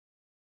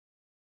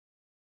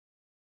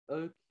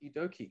 Okie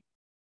dokie.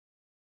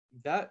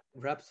 That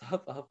wraps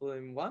up upper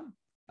limb 1.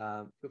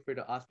 Feel free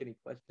to ask any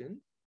questions.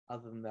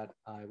 Other than that,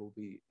 I will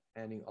be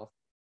handing off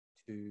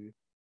to,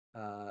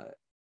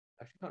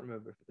 actually can't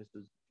remember if this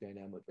was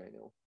Jaynam or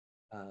Jaynil,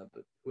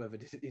 but whoever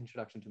did the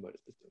introduction to motor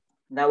system.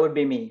 That would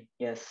be me,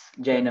 yes,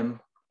 Jaynam.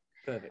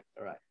 Perfect,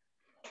 all right.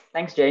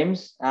 Thanks,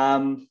 James.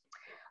 I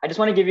just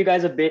want to give you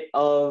guys a bit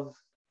of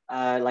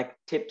like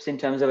tips in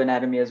terms of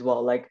anatomy as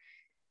well. Like,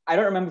 I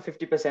don't remember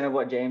 50% of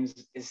what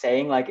James is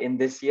saying like in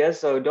this year,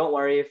 so don't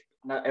worry if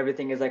not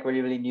everything is like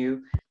really, really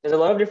new. There's a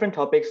lot of different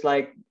topics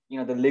like, you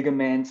know, the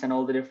ligaments and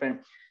all the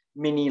different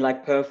mini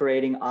like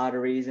perforating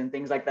arteries and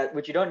things like that,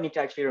 which you don't need to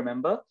actually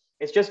remember.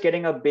 It's just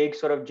getting a big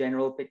sort of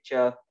general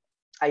picture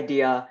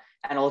idea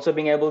and also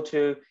being able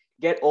to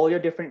get all your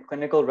different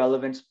clinical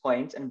relevance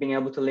points and being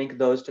able to link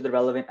those to the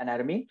relevant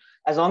anatomy.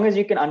 As long as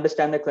you can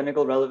understand the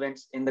clinical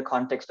relevance in the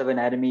context of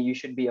anatomy, you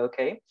should be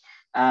okay.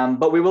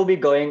 But we will be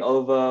going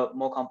over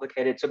more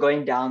complicated, so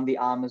going down the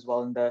arm as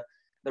well in the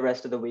the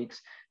rest of the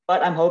weeks.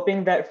 But I'm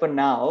hoping that for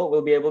now,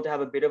 we'll be able to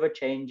have a bit of a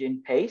change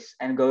in pace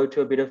and go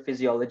to a bit of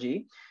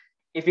physiology.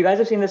 If you guys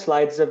have seen the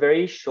slides, it's a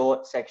very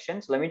short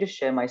section. So let me just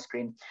share my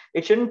screen.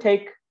 It shouldn't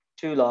take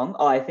too long.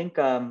 Oh, I think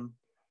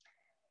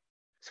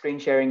screen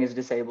sharing is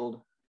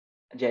disabled,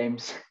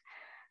 James.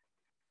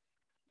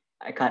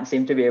 I can't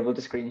seem to be able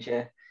to screen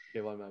share.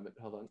 Yeah, one moment.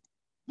 Hold on.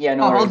 Yeah,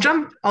 no worries.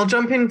 I'll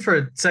jump in for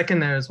a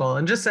second there as well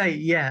and just say,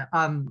 yeah,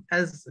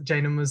 as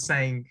Jaden was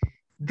saying,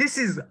 this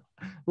is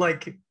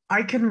like,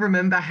 I can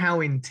remember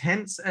how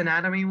intense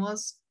anatomy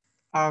was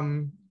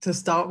to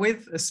start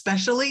with,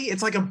 especially.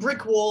 It's like a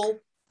brick wall.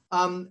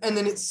 And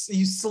then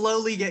you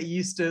slowly get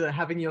used to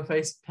having your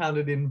face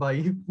pounded in by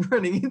you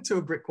running into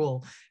a brick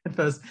wall at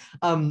first.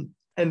 And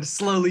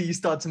slowly you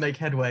start to make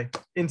headway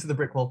into the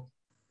brick wall.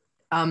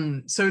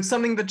 So it's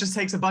something that just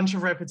takes a bunch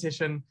of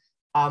repetition.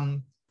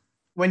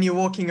 When you're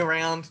walking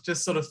around,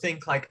 just sort of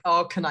think like,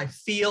 oh, can I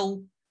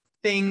feel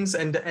things?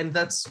 And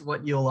that's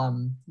what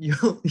you'll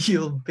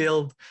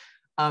build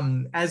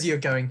as you're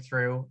going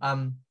through.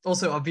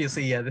 Also,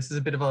 obviously, yeah, this is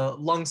a bit of a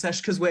long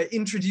session because we're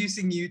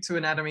introducing you to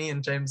anatomy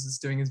and James is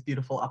doing his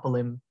beautiful upper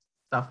limb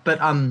stuff. But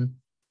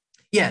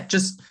yeah,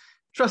 just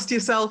trust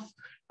yourself,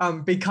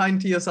 be kind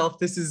to yourself.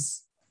 This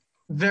is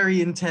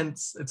very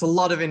intense. It's a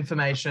lot of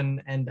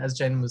information. And as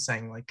Jen was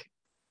saying, like,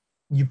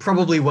 you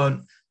probably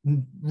won't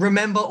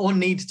remember or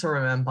need to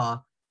remember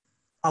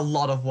a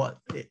lot of what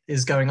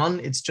is going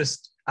on. It's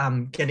just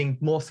getting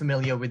more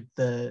familiar with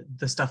the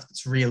stuff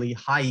that's really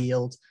high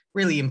yield,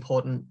 really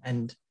important,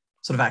 and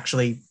sort of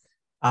actually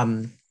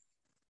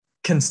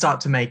can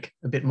start to make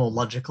a bit more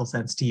logical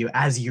sense to you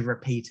as you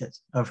repeat it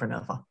over and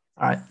over. All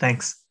right,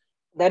 thanks.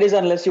 That is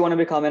unless you want to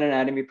become an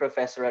anatomy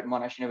professor at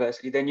Monash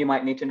University, then you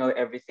might need to know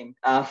everything.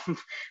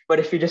 But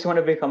if you just want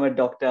to become a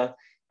doctor,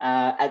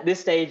 at this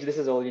stage, this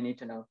is all you need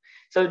to know.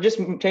 So just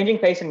changing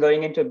pace and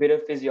going into a bit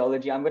of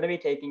physiology, I'm going to be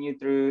taking you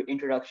through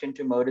Introduction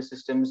to Motor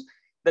Systems.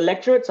 The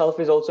lecture itself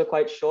is also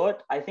quite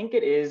short. I think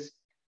it is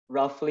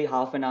roughly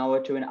half an hour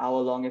to an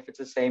hour long if it's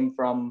the same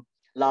from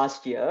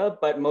last year,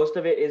 but most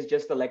of it is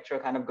just the lecture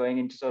kind of going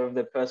into sort of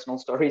the personal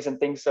stories and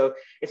things. So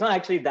it's not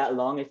actually that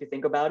long if you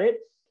think about it.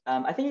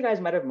 I think you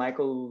guys might have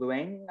Michael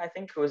Luang, I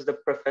think, who was the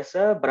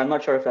professor, but I'm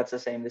not sure if that's the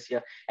same this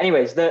year.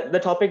 Anyways, the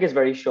topic is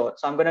very short,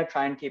 so I'm going to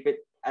try and keep it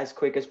as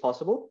quick as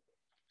possible.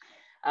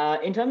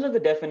 In terms of the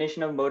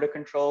definition of motor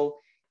control,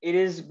 it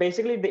is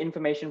basically the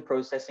information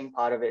processing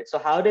part of it. So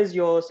how does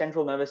your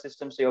central nervous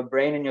system, so your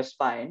brain and your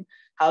spine,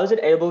 how is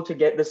it able to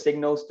get the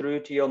signals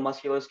through to your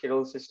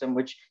musculoskeletal system,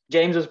 which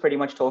James was pretty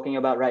much talking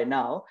about right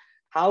now?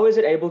 How is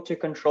it able to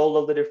control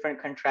all the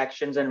different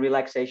contractions and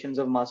relaxations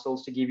of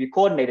muscles to give you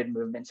coordinated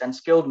movements and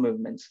skilled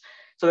movements?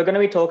 So we're going to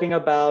be talking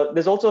about,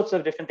 there's all sorts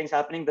of different things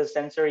happening. There's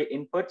sensory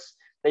inputs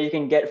that you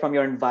can get from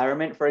your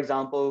environment. For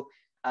example,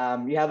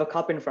 you have a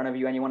cup in front of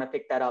you and you want to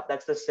pick that up.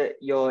 That's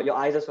your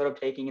eyes are sort of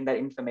taking in that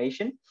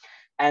information.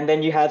 And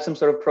then you have some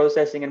sort of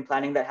processing and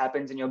planning that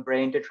happens in your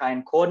brain to try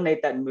and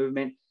coordinate that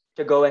movement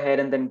to go ahead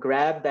and then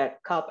grab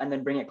that cup and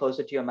then bring it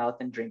closer to your mouth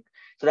and drink.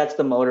 So that's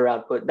the motor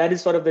output. That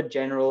is sort of the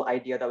general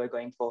idea that we're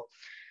going for.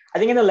 I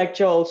think in the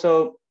lecture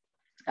also,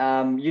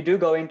 you do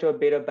go into a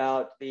bit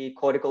about the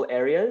cortical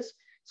areas.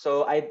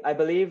 So I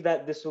believe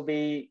that this will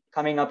be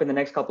coming up in the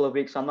next couple of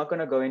weeks. So I'm not going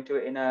to go into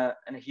it in a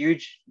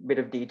huge bit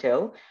of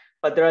detail,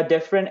 but there are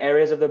different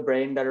areas of the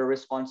brain that are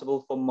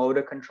responsible for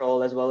motor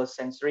control as well as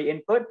sensory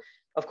input.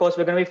 Of course,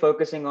 we're going to be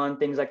focusing on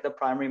things like the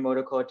primary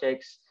motor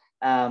cortex,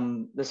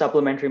 the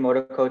supplementary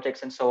motor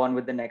cortex, and so on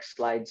with the next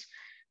slides.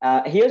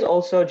 Here's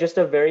also just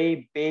a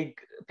very big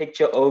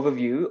picture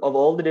overview of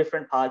all the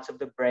different parts of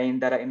the brain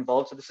that are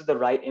involved. So this is the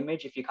right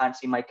image if you can't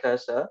see my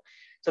cursor.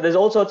 So there's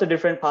all sorts of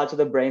different parts of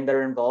the brain that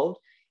are involved.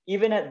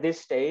 Even at this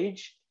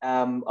stage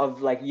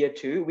of like year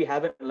 2, we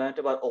haven't learned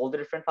about all the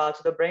different parts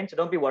of the brain. So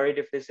don't be worried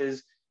if this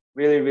is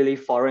really, really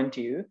foreign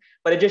to you,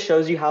 but it just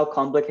shows you how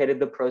complicated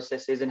the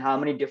process is and how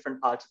many different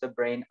parts of the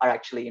brain are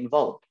actually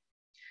involved.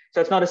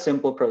 So it's not a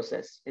simple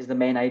process is the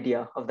main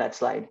idea of that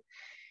slide.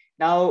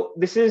 Now,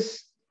 this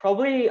is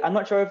probably, I'm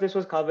not sure if this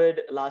was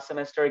covered last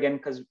semester again,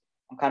 because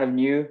I'm kind of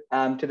new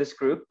to this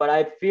group, but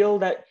I feel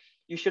that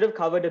you should have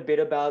covered a bit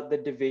about the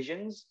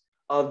divisions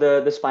of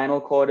the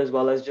spinal cord as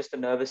well as just the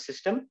nervous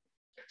system.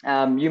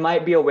 You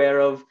might be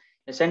aware of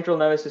the central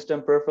nervous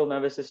system, peripheral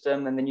nervous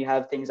system, and then you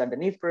have things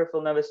underneath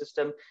peripheral nervous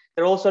system.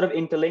 They're all sort of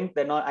interlinked.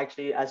 They're not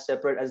actually as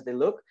separate as they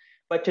look.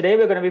 But today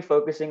we're going to be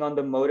focusing on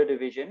the motor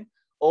division.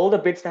 All the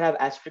bits that have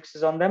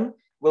asterisks on them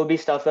will be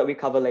stuff that we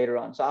cover later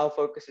on. So our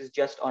focus is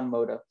just on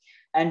motor.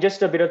 And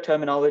just a bit of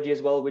terminology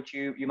as well, which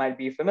you might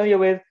be familiar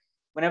with.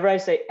 Whenever I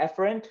say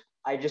efferent,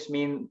 I just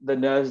mean the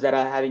nerves that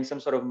are having some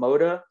sort of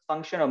motor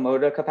function or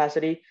motor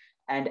capacity.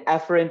 And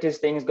afferent is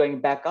things going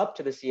back up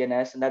to the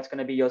CNS, and that's going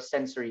to be your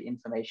sensory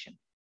information.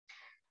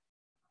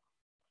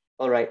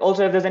 All right.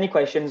 Also, if there's any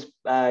questions,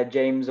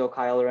 James or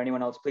Kyle or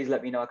anyone else, please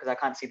let me know because I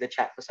can't see the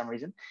chat for some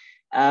reason.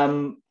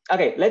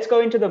 Okay, let's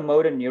go into the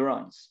motor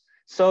neurons.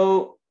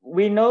 So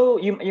we know,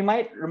 you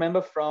might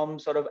remember from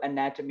sort of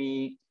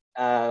anatomy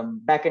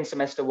back in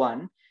semester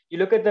 1, you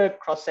look at the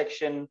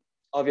cross-section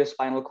of your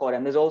spinal cord.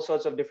 And there's all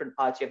sorts of different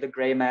parts. You have the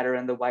gray matter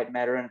and the white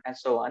matter and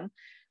so on.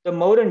 The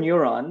motor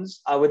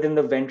neurons are within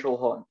the ventral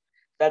horn.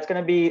 That's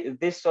going to be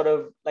this sort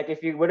of, like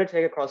if you were to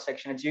take a cross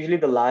section, it's usually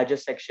the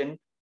largest section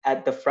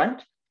at the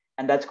front,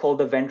 and that's called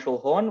the ventral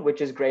horn,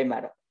 which is gray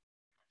matter.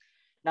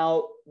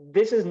 Now,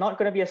 this is not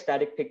going to be a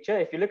static picture.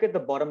 If you look at the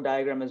bottom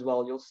diagram as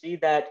well, you'll see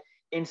that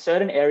in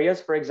certain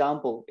areas, for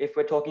example, if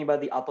we're talking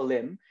about the upper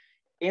limb,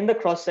 in the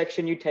cross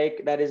section you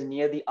take that is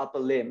near the upper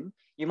limb,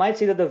 you might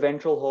see that the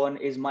ventral horn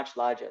is much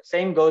larger.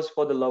 Same goes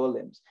for the lower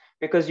limbs,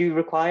 because you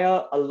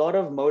require a lot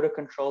of motor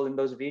control in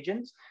those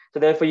regions. So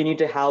therefore you need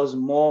to house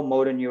more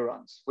motor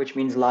neurons, which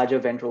means larger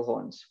ventral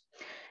horns.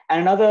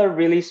 And another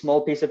really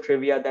small piece of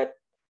trivia that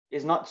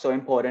is not so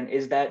important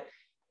is that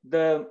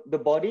the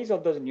bodies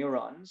of those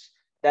neurons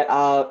that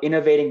are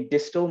innervating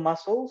distal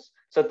muscles,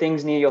 so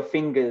things near your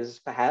fingers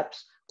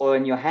perhaps, or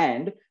in your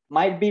hand,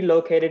 might be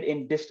located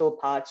in distal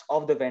parts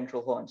of the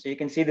ventral horn. So you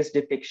can see this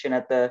depiction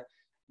at the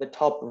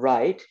top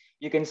right.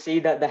 You can see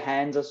that the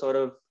hands are sort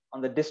of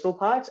on the distal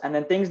parts, and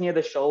then things near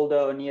the shoulder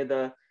or near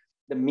the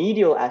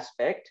medial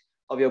aspect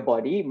of your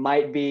body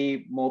might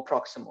be more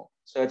proximal.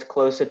 So it's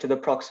closer to the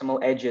proximal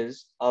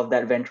edges of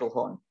that ventral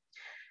horn.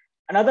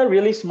 Another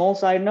really small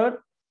side note,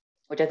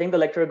 which I think the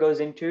lecturer goes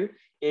into,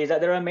 is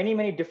that there are many,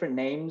 many different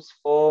names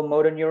for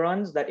motor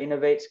neurons that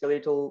innervate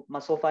skeletal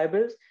muscle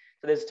fibers.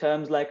 So there's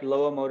terms like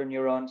lower motor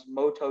neurons,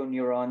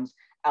 motoneurons,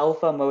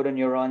 alpha motor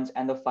neurons,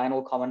 and the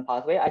final common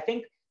pathway. I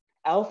think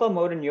alpha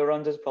motor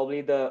neurons is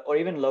probably or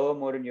even lower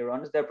motor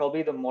neurons, they're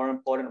probably the more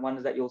important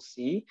ones that you'll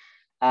see.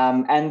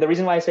 And the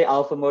reason why I say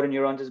alpha motor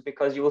neurons is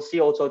because you will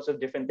see all sorts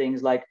of different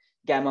things like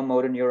gamma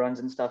motor neurons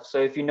and stuff.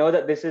 So if you know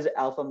that this is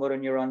alpha motor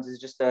neurons is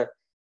just the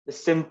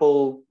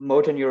simple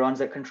motor neurons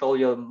that control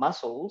your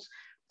muscles,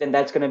 then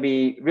that's going to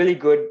be really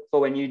good for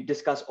when you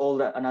discuss all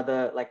the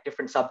another like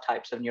different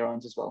subtypes of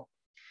neurons as well.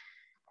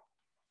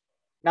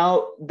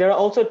 Now, there are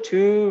also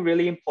two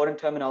really important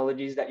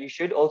terminologies that you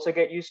should also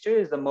get used to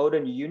is the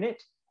motor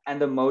unit and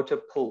the motor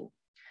pool.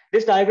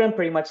 This diagram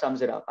pretty much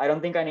sums it up. I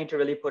don't think I need to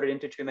really put it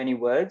into too many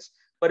words,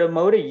 but a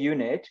motor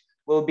unit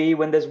will be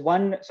when there's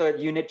one, so a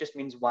unit just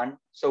means one.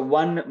 So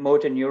one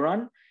motor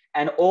neuron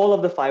and all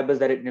of the fibers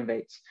that it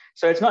innervates.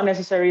 So it's not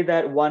necessary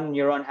that one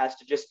neuron has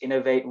to just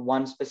innervate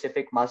one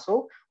specific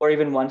muscle or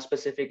even one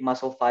specific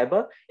muscle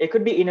fiber. It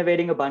could be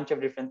innervating a bunch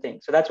of different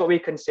things. So that's what we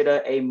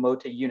consider a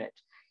motor unit.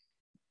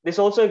 This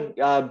also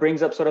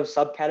brings up sort of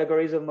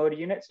subcategories of motor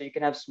units. So you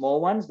can have small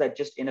ones that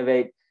just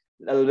innervate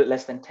a little bit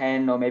less than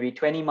 10 or maybe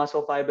 20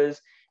 muscle fibers.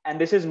 And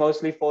this is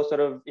mostly for sort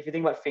of, if you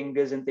think about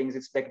fingers and things,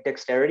 it's like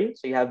dexterity.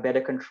 So you have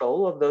better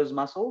control of those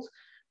muscles.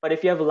 But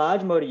if you have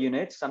large motor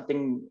units,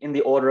 something in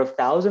the order of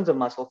thousands of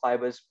muscle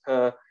fibers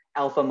per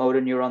alpha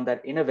motor neuron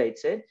that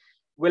innervates it,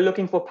 we're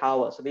looking for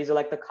power. So these are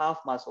like the calf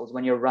muscles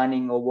when you're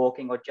running or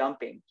walking or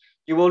jumping.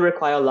 You will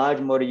require large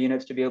motor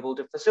units to be able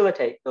to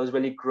facilitate those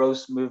really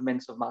gross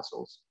movements of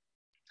muscles.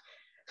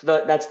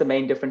 So that's the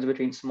main difference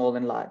between small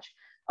and large.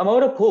 A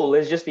motor pool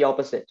is just the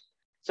opposite.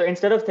 So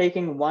instead of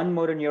taking one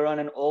motor neuron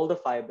and all the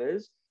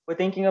fibers, we're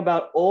thinking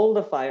about all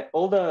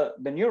the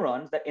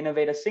neurons that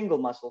innervate a single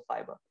muscle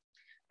fiber.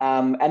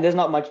 And there's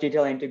not much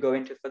detail I need to go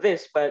into for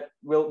this, but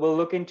we'll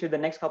look into the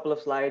next couple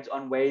of slides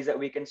on ways that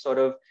we can sort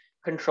of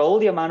control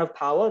the amount of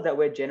power that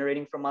we're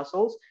generating from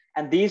muscles.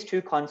 And these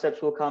two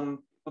concepts will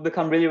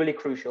become really, really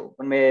crucial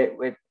when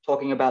we're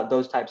talking about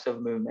those types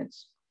of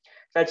movements.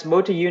 So that's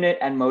motor unit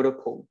and motor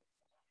pool.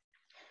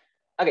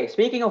 Okay,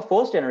 speaking of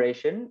force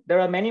generation, there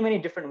are many, many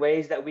different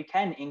ways that we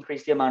can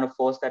increase the amount of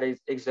force that is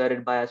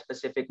exerted by a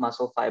specific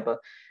muscle fiber.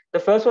 The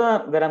first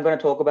one that I'm going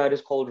to talk about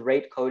is called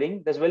rate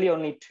coding. There's really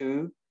only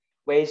two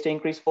ways to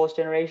increase force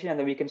generation, and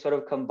then we can sort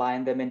of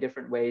combine them in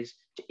different ways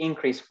to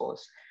increase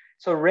force.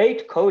 So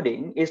rate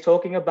coding is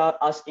talking about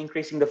us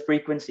increasing the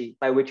frequency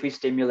by which we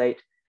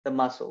stimulate the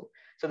muscle.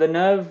 So the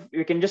nerve,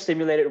 we can just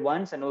stimulate it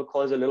once and it'll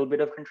cause a little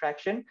bit of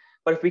contraction.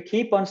 But if we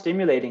keep on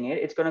stimulating it,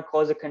 it's going to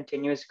cause a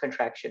continuous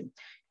contraction.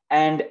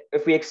 And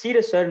if we exceed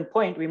a certain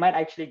point, we might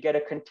actually get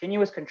a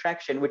continuous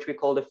contraction, which we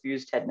call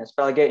diffuse tetanus.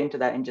 But I'll get into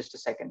that in just a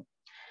second.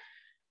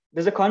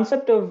 There's a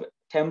concept of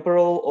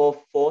temporal or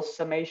force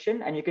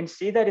summation. And you can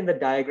see that in the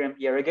diagram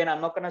here. Again,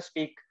 I'm not going to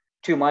speak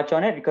too much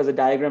on it because the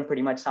diagram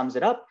pretty much sums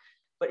it up.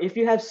 But if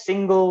you have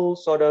single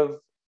sort of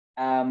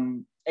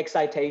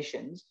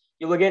excitations,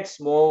 you will get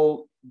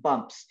small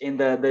bumps in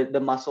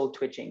the muscle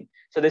twitching.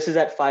 So this is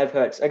at 5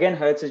 hertz. Again,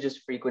 hertz is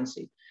just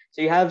frequency.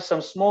 So you have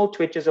some small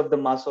twitches of the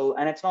muscle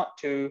and it's not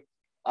too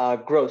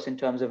gross in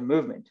terms of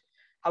movement.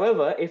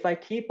 However, if I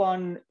keep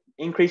on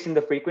increasing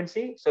the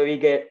frequency, so you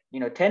get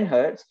 10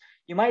 hertz,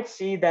 you might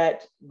see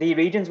that the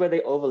regions where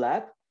they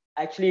overlap,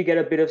 actually you get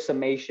a bit of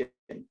summation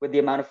with the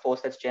amount of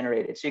force that's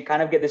generated. So you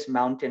kind of get this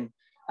mountain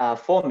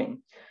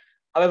forming.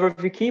 However,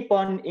 if you keep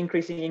on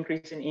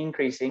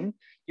increasing,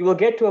 you will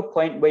get to a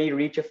point where you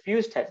reach a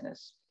fuse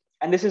tetanus.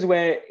 And this is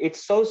where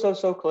it's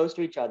so close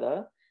to each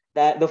other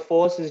that the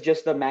force is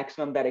just the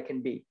maximum that it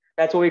can be.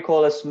 That's what we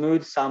call a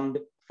smooth summed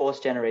force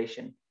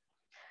generation.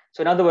 So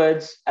in other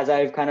words, as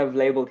I've kind of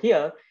labeled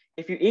here,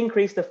 if you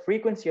increase the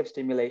frequency of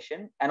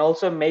stimulation and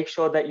also make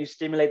sure that you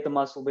stimulate the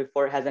muscle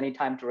before it has any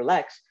time to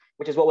relax,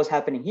 which is what was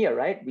happening here,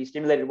 right? We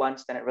stimulate it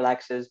once, then it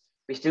relaxes.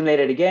 We stimulate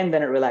it again,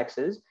 then it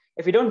relaxes.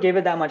 If you don't give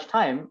it that much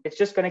time, it's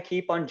just going to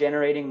keep on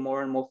generating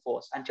more and more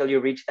force until you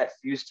reach that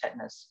fused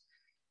tetanus.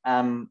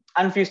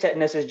 Unfused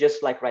tetanus is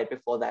just like right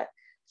before that.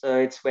 So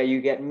it's where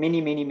you get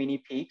mini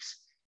peaks.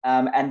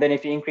 And then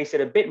if you increase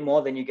it a bit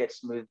more, then you get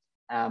smooth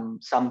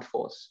summed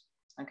force.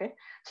 Okay,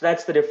 so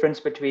that's the difference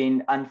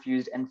between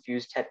unfused and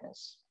fused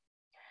tetanus.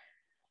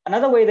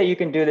 Another way that you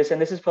can do this, and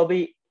this is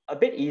probably a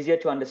bit easier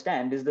to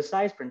understand, is the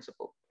size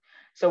principle.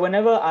 So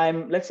whenever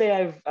let's say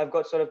I've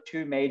got sort of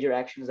two major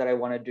actions that I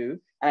want to do,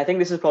 and I think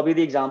this is probably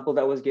the example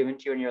that was given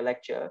to you in your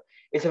lecture,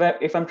 is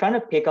if I'm trying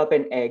to pick up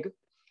an egg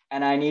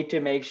and I need to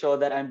make sure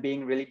that I'm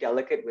being really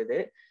delicate with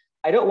it,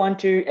 I don't want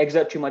to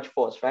exert too much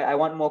force, right? I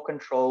want more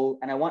control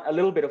and I want a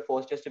little bit of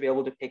force just to be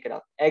able to pick it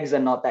up. Eggs are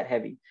not that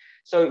heavy.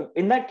 So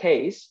in that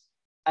case,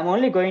 I'm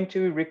only going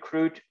to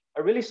recruit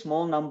a really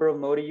small number of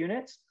motor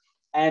units.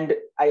 And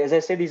as I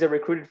said, these are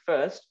recruited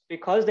first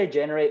because they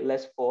generate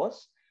less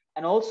force.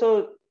 And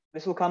also,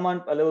 this will come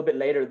on a little bit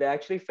later, they're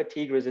actually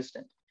fatigue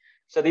resistant.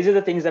 So these are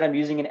the things that I'm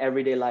using in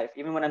everyday life.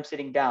 Even when I'm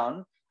sitting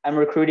down, I'm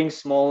recruiting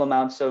small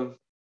amounts of,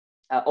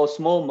 or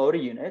small motor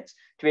units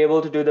to be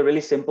able to do the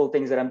really simple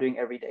things that I'm doing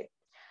every day.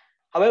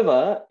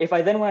 However, if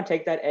I then want to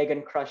take that egg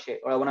and crush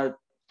it, or I want to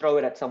throw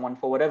it at someone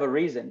for whatever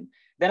reason,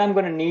 then I'm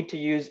going to need to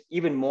use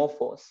even more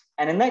force.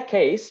 And in that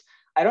case,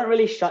 I don't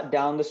really shut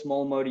down the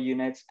small motor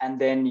units and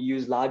then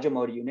use larger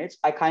motor units.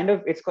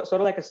 It's sort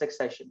of like a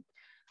succession.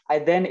 I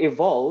then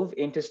evolve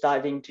into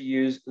starting to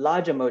use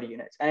larger motor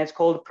units, and it's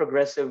called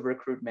progressive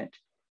recruitment.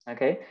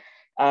 Okay.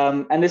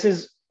 And this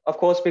is, of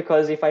course,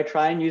 because if I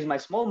try and use my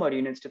small motor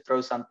units to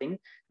throw something,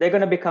 they're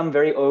going to become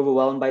very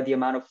overwhelmed by the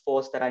amount of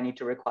force that I need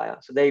to require.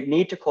 So they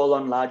need to call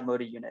on large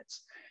motor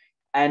units.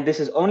 And this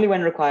is only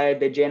when required,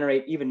 they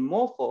generate even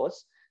more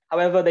force.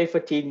 However, they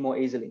fatigue more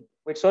easily,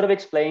 which sort of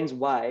explains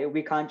why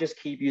we can't just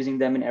keep using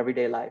them in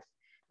everyday life.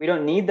 We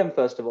don't need them,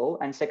 first of all.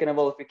 And second of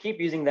all, if we keep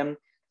using them,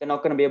 they're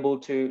not going to be able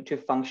to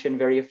function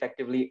very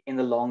effectively in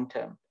the long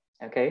term.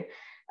 Okay.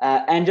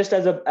 And just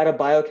at a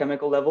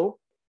biochemical level,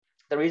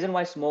 the reason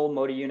why small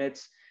motor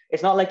units,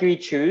 it's not like we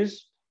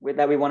choose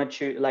that we want to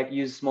choose, like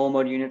use small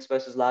motor units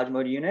versus large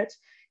motor units.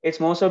 It's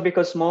more so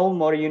because small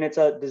motor units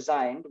are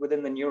designed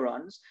within the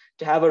neurons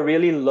to have a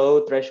really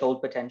low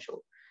threshold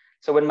potential.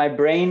 So when my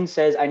brain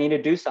says I need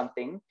to do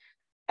something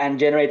and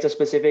generates a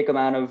specific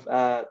amount of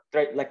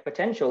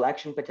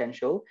action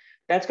potential,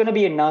 that's going to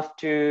be enough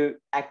to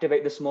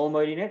activate the small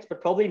motor units,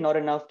 but probably not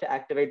enough to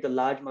activate the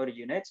large motor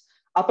units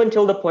up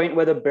until the point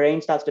where the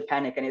brain starts to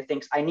panic and it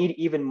thinks I need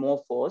even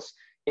more force.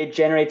 It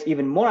generates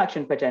even more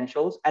action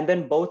potentials, and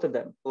then both of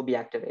them will be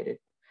activated.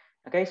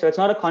 Okay, so it's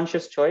not a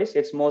conscious choice.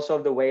 It's more so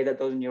of the way that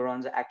those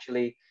neurons are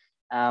actually,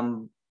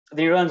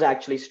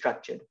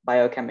 structured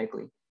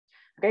biochemically.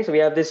 Okay, so we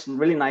have this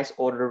really nice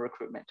order of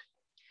recruitment.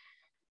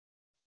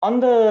 On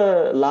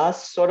the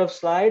last sort of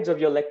slides of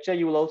your lecture,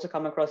 you will also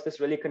come across this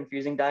really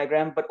confusing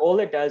diagram, but all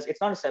it does, it's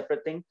not a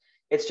separate thing.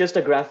 It's just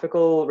a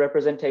graphical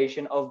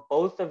representation of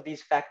both of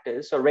these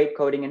factors, so rate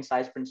coding and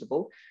size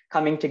principle,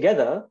 coming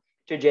together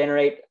to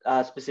generate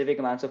specific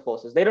amounts of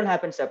forces. They don't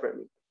happen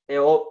separately. They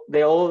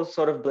all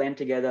sort of blend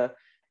together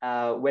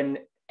when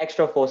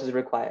extra force is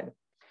required.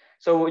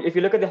 So if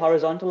you look at the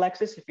horizontal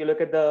axis, if you look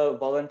at the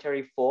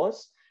voluntary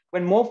force,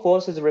 when more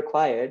force is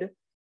required,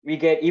 we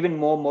get even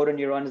more motor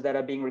neurons that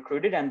are being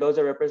recruited, and those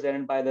are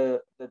represented by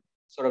the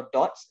sort of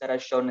dots that are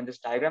shown in this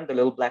diagram, the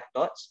little black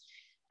dots.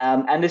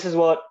 And this is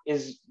what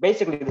is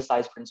basically the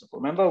size principle.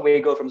 Remember, we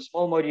go from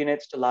small motor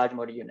units to large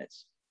motor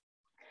units.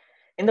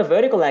 In the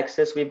vertical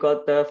axis, we've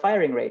got the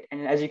firing rate.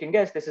 And as you can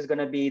guess, this is going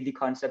to be the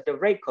concept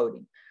of rate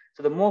coding.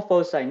 So the more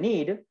force I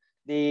need,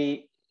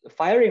 the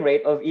firing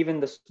rate of even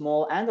the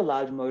small and the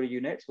large motor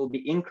units will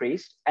be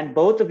increased. And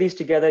both of these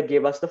together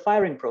give us the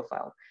firing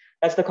profile.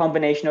 That's the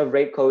combination of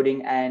rate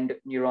coding and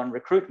neuron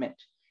recruitment.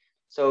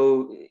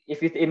 So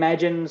if you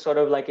imagine sort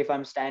of like if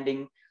I'm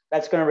standing,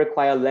 that's going to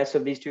require less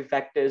of these two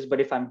factors. But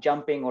if I'm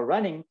jumping or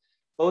running,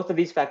 both of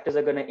these factors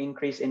are going to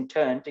increase in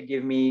turn to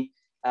give me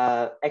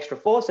extra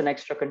force and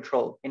extra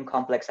control in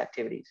complex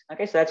activities.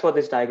 Okay, so that's what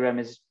this diagram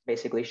is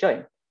basically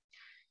showing.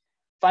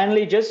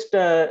 Finally, just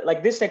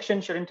like this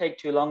section shouldn't take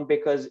too long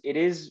because it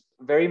is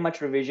very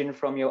much revision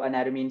from your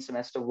anatomy in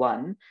semester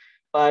 1,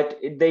 but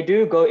they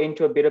do go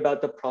into a bit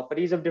about the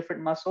properties of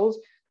different muscles.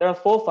 There are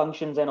 4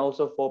 functions and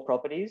also 4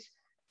 properties.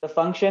 The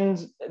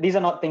functions, these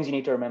are not things you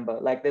need to remember.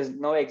 Like there's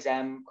no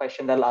exam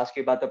question that'll ask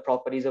you about the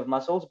properties of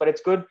muscles, but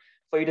it's good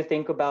for you to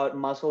think about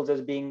muscles as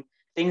being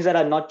things that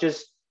are not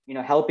just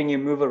helping you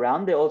move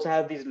around. They also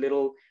have these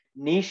little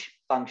niche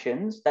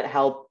functions that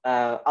help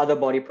other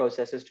body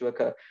processes to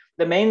occur.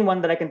 The main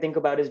one that I can think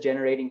about is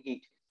generating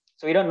heat.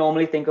 So we don't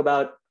normally think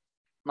about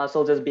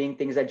muscles as being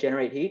things that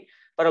generate heat,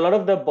 but a lot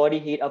of the body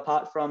heat,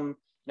 apart from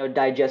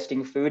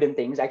digesting food and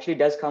things, actually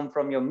does come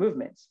from your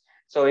movements.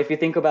 So if you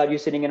think about you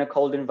sitting in a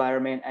cold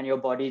environment and your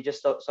body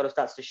just sort of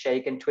starts to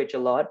shake and twitch a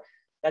lot,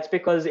 That's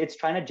because it's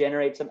trying to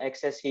generate some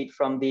excess heat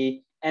from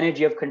the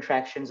energy of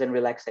contractions and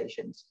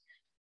relaxations.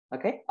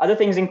 Okay. Other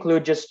things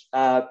include just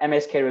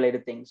MSK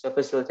related things. So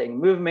facilitating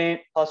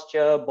movement,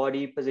 posture,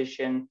 body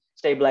position,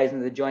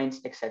 stabilizing the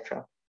joints,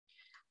 etc.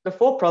 The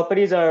 4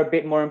 properties are a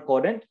bit more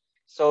important.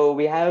 So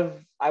we have,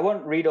 I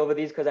won't read over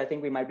these because I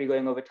think we might be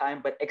going over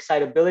time, but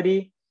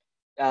excitability,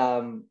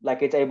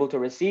 like it's able to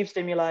receive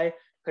stimuli.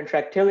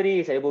 Contractility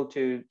is able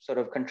to sort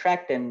of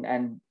contract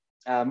and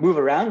move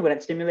around when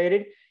it's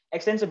stimulated.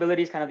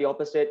 Extensibility is kind of the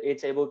opposite.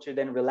 It's able to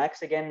then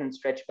relax again and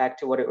stretch back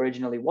to what it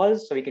originally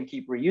was, so we can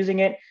keep reusing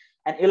it.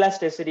 And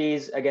elasticity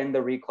is, again,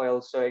 the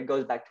recoil, so it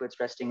goes back to its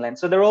resting length.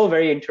 So they're all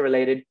very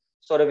interrelated,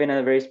 sort of in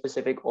a very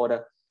specific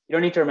order. You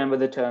don't need to remember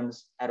the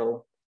terms at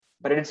all,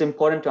 but it's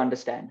important to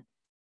understand.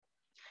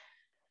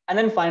 And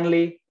then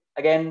finally,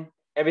 again,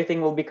 everything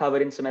will be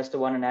covered in semester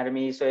 1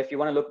 anatomy. So if you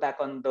want to look back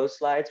on those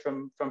slides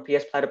from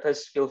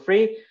PSPlatypus, feel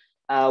free.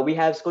 We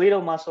have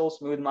skeletal muscle,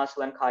 smooth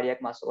muscle, and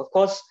cardiac muscle. Of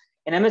course,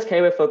 in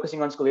MSK, we're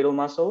focusing on skeletal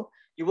muscle.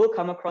 You will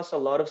come across a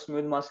lot of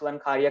smooth muscle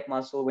and cardiac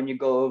muscle when you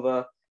go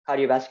over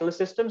cardiovascular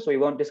system, so we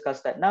won't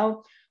discuss that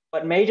now.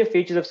 But major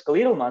features of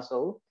skeletal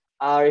muscle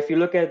are, if you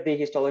look at the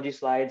histology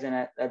slides and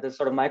at the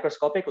sort of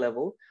microscopic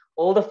level,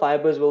 all the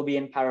fibers will be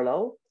in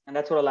parallel. And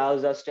that's what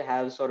allows us to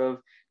have sort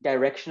of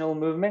directional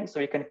movement,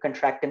 so we can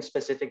contract in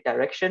specific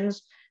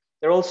directions.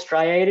 They're all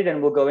striated,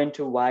 and we'll go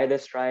into why they're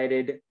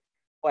striated.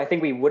 Well, I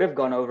think we would have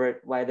gone over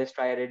it, why they're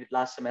striated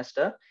last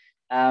semester.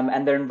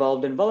 And they're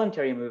involved in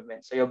voluntary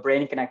movement. So your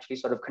brain can actually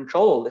sort of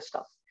control all this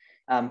stuff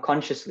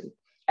consciously.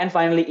 And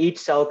finally, each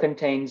cell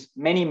contains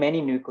many,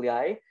 many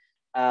nuclei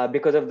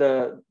because of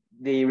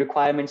the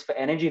requirements for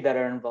energy that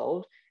are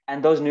involved.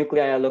 And those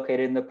nuclei are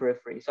located in the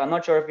periphery. So I'm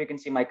not sure if you can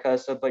see my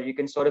cursor, but you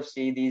can sort of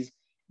see these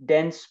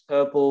dense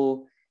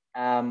purple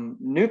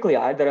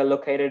nuclei that are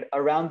located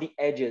around the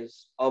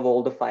edges of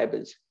all the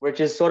fibers,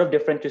 which is sort of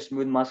different to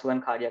smooth muscle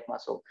and cardiac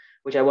muscle,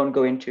 which I won't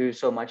go into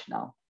so much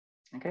now.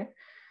 Okay.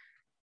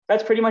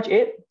 That's pretty much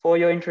it for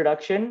your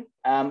introduction.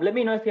 Let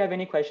me know if you have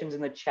any questions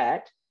in the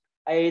chat.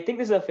 I think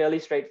this is a fairly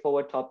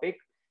straightforward topic,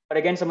 but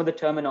again, some of the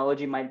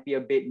terminology might be a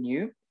bit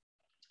new.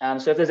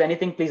 So if there's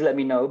anything, please let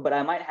me know, but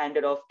I might hand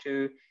it off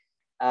to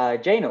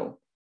Jano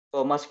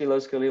for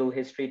musculoskeletal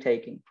history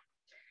taking.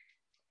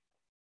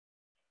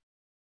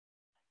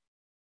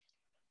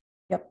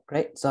 Yep,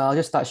 great. So I'll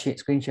just start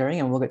screen sharing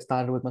and we'll get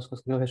started with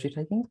musculoskeletal history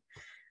taking.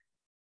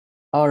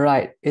 All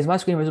right, is my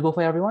screen visible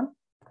for everyone?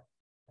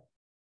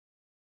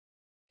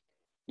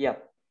 Yeah.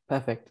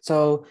 Perfect.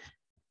 So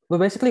we're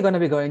basically going to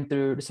be going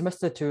through the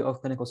semester 2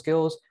 of clinical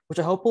skills, which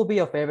I hope will be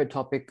your favorite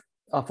topic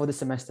for this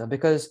semester,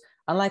 because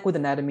unlike with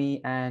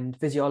anatomy and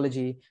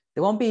physiology,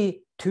 there won't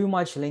be too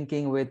much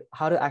linking with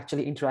how to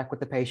actually interact with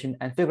the patient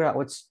and figure out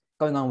what's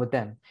going on with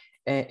them.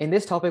 In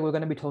this topic, we're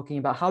going to be talking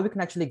about how we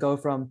can actually go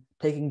from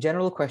taking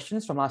general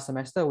questions from last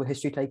semester with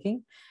history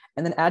taking,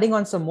 and then adding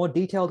on some more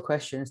detailed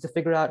questions to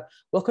figure out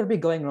what could be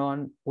going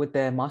on with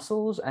their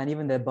muscles and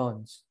even their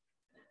bones.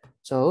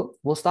 So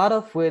we'll start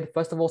off with,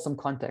 first of all, some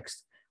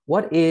context.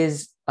 What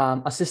is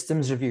a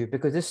systems review?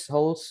 Because this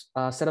whole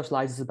set of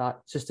slides is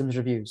about systems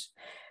reviews.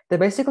 They're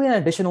basically an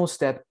additional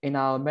step in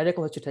our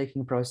medical history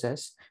taking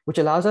process, which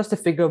allows us to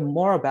figure out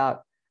more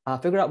about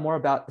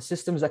the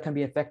systems that can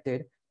be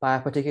affected by a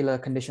particular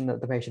condition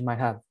that the patient might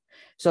have.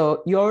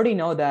 So you already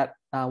know that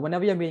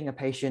whenever you're meeting a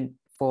patient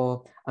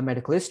for a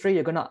medical history,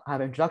 you're going to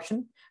have an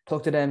introduction,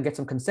 talk to them, get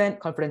some consent,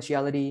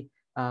 confidentiality,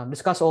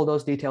 discuss all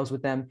those details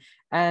with them,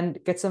 and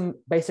get some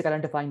basic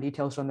identifying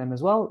details from them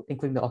as well,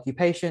 including the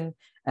occupation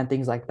and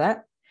things like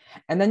that.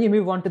 And then you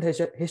move on to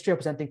the history of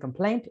presenting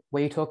complaint,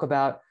 where you talk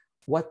about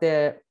what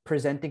their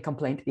presenting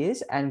complaint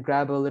is and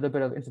grab a little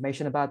bit of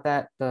information about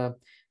that, the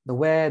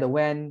where, the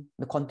when,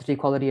 the quantity,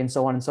 quality, and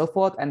so on and so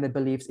forth, and the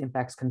beliefs,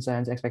 impacts,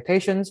 concerns,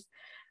 expectations.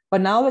 But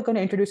now we're going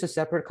to introduce a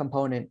separate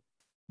component,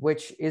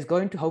 which is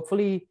going to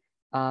hopefully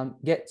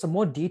get some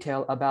more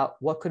detail about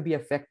what could be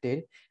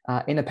affected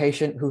in a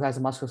patient who has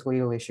a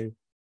musculoskeletal issue.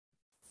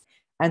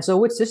 And so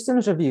with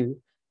systems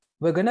review,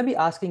 we're going to be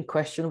asking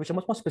questions which are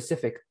much more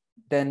specific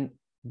than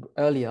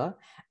earlier,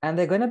 and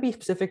they're going to be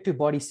specific to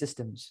body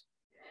systems.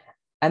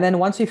 And then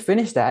once we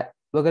finish that,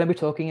 we're going to be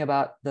talking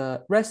about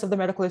the rest of the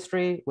medical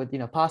history with,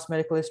 past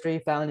medical history,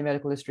 family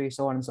medical history,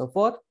 so on and so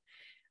forth.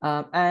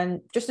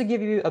 And just to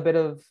give you a bit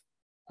of,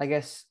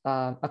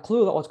 a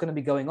clue about what's going to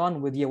be going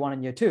on with year 1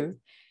 and year 2,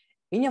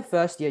 in your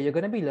first year, you're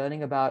going to be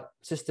learning about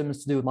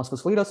systems to do with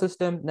musculoskeletal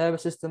system,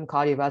 nervous system,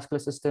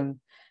 cardiovascular system.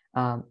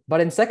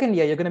 But in second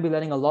year, you're going to be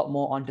learning a lot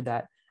more onto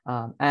that.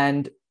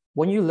 And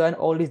when you learn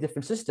all these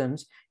different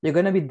systems, you're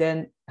going to be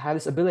then have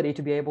this ability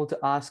to be able to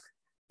ask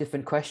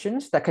different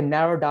questions that can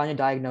narrow down your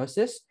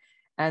diagnosis.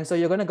 And so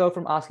you're going to go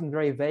from asking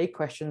very vague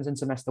questions in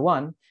semester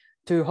 1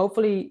 to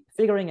hopefully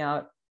figuring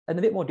out in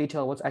a bit more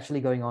detail what's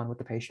actually going on with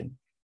the patient.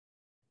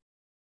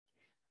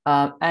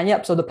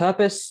 So the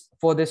purpose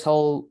for this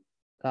whole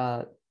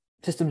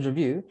systems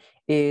review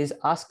is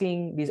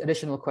asking these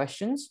additional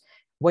questions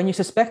when you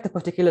suspect a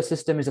particular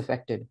system is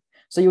affected.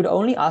 So you would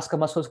only ask a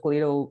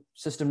musculoskeletal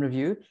system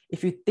review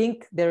if you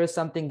think there is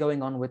something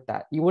going on with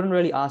that. You wouldn't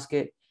really ask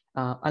it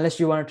unless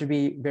you wanted to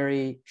be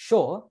very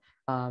sure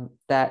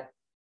that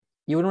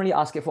you wouldn't really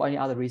ask it for any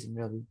other reason,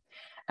 really.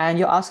 And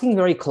you're asking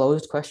very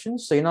closed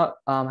questions. So you're not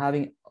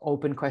having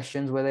open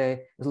questions where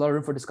there's a lot of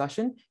room for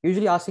discussion. You're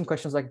usually asking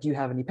questions like, do you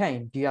have any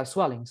pain? Do you have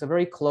swelling? So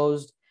very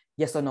closed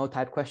yes or no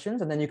type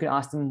questions. And then you can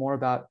ask them more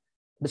about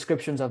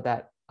descriptions of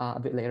that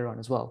a bit later on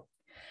as well.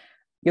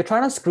 You're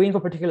trying to screen for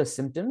particular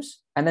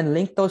symptoms and then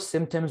link those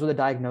symptoms with a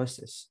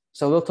diagnosis.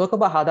 So we'll talk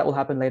about how that will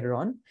happen later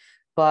on.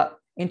 But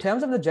in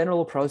terms of the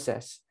general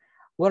process,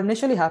 what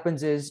initially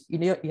happens is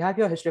you have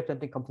your history of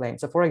presenting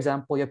complaints. So for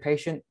example, your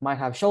patient might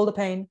have shoulder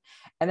pain.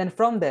 And then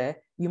from there,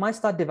 you might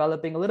start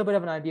developing a little bit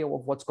of an idea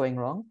of what's going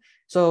wrong.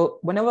 So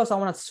whenever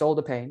someone has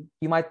shoulder pain,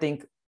 you might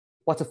think,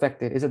 what's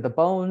affected? Is it the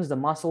bones, the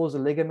muscles, the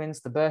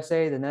ligaments, the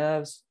bursae, the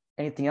nerves,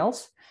 anything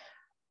else?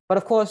 But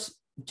of course,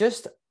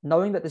 just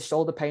knowing that the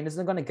shoulder pain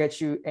isn't going to get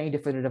you any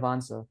definitive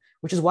answer,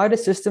 which is why the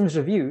systems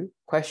review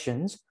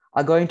questions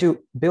are going to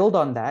build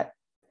on that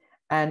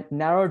and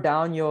narrow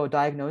down your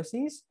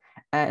diagnoses.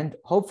 And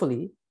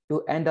hopefully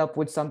you'll end up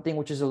with something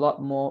which is a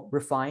lot more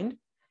refined.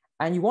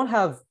 And you won't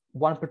have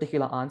one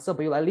particular answer,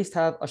 but you'll at least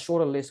have a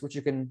shorter list which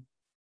you can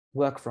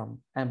work from,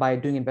 and by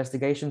doing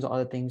investigations or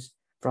other things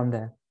from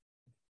there.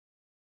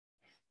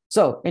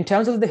 So in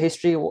terms of the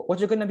history, what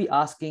you're going to be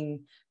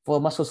asking for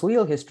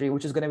musculoskeletal history,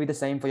 which is going to be the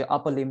same for your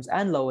upper limbs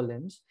and lower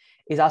limbs,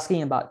 is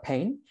asking about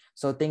pain.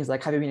 So things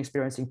like, have you been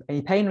experiencing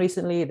any pain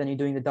recently? Then you're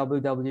doing the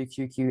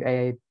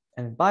WWQQ,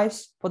 and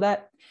BICE for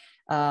that.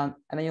 And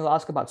then you'll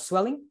ask about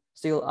swelling.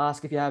 So you'll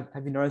ask if have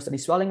you noticed any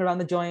swelling around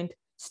the joint,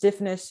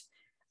 stiffness,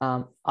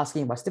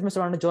 asking about stiffness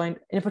around the joint.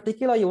 In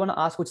particular, you want to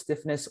ask with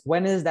stiffness,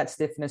 when is that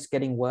stiffness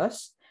getting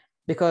worse?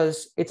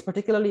 Because it's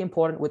particularly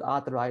important with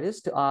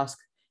arthritis to ask,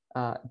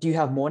 do you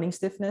have morning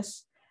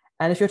stiffness?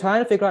 And if you're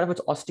trying to figure out if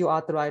it's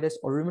osteoarthritis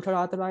or rheumatoid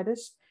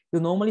arthritis,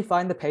 you'll normally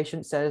find the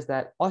patient says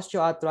that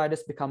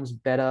osteoarthritis becomes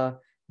better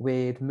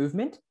with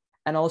movement.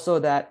 And also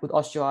that with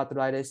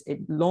osteoarthritis,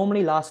 it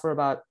normally lasts for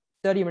about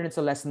 30 minutes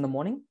or less in the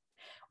morning.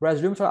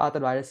 Whereas rheumatoid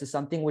arthritis is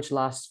something which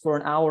lasts for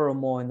an hour or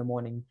more in the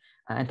morning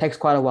and takes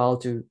quite a while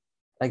to,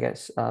 I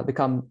guess,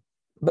 become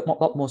a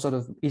lot more sort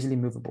of easily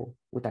movable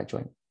with that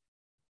joint.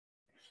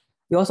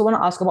 You also want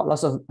to ask about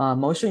loss of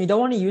motion. You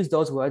don't want to use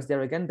those words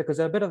there again because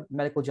they're a bit of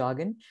medical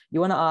jargon. You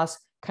want to ask,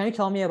 can you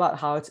tell me about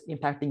how it's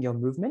impacting your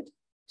movement?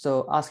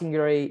 So asking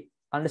very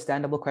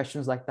understandable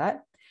questions like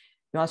that.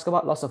 You ask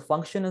about loss of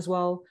function as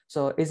well.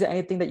 So is there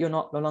anything that you're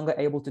no longer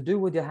able to do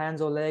with your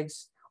hands or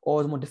legs, or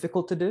is more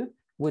difficult to do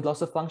with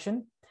loss of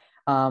function?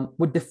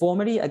 With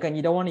deformity, again,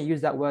 you don't want to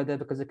use that word there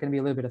because it can be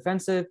a little bit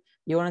offensive.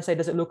 You want to say,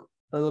 does it look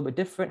a little bit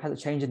different? Has it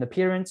changed in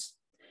appearance?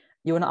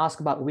 You want to ask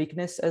about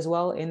weakness as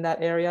well in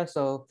that area.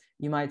 So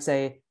you might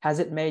say, has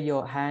it made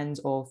your hands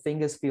or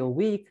fingers feel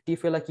weak? Do you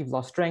feel like you've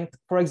lost strength?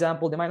 For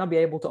example, they might not be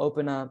able to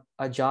open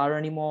a jar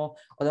anymore,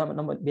 or they might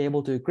not be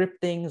able to grip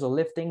things or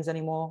lift things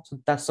anymore. So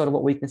that's sort of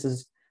what weakness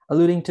is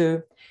alluding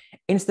to.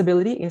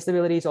 Instability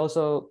is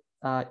also,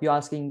 you're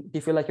asking, do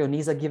you feel like your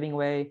knees are giving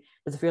way?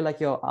 Does it feel like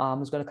your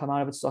arm is going to come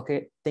out of its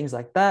socket? Things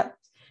like that.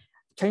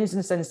 Changes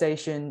in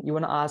sensation, you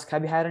want to ask,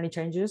 have you had any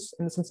changes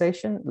in the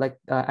sensation? Like,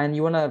 and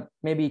you want to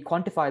maybe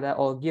quantify that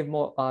or give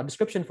more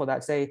description for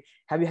that. Say,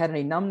 have you had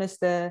any numbness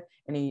there,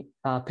 any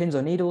pins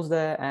or needles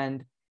there?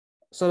 And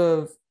sort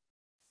of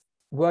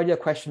word your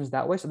questions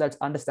that way so that's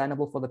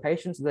understandable for the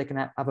patient so they can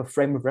have a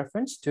frame of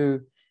reference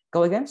to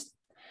go against.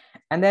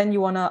 And then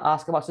you want to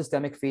ask about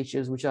systemic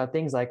features, which are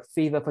things like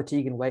fever,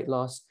 fatigue, and weight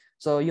loss.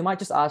 So you might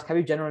just ask, have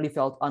you generally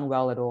felt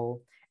unwell at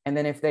all? And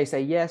then if they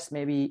say yes,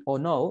 maybe, or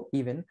no,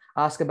 even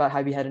ask about,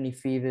 have you had any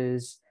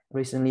fevers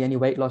recently, any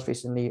weight loss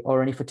recently,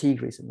 or any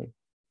fatigue recently?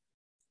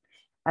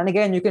 And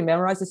again, you can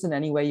memorize this in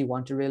any way you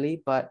want to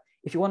really, but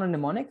if you want a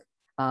mnemonic,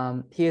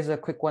 here's a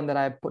quick one that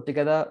I put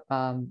together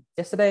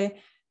yesterday.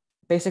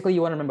 Basically,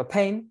 you want to remember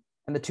pain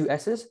and the two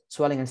S's,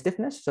 swelling and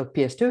stiffness, so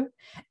PS2.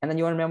 And then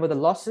you want to remember the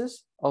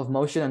losses of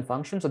motion and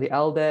function, so the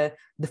L there.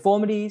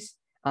 Deformities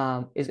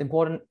is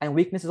important, and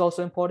weakness is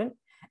also important.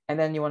 And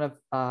then you want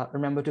to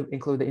remember to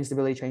include the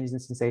instability, changes in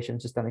sensation,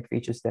 systemic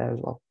features there as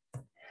well.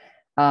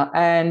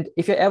 And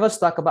if you're ever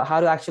stuck about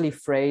how to actually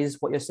phrase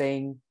what you're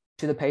saying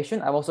to the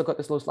patient, I've also got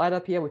this little slide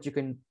up here, which you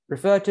can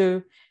refer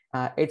to.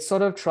 It's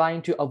sort of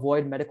trying to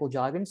avoid medical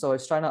jargon. So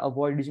it's trying to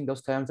avoid using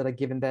those terms that are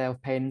given there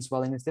of pain,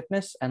 swelling, and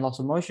stiffness, and loss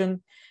of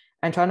motion,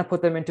 and trying to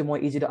put them into more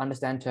easy to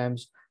understand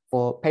terms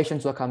for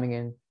patients who are coming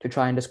in to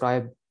try and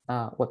describe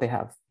what they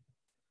have.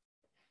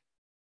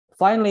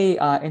 Finally,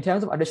 in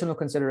terms of additional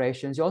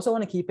considerations, you also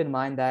want to keep in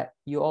mind that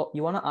you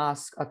want to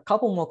ask a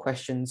couple more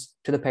questions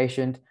to the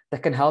patient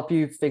that can help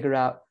you figure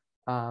out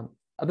a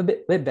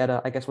bit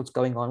better, I guess, what's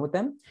going on with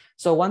them.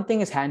 So one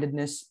thing is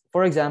handedness.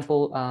 For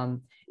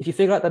example, if you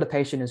figure out that a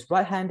patient is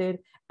right-handed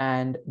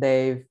and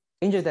they've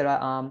injured their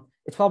right arm,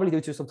 it's probably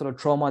due to some sort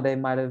of trauma they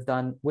might have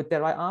done with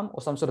their right arm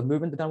or some sort of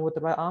movement they've done with the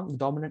right arm, the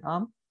dominant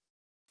arm.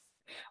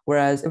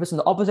 Whereas if it's in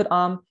the opposite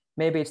arm,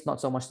 maybe it's not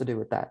so much to do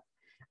with that.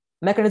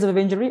 Mechanism of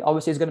injury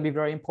obviously is going to be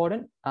very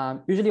important.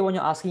 Usually when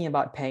you're asking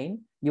about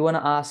pain, you want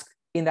to ask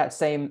in that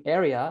same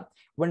area,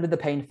 when did the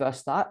pain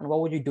first start and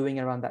what were you doing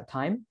around that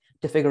time,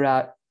 to figure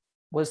out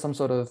was some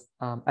sort of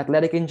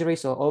athletic injury.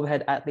 So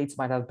overhead athletes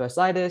might have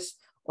bursitis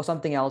or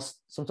something else,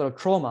 some sort of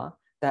trauma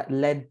that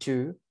led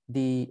to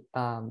the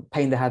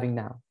pain they're having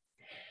now.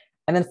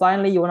 And then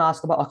finally, you want to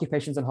ask about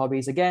occupations and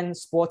hobbies. Again,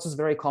 sports is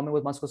very common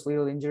with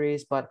musculoskeletal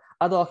injuries, but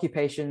other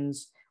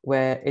occupations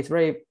where it's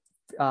very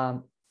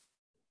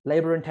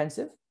labor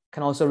intensive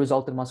can also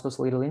result in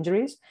musculoskeletal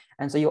injuries.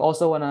 And so you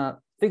also want to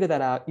figure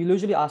that out. You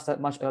usually ask that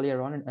much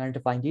earlier on in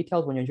identifying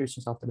details when you introduce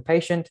yourself to the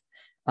patient.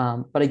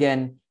 But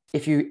again,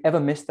 if you ever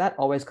miss that,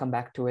 always come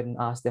back to it and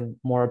ask them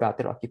more about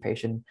their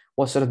occupation.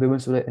 What sort of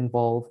movements will it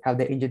involve? Have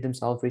they injured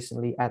themselves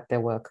recently at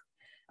their work?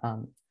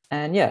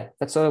 And yeah,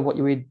 that's sort of what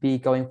you would be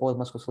going for with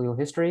musculoskeletal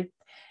history.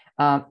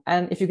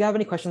 And if you have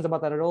any questions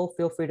about that at all,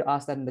 feel free to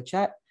ask that in the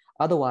chat.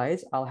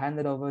 Otherwise, I'll hand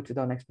it over to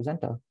the next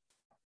presenter.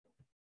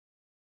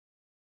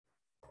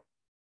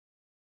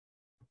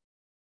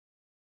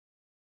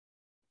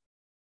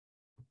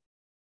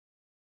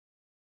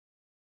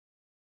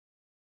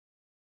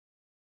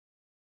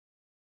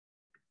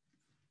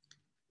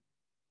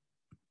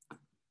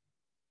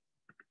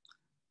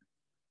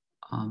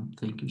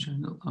 Thank you,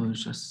 Janelle. I will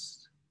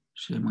just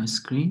share my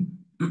screen.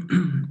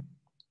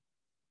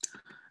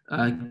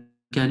 Can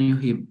you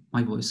hear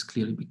my voice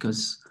clearly?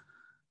 Because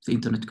the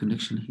internet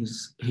connection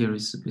here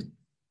is a bit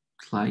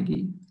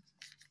laggy.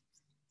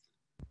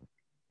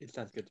 It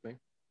sounds good to me.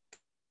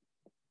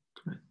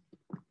 Great.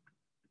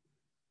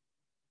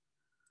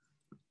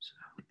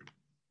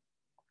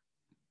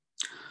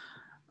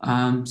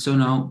 So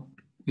now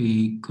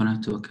we're gonna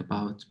talk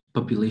about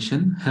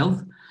population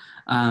health.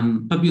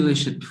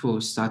 Before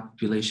we start,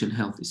 population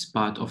health is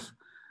part of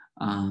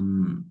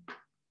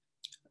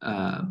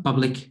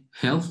public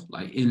health.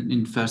 Like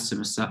in first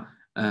semester,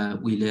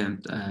 we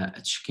learned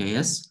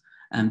HKS,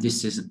 and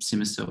this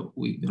semester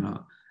we're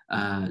gonna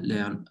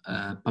learn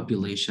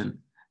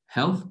population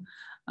health.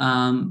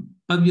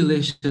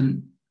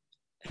 Population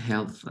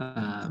health,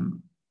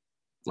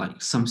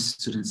 like some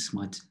students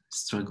might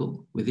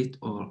struggle with it,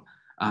 or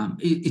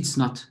it's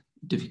not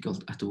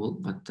difficult at all,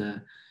 but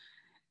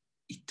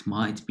it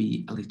might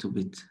be a little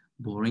bit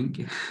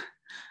boring.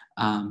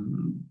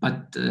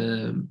 But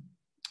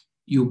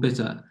you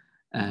better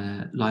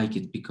like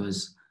it,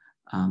 because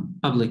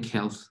public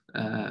health,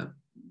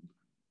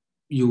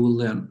 you will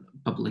learn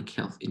public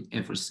health in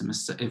every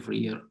semester, every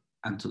year,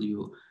 until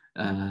you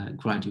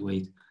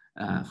graduate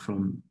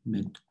from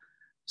mid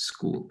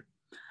school.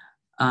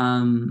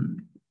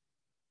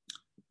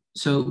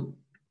 So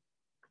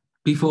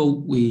before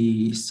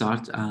we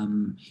start,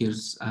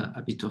 here's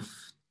a bit of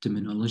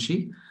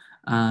terminology.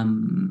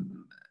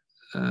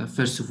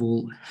 First of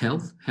all,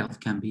 health.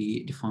 Health can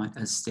be defined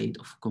as a state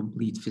of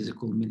complete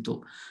physical,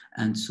 mental,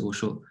 and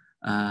social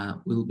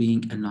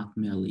well-being, and not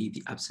merely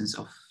the absence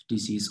of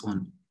disease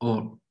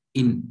or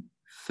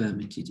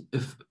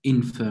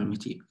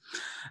infirmity.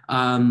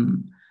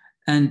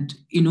 And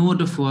in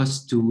order for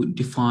us to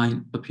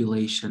define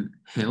population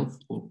health,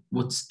 or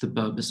what's the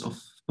purpose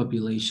of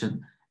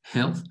population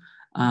health,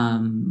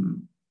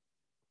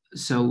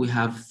 so we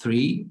have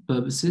three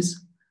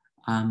purposes.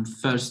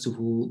 First of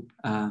all,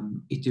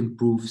 it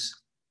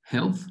improves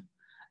health,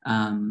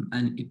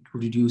 and it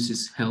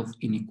reduces health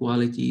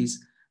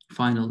inequalities.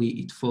 Finally,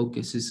 it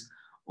focuses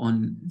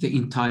on the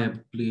entire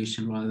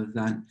population rather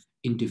than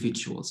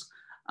individuals.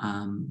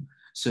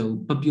 So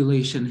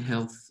population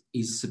health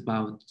is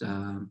about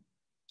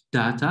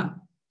data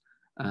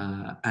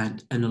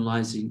and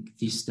analyzing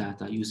this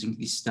data, using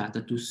this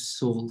data to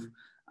solve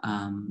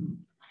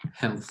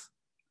health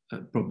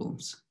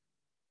problems.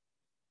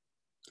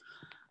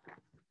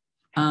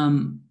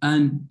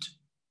 And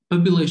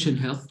population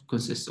health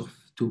consists of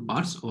two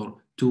parts,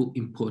 or two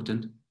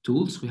important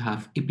tools. We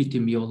have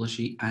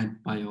epidemiology and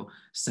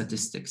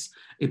biostatistics.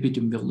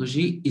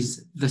 Epidemiology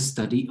is the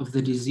study of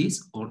the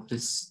disease, or the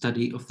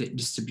study of the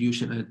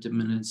distribution and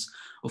determinants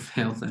of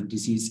health and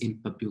disease in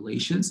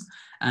populations,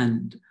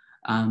 and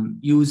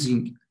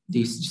using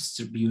this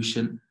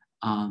distribution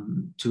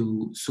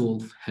to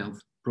solve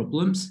health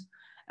problems.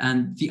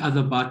 And the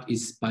other part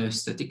is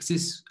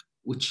biostatistics,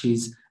 which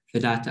is the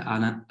data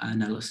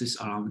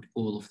analysis around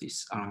all of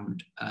this,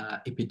 around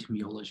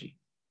epidemiology.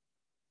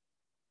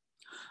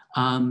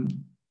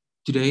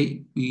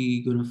 Today,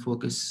 we're going to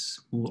focus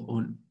more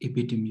on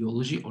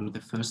epidemiology, or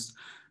the first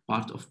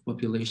part of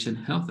population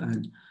health.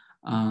 And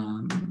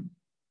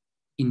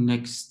in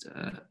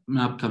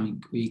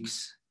upcoming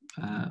weeks,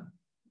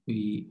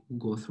 we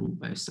go through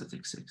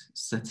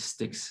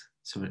biostatistics,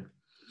 sorry.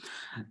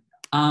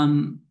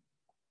 And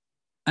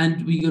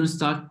we're going to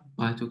start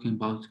by talking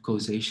about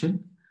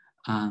causation,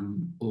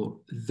 or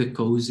the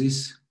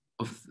causes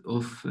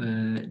of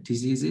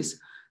diseases.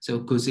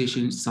 So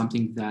causation is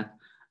something that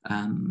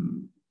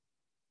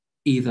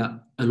either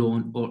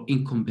alone or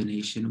in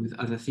combination with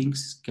other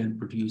things can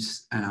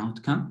produce an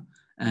outcome,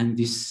 and in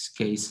this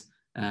case,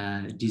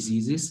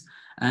 diseases.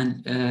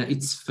 And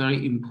it's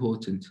very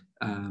important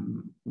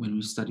when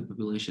we study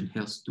population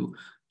health to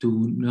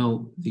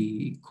know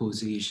the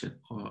causation,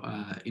 or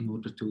in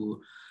order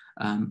to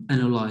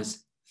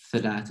analyze the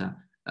data,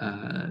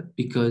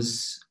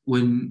 because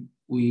when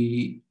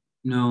we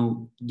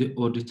know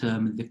or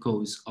determine the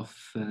cause of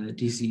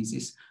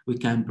diseases, we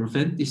can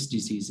prevent these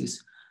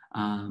diseases.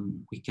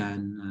 We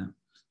can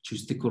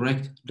choose the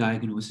correct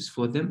diagnosis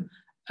for them,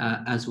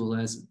 as well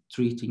as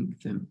treating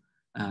them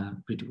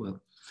pretty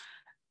well.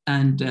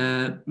 And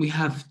we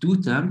have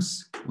two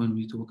terms when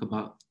we talk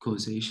about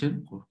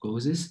causation or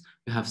causes.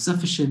 We have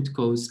sufficient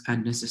cause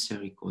and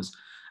necessary cause.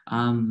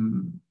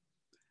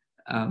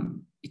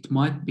 It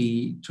might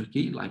be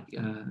tricky, like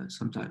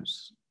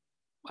sometimes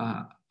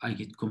I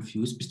get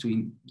confused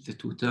between the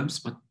two terms,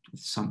 but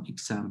with some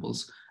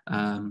examples,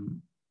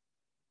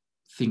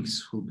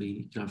 things will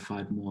be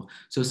clarified more.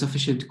 So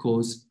sufficient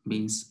cause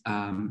means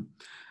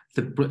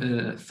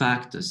the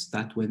factors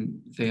that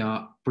when they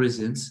are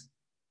present,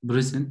 they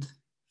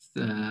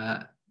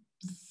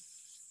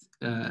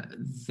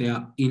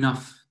are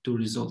enough to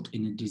result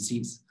in a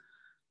disease.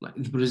 Like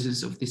the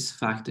presence of this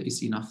factor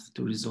is enough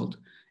to result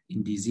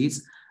in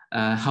disease.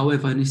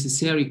 However,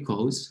 necessary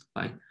cause,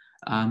 like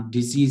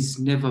disease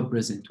never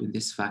present when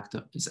this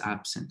factor is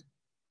absent.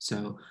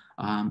 So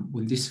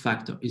when this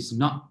factor is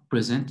not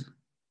present,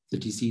 the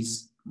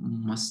disease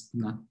must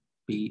not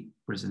be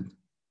present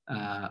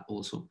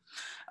also.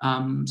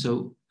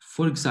 So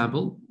for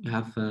example, we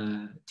have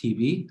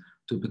TB,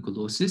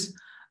 tuberculosis.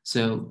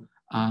 So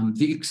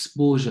the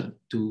exposure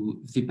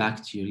to the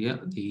bacteria,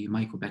 the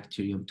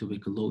Mycobacterium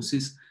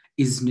tuberculosis,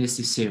 is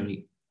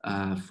necessary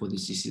for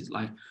this disease.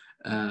 Like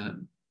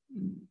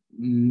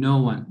no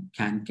one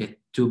can get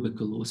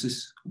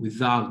tuberculosis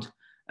without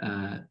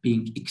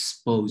being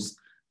exposed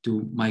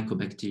to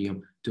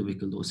Mycobacterium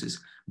tuberculosis.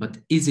 But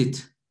is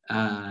it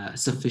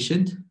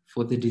sufficient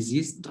for the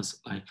disease? Does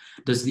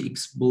the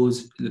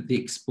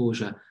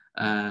exposure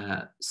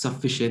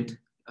sufficient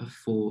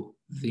for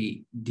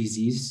the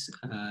disease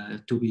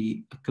to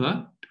be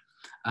occurred?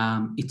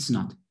 It's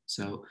not.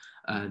 So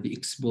the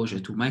exposure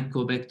to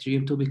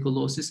Mycobacterium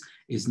tuberculosis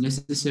is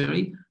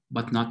necessary,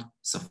 but not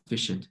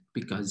sufficient,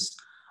 because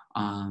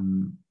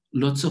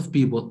lots of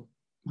people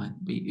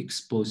might be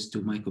exposed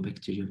to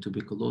Mycobacterium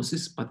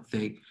tuberculosis, but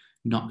they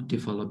not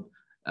develop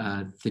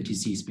the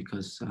disease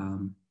because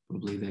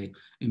probably the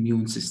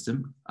immune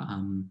system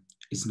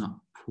is not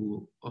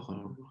poor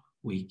or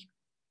weak.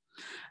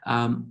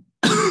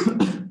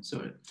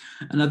 Sorry.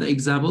 Another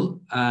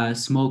example,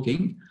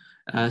 smoking.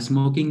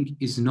 Smoking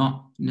is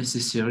not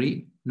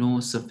necessary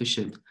nor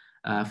sufficient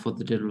for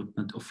the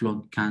development of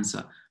lung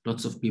cancer.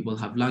 Lots of people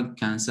have lung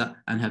cancer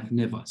and have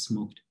never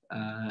smoked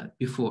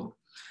before.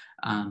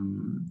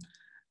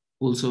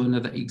 Also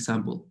another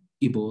example,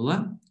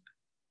 Ebola,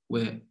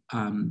 where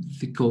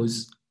the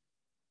cause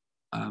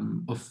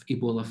of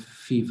Ebola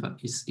fever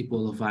is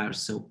Ebola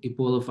virus. So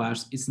Ebola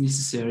virus is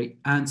necessary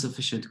and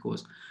sufficient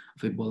cause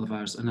of Ebola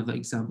virus. Another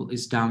example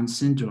is Down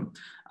syndrome.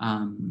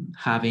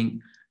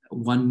 Having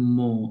one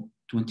more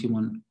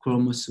 21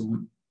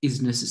 chromosome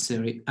is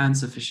necessary and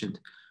sufficient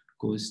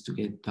cause to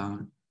get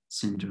Down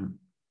syndrome.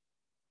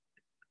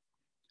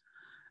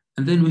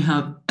 And then we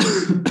have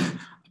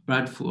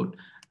Bradford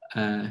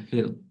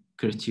Hill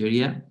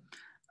criteria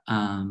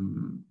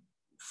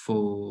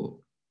for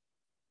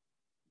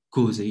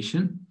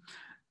causation.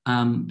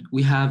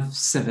 We have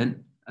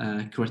 7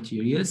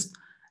 criteria,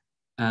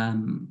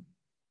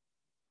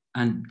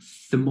 and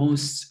the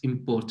most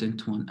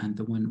important one and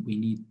the one we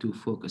need to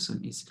focus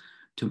on is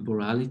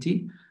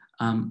temporality.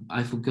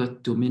 I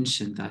forgot to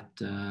mention that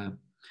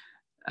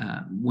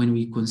when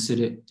we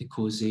consider the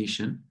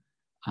causation,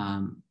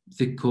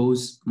 the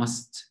cause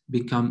must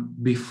become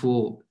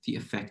before the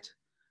effect.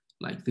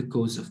 Like the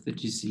cause of the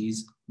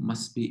disease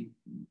must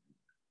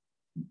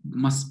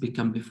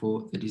become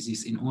before the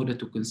disease. In order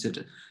to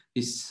consider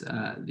this,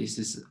 this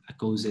is a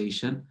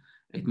causation,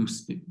 it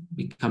must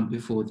become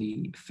before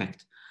the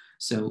effect.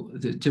 So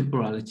the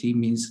temporality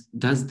means,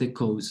 does the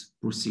cause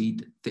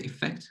precede the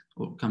effect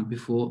or come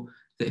before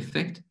the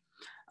effect?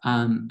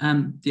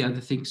 And the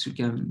other things we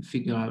can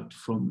figure out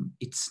from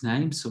its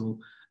name. So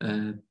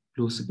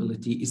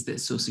plausibility, is the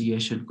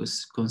association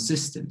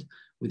consistent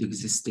with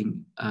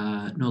existing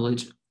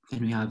knowledge?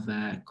 Then we have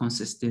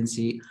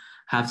consistency,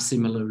 have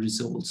similar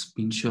results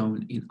been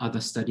shown in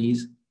other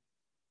studies.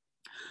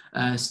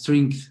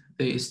 Strength,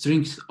 the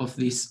strength of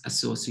this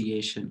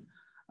association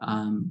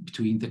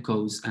between the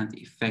cause and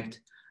the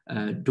effect,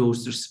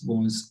 dose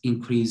response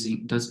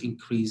increasing, does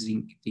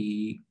increasing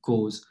the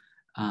cause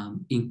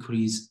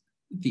increase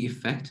the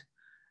effect?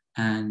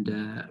 And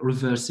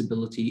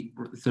reversibility,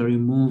 the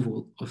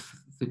removal of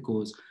the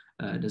cause,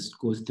 does it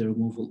cause the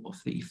removal of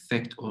the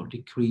effect or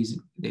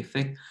decreasing the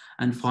effect?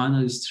 And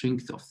finally,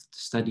 strength of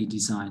study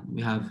design.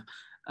 We have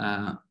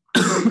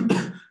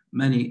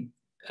many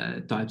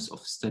types of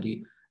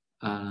study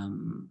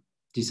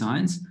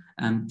designs,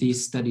 and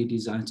these study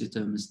designs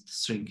determines the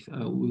strength.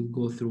 We'll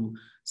go through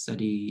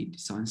study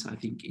designs, I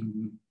think,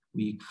 in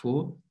week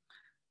 4,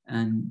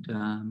 and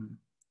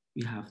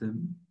we have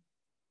them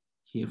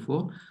here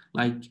for,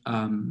 like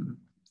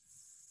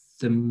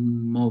the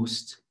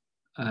most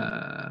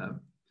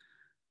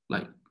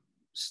like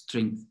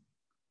strength,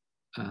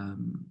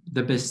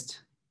 the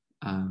best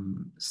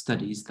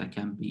studies that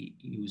can be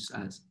used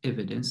as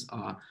evidence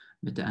are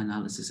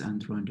meta-analysis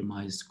and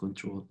randomized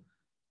control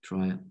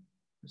trial,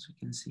 as we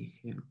can see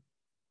here.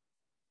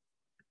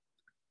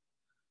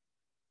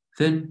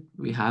 Then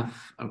we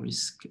have a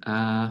risk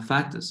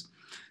factors.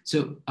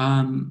 So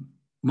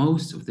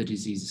most of the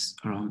diseases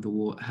around the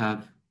world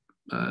have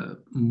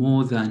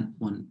more than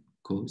one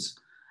cause,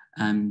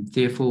 and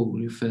therefore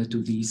we refer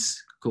to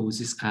these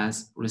causes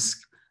as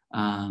risk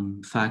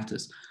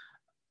factors.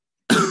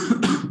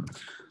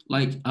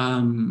 Like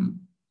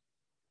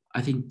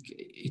I think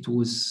it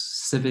was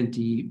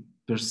 70%,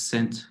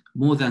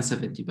 more than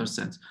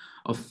 70%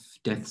 of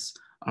deaths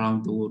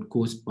around the world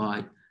caused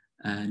by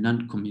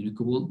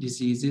non-communicable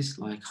diseases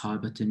like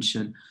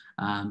hypertension,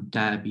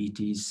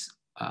 diabetes,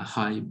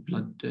 high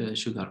blood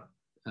sugar,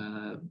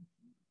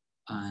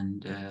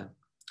 and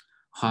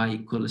high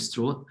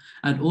cholesterol.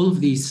 And all of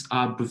these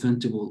are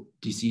preventable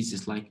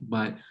diseases, like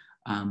by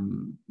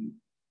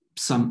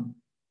some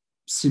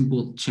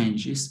simple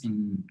changes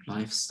in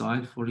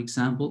lifestyle. For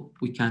example,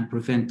 we can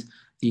prevent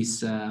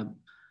these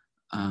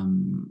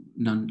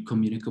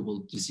non-communicable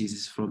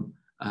diseases from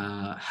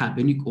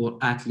happening, or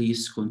at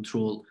least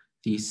control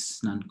these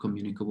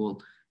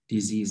non-communicable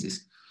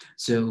diseases.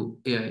 So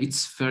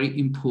it's very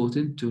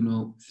important to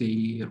know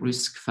the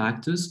risk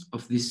factors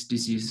of these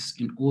diseases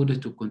in order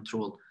to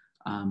control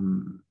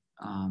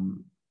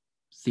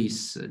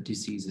these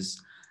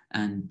diseases,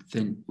 and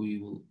then we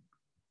will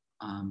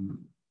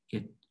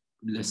get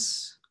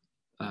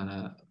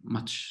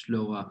much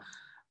lower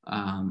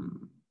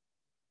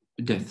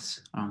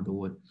deaths around the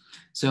world.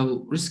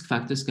 So risk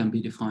factors can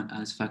be defined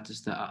as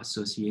factors that are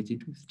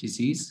associated with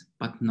disease,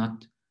 but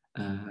not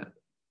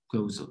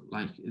causal.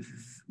 Like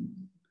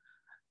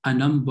a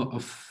number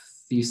of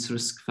these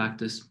risk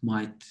factors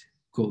might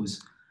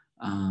cause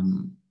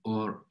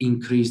or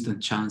increase the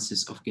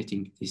chances of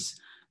getting these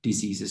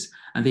diseases,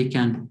 and they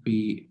can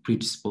be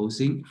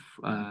predisposing,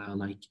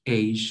 like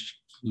age,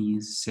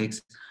 genes,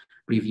 sex,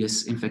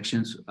 previous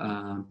infections,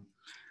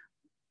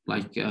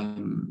 like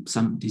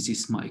some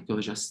disease might go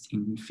just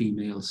in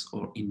females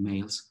or in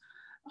males,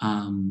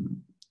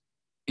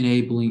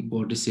 enabling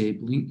or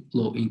disabling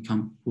low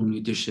income, poor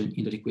nutrition,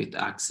 inadequate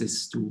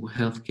access to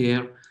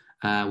healthcare.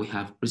 We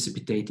have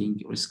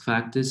precipitating risk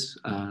factors,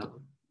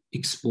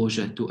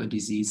 exposure to a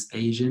disease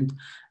agent,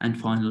 and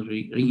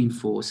finally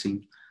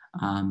reinforcing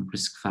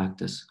risk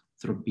factors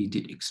through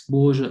repeated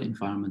exposure,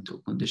 environmental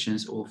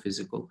conditions, or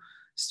physical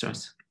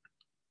stress.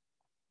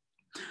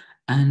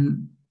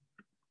 And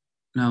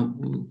now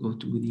we'll go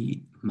to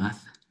the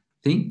math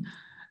thing.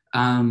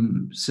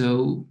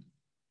 So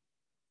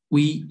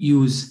we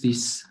use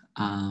this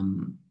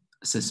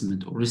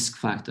assessment or risk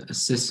factor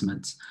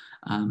assessments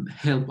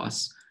help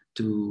us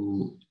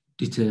to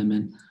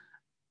determine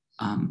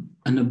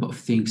a number of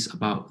things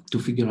to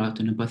figure out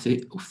a number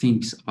of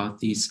things about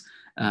these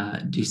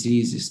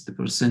diseases, the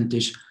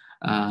percentage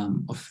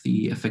of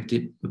the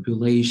affected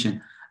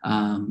population,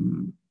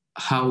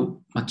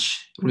 how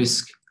much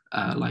risk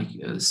like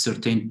a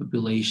certain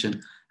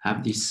population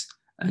have this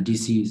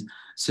disease.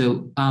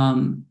 So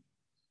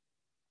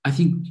I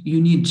think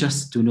you need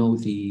just to know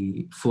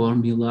the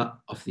formula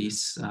of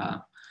this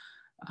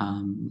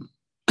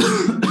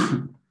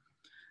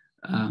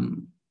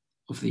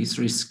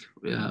risk,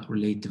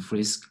 relative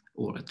risk,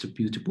 or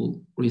attributable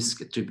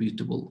risk,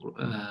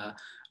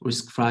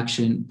 risk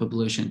fraction,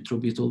 population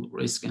attributable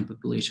risk, and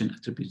population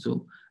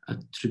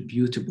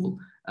attributable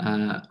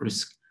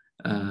risk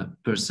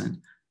percent.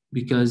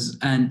 Because,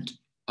 and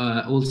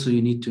also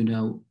you need to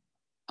know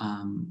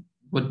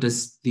what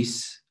does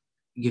this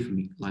give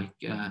me, like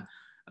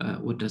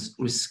what does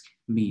risk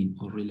mean,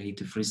 or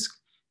relative risk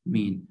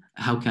mean?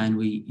 How can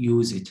we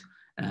use it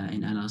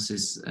in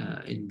analysis,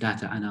 in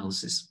data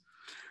analysis?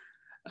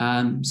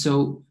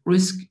 So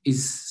risk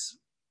is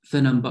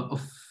the number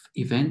of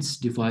events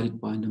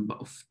divided by number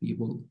of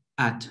people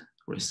at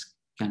risk,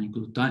 can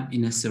include time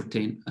in a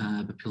certain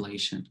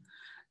population.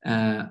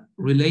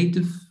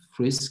 Relative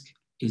risk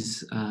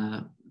is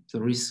the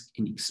risk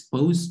in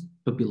exposed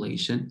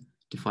population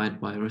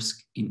divided by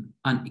risk in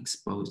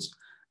unexposed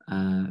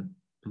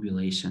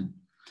population.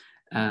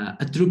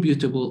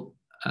 Attributable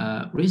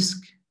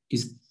risk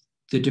is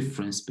the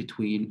difference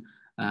between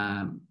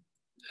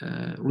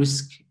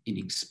risk in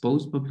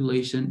exposed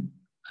population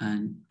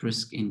and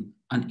risk in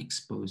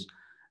unexposed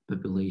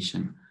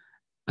population.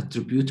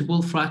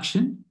 Attributable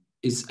fraction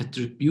is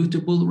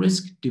attributable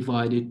risk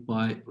divided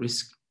by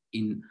risk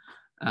in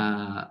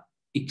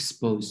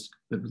exposed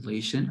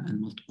population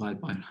and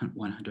multiplied by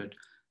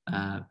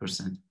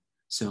 100%.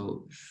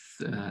 So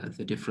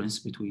the difference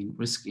between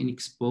risk in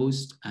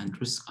exposed and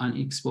risk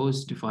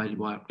unexposed divided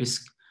by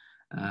risk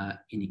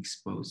in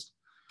exposed.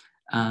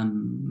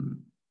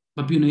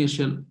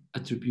 Population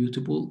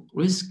attributable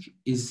risk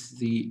is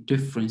the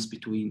difference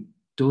between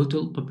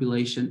total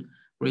population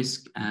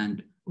risk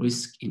and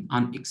risk in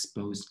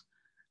unexposed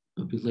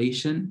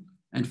population.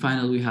 And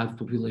finally, we have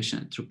population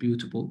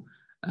attributable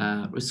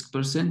risk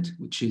percent,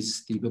 which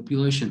is the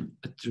population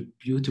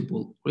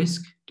attributable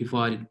risk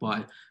divided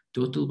by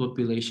total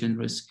population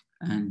risk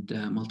and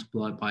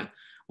multiplied by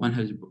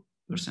 100%.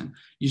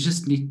 You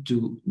just need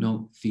to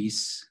know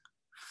these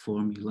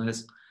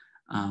formulas.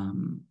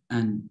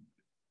 And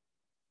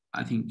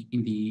I think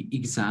in the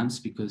exams,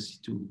 because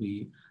it will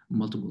be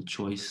multiple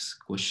choice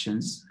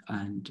questions,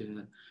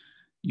 and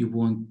you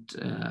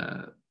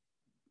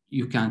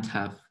can't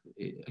have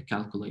a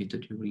calculator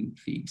during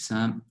the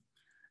exam.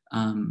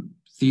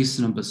 These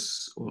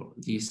numbers or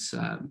these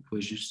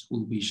equations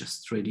will be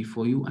just ready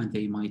for you, and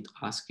they might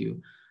ask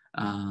you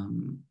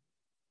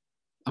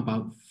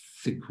about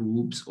the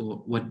groups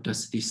or what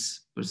does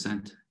this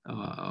percent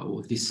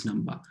or this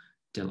number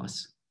tell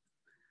us.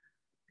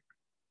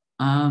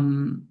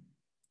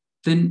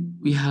 Then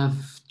we have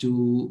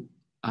two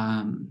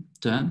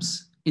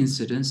terms,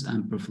 incidence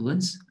and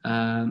prevalence.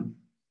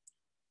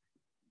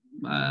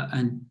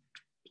 And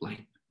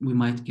like we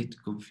might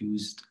get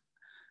confused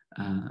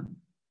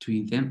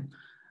between them.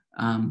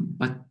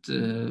 But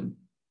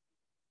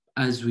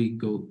as you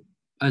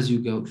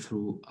go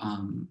through,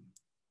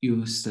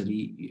 you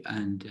study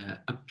and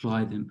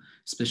apply them,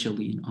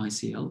 especially in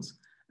ICLs,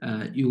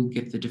 you'll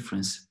get the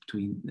difference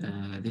between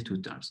the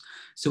two terms.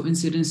 So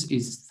incidence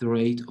is the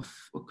rate of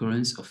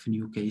occurrence of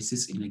new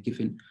cases in a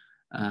given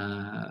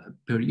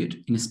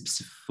period in a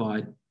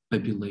specified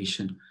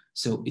population.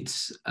 So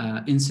it's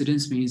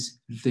incidence means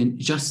then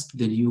just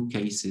the new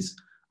cases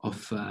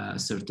of a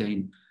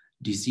certain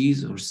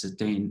disease or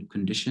certain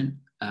condition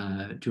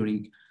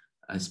during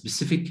a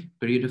specific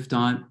period of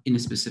time in a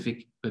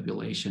specific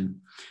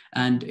population.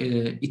 And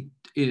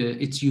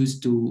it's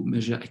used to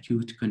measure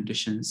acute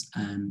conditions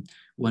and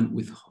one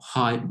with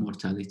high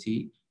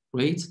mortality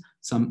rates.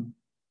 Some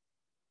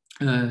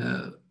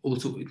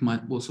also, it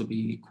might also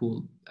be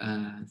called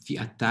the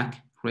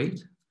attack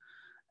rate.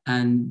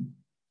 And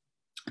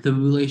the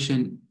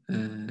population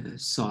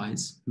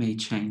size may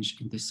change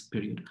in this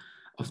period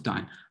of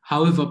time.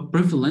 However,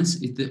 prevalence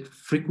is the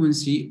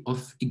frequency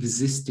of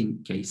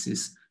existing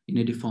cases in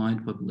a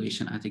defined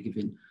population at a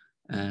given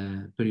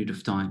period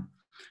of time.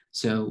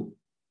 So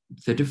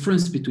the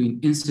difference between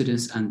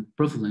incidence and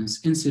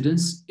prevalence,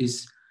 incidence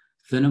is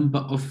the number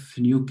of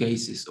new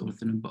cases or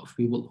the number of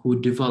people who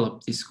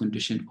develop this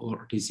condition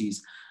or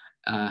disease.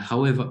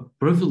 However,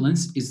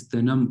 prevalence is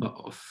the number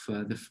of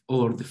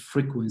the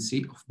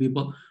frequency of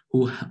people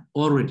who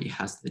already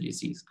has the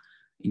disease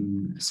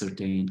in a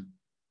certain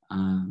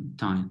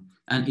time.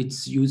 And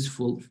it's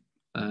useful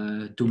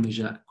to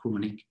measure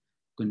chronic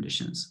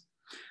conditions.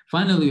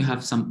 Finally, we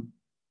have some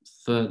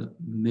further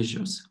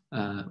measures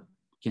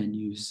can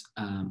use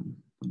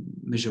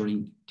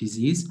measuring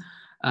disease.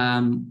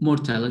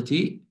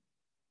 Mortality,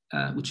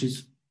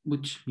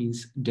 which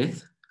means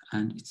death,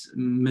 and it's a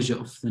measure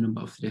of the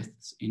number of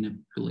deaths in a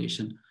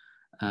population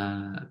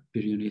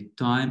period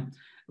time.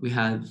 We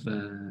have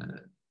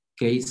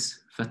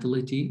case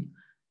fatality,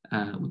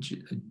 which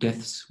is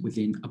deaths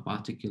within a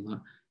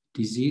particular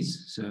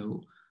disease.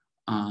 So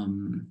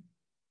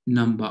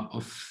number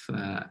of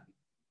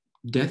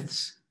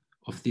deaths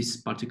of these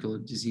particular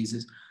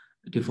diseases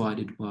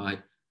divided by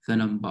the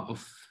number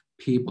of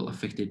people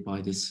affected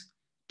by this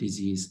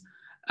disease.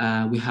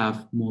 We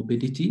have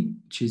morbidity,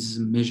 which is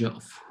a measure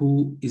of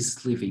who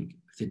is living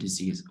the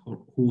disease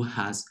or who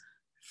has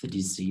the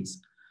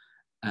disease.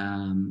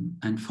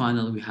 And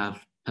finally, we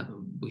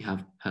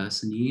have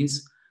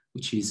personese,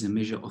 which is a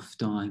measure of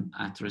time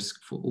at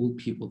risk for all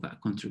people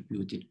that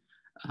contributed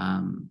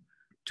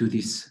to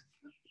this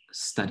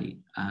study.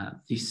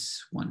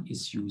 This one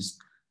is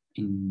used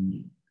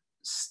in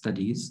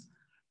studies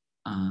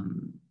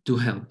to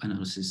help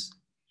analyze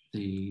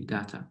the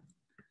data.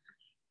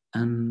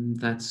 And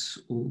that's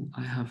all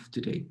I have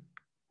today.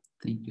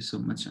 Thank you so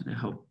much, and I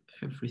hope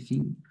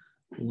everything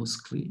was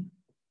clear.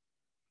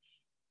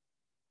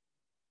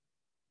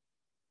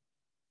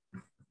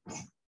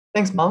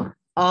 Thanks, Mom.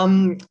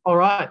 All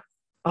right.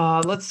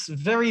 Let's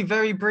very,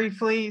 very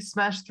briefly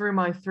smash through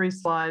my 3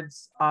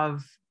 slides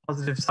of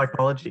positive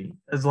psychology,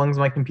 as long as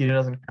my computer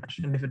doesn't crash.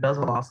 And if it does,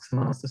 I'll ask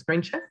someone else to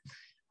screen share.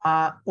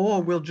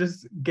 Or we'll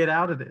just get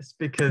out of this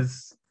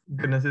because,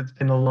 goodness, it's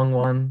been a long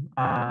one.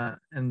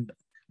 And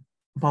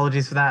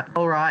apologies for that.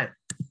 All right.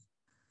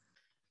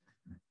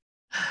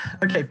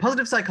 Okay,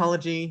 positive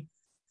psychology.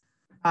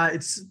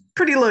 It's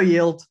pretty low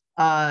yield,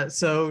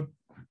 so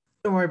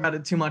don't worry about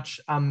it too much.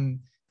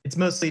 It's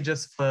mostly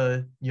just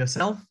for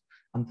yourself.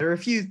 There are a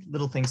few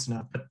little things to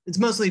know, but it's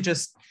mostly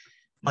just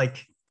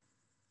like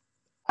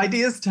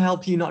ideas to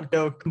help you not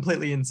go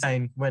completely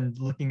insane when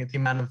looking at the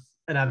amount of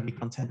anatomy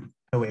content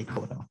per week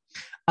or whatever.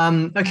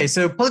 Okay,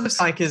 so positive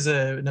psych is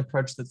an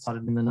approach that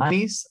started in the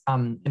 90s,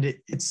 and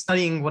it's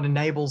studying what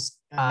enables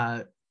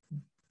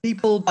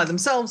people by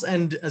themselves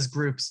and as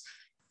groups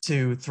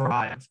to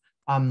thrive.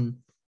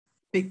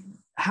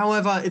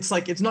 However,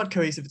 it's not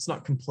cohesive, it's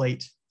not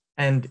complete,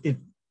 and it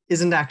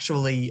isn't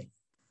actually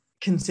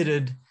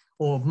considered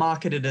or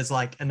marketed as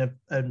like a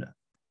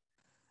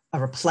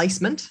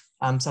replacement,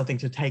 something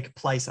to take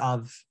place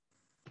of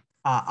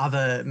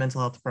other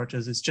mental health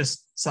approaches. It's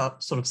just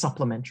sort of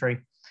supplementary.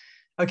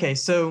 Okay,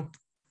 so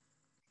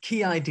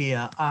key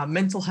idea,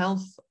 mental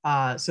health.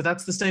 So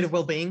that's the state of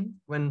well-being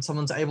when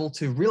someone's able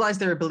to realize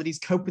their abilities,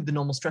 cope with the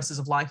normal stresses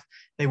of life.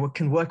 They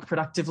can work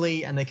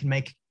productively and they can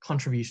make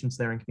contributions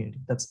to their own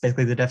community. That's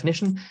basically the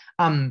definition.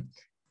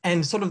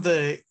 And sort of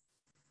the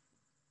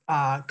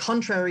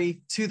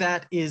contrary to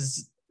that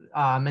is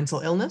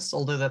mental illness,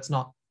 although that's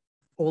not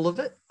all of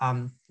it.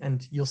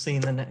 And you'll see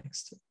in the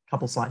next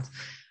couple slides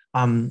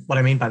what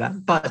I mean by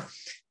that. But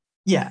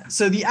yeah,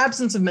 so the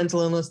absence of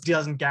mental illness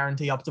doesn't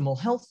guarantee optimal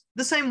health,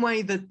 the same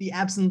way that the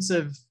absence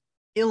of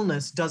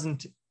illness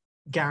doesn't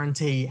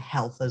guarantee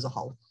health as a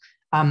whole.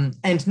 And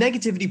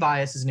negativity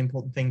bias is an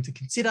important thing to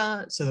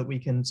consider so that we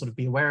can sort of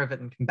be aware of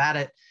it and combat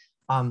it.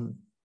 And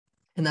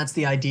that's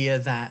the idea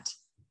that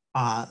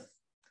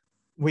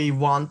we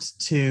want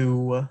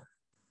to,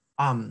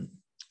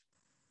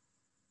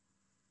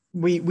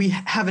 we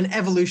have an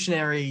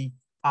evolutionary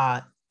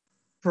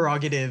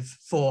prerogative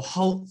for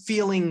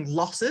feeling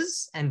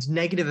losses and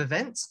negative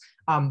events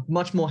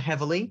much more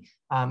heavily,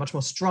 much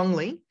more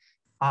strongly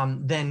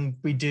than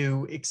we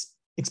do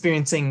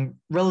experiencing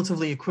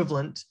relatively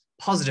equivalent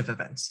positive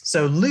events.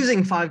 So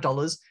losing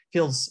 $5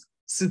 feels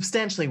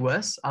substantially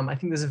worse. I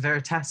think there's a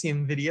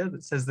Veritasium video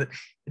that says that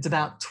it's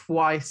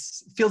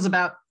feels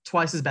about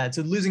twice as bad.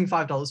 So losing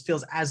 $5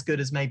 feels as good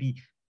as maybe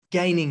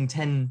gaining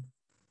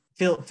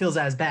feels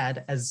as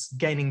bad as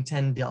gaining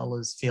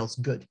 $10 feels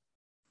good.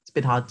 It's a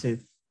bit hard to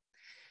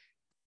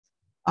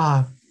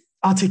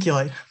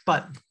articulate,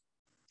 but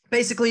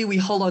basically we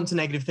hold on to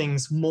negative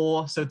things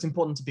more, so it's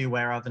important to be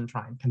aware of and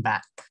try and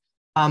combat.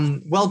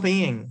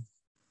 Well-being,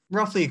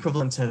 roughly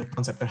equivalent to the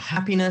concept of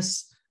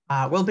happiness.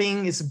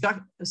 Well-being is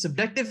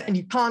subjective, and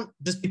you can't,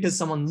 just because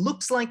someone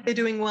looks like they're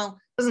doing well,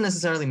 doesn't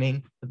necessarily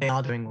mean that they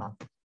are doing well.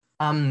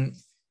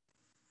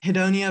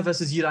 Hedonia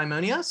versus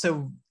eudaimonia,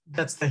 so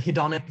that's the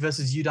hedonic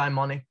versus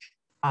eudaimonic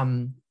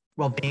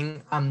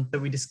well-being that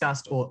we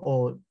discussed,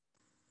 or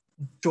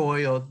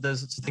joy, or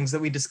those sorts of things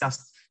that we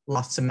discussed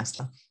last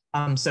semester.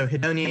 So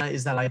hedonia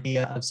is that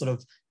idea of sort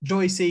of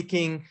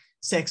joy-seeking,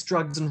 sex,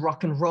 drugs, and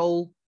rock and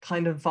roll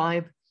kind of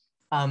vibe.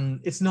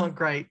 It's not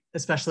great,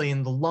 especially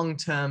in the long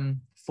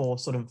term, for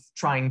sort of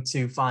trying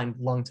to find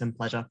long-term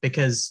pleasure,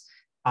 because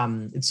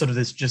it's sort of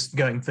this just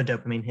going for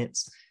dopamine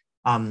hits.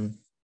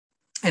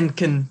 And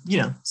can,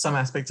 some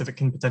aspects of it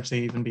can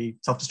potentially even be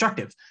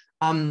self-destructive.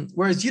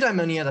 Whereas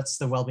eudaimonia, that's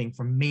the well-being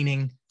from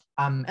meaning,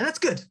 and that's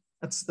good.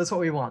 That's what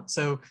we want.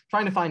 So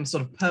trying to find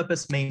sort of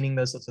purpose, meaning,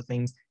 those sorts of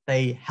things,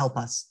 they help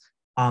us.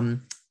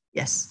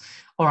 Yes.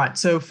 All right.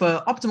 So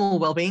for optimal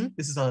well-being,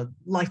 this is a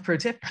life pro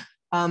tip.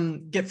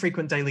 Get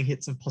frequent daily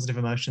hits of positive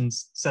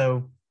emotions.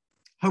 So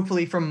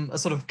hopefully from a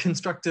sort of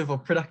constructive or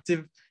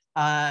productive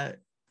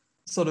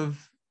sort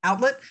of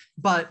outlet.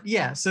 But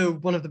yeah, so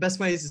one of the best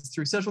ways is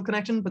through social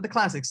connection, but the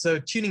classics. So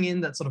tuning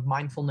in, that sort of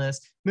mindfulness,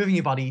 moving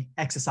your body,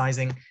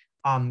 exercising,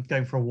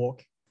 going for a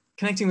walk,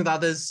 connecting with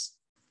others,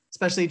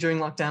 especially during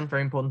lockdown.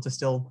 Very important to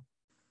still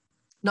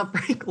not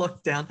break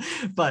lockdown,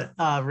 but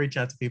reach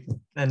out to people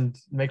and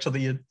make sure that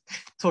you're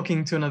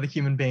talking to another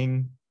human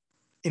being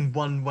in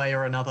one way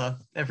or another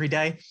every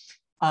day.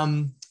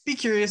 Be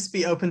curious,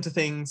 be open to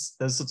things,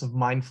 those sorts of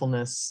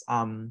mindfulness,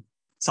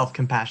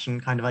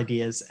 self-compassion kind of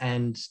ideas,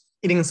 and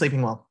eating and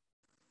sleeping well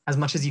as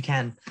much as you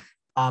can.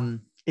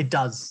 It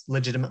does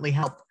legitimately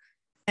help.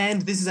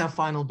 And this is our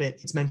final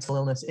bit, it's mental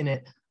illness in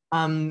it.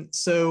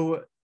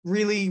 So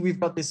really, we've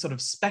got this sort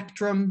of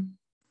spectrum,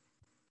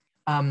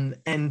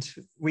 and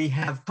we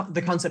have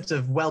the concept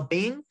of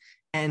well-being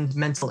and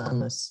mental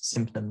illness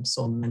symptoms,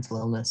 or mental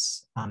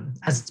illness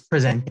as it's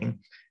presenting.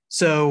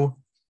 So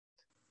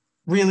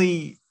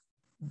really,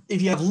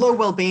 if you have low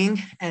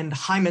well-being and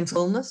high mental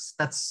illness,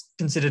 that's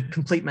considered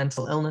complete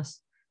mental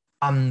illness.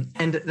 And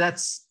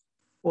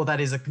that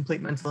is a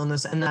complete mental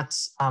illness, and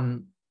that's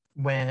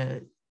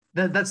where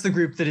that's the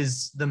group that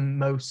is the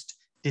most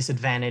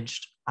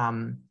disadvantaged.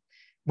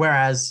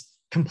 Whereas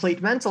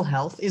complete mental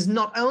health is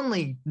not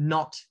only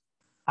not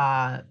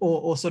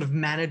or sort of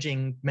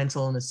managing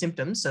mental illness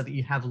symptoms so that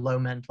you have low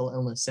mental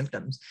illness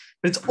symptoms,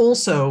 but it's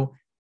also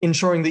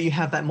ensuring that you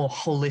have that more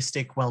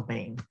holistic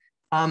well-being.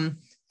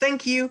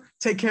 Thank you.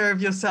 Take care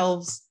of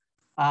yourselves.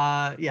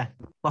 Yeah,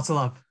 lots of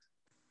love.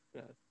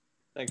 Yeah.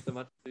 Thanks so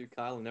much to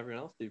Kyle and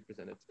everyone else who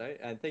presented today.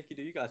 And thank you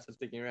to you guys for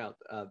sticking around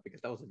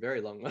because that was a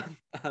very long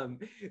one.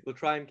 We'll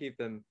try and keep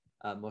them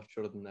much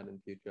shorter than that in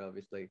the future,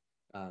 obviously.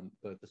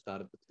 But at the start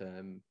of the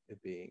term,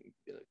 it being,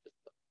 just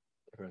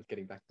everyone's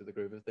getting back to the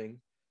groove of things.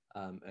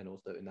 And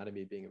also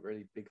anatomy being a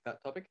really big fat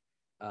topic.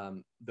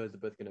 Those are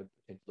both going to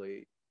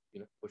potentially,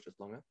 push us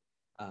longer.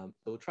 So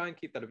we'll try and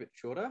keep that a bit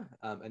shorter.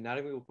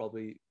 Anatomy will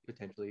probably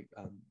potentially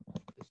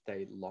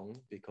stay long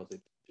because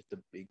it's just a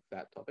big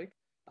fat topic.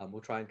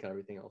 We'll try and cut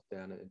everything else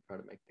down and try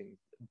to make things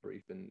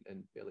brief and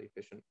fairly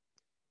efficient.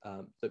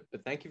 But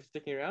thank you for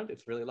sticking around.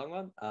 It's a really long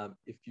one.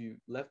 If you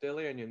left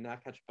earlier and you're now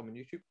catching up on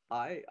YouTube,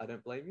 hi, I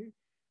don't blame you.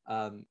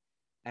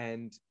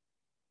 And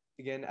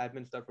again,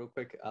 admin stuff real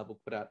quick. We'll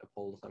put out a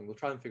poll or something. We'll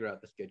try and figure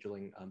out the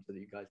scheduling so that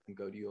you guys can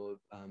go to your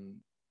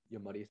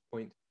your muddiest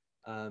point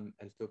and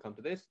still come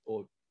to this.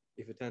 Or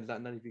if it turns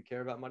out none of you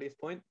care about muddiest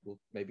point, we'll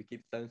maybe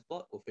keep the same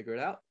spot. We'll figure it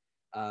out.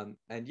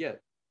 And yeah,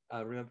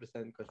 remember to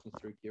send questions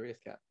through Curious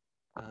Cat.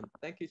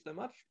 Thank you so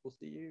much. We'll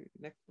see you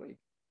next week.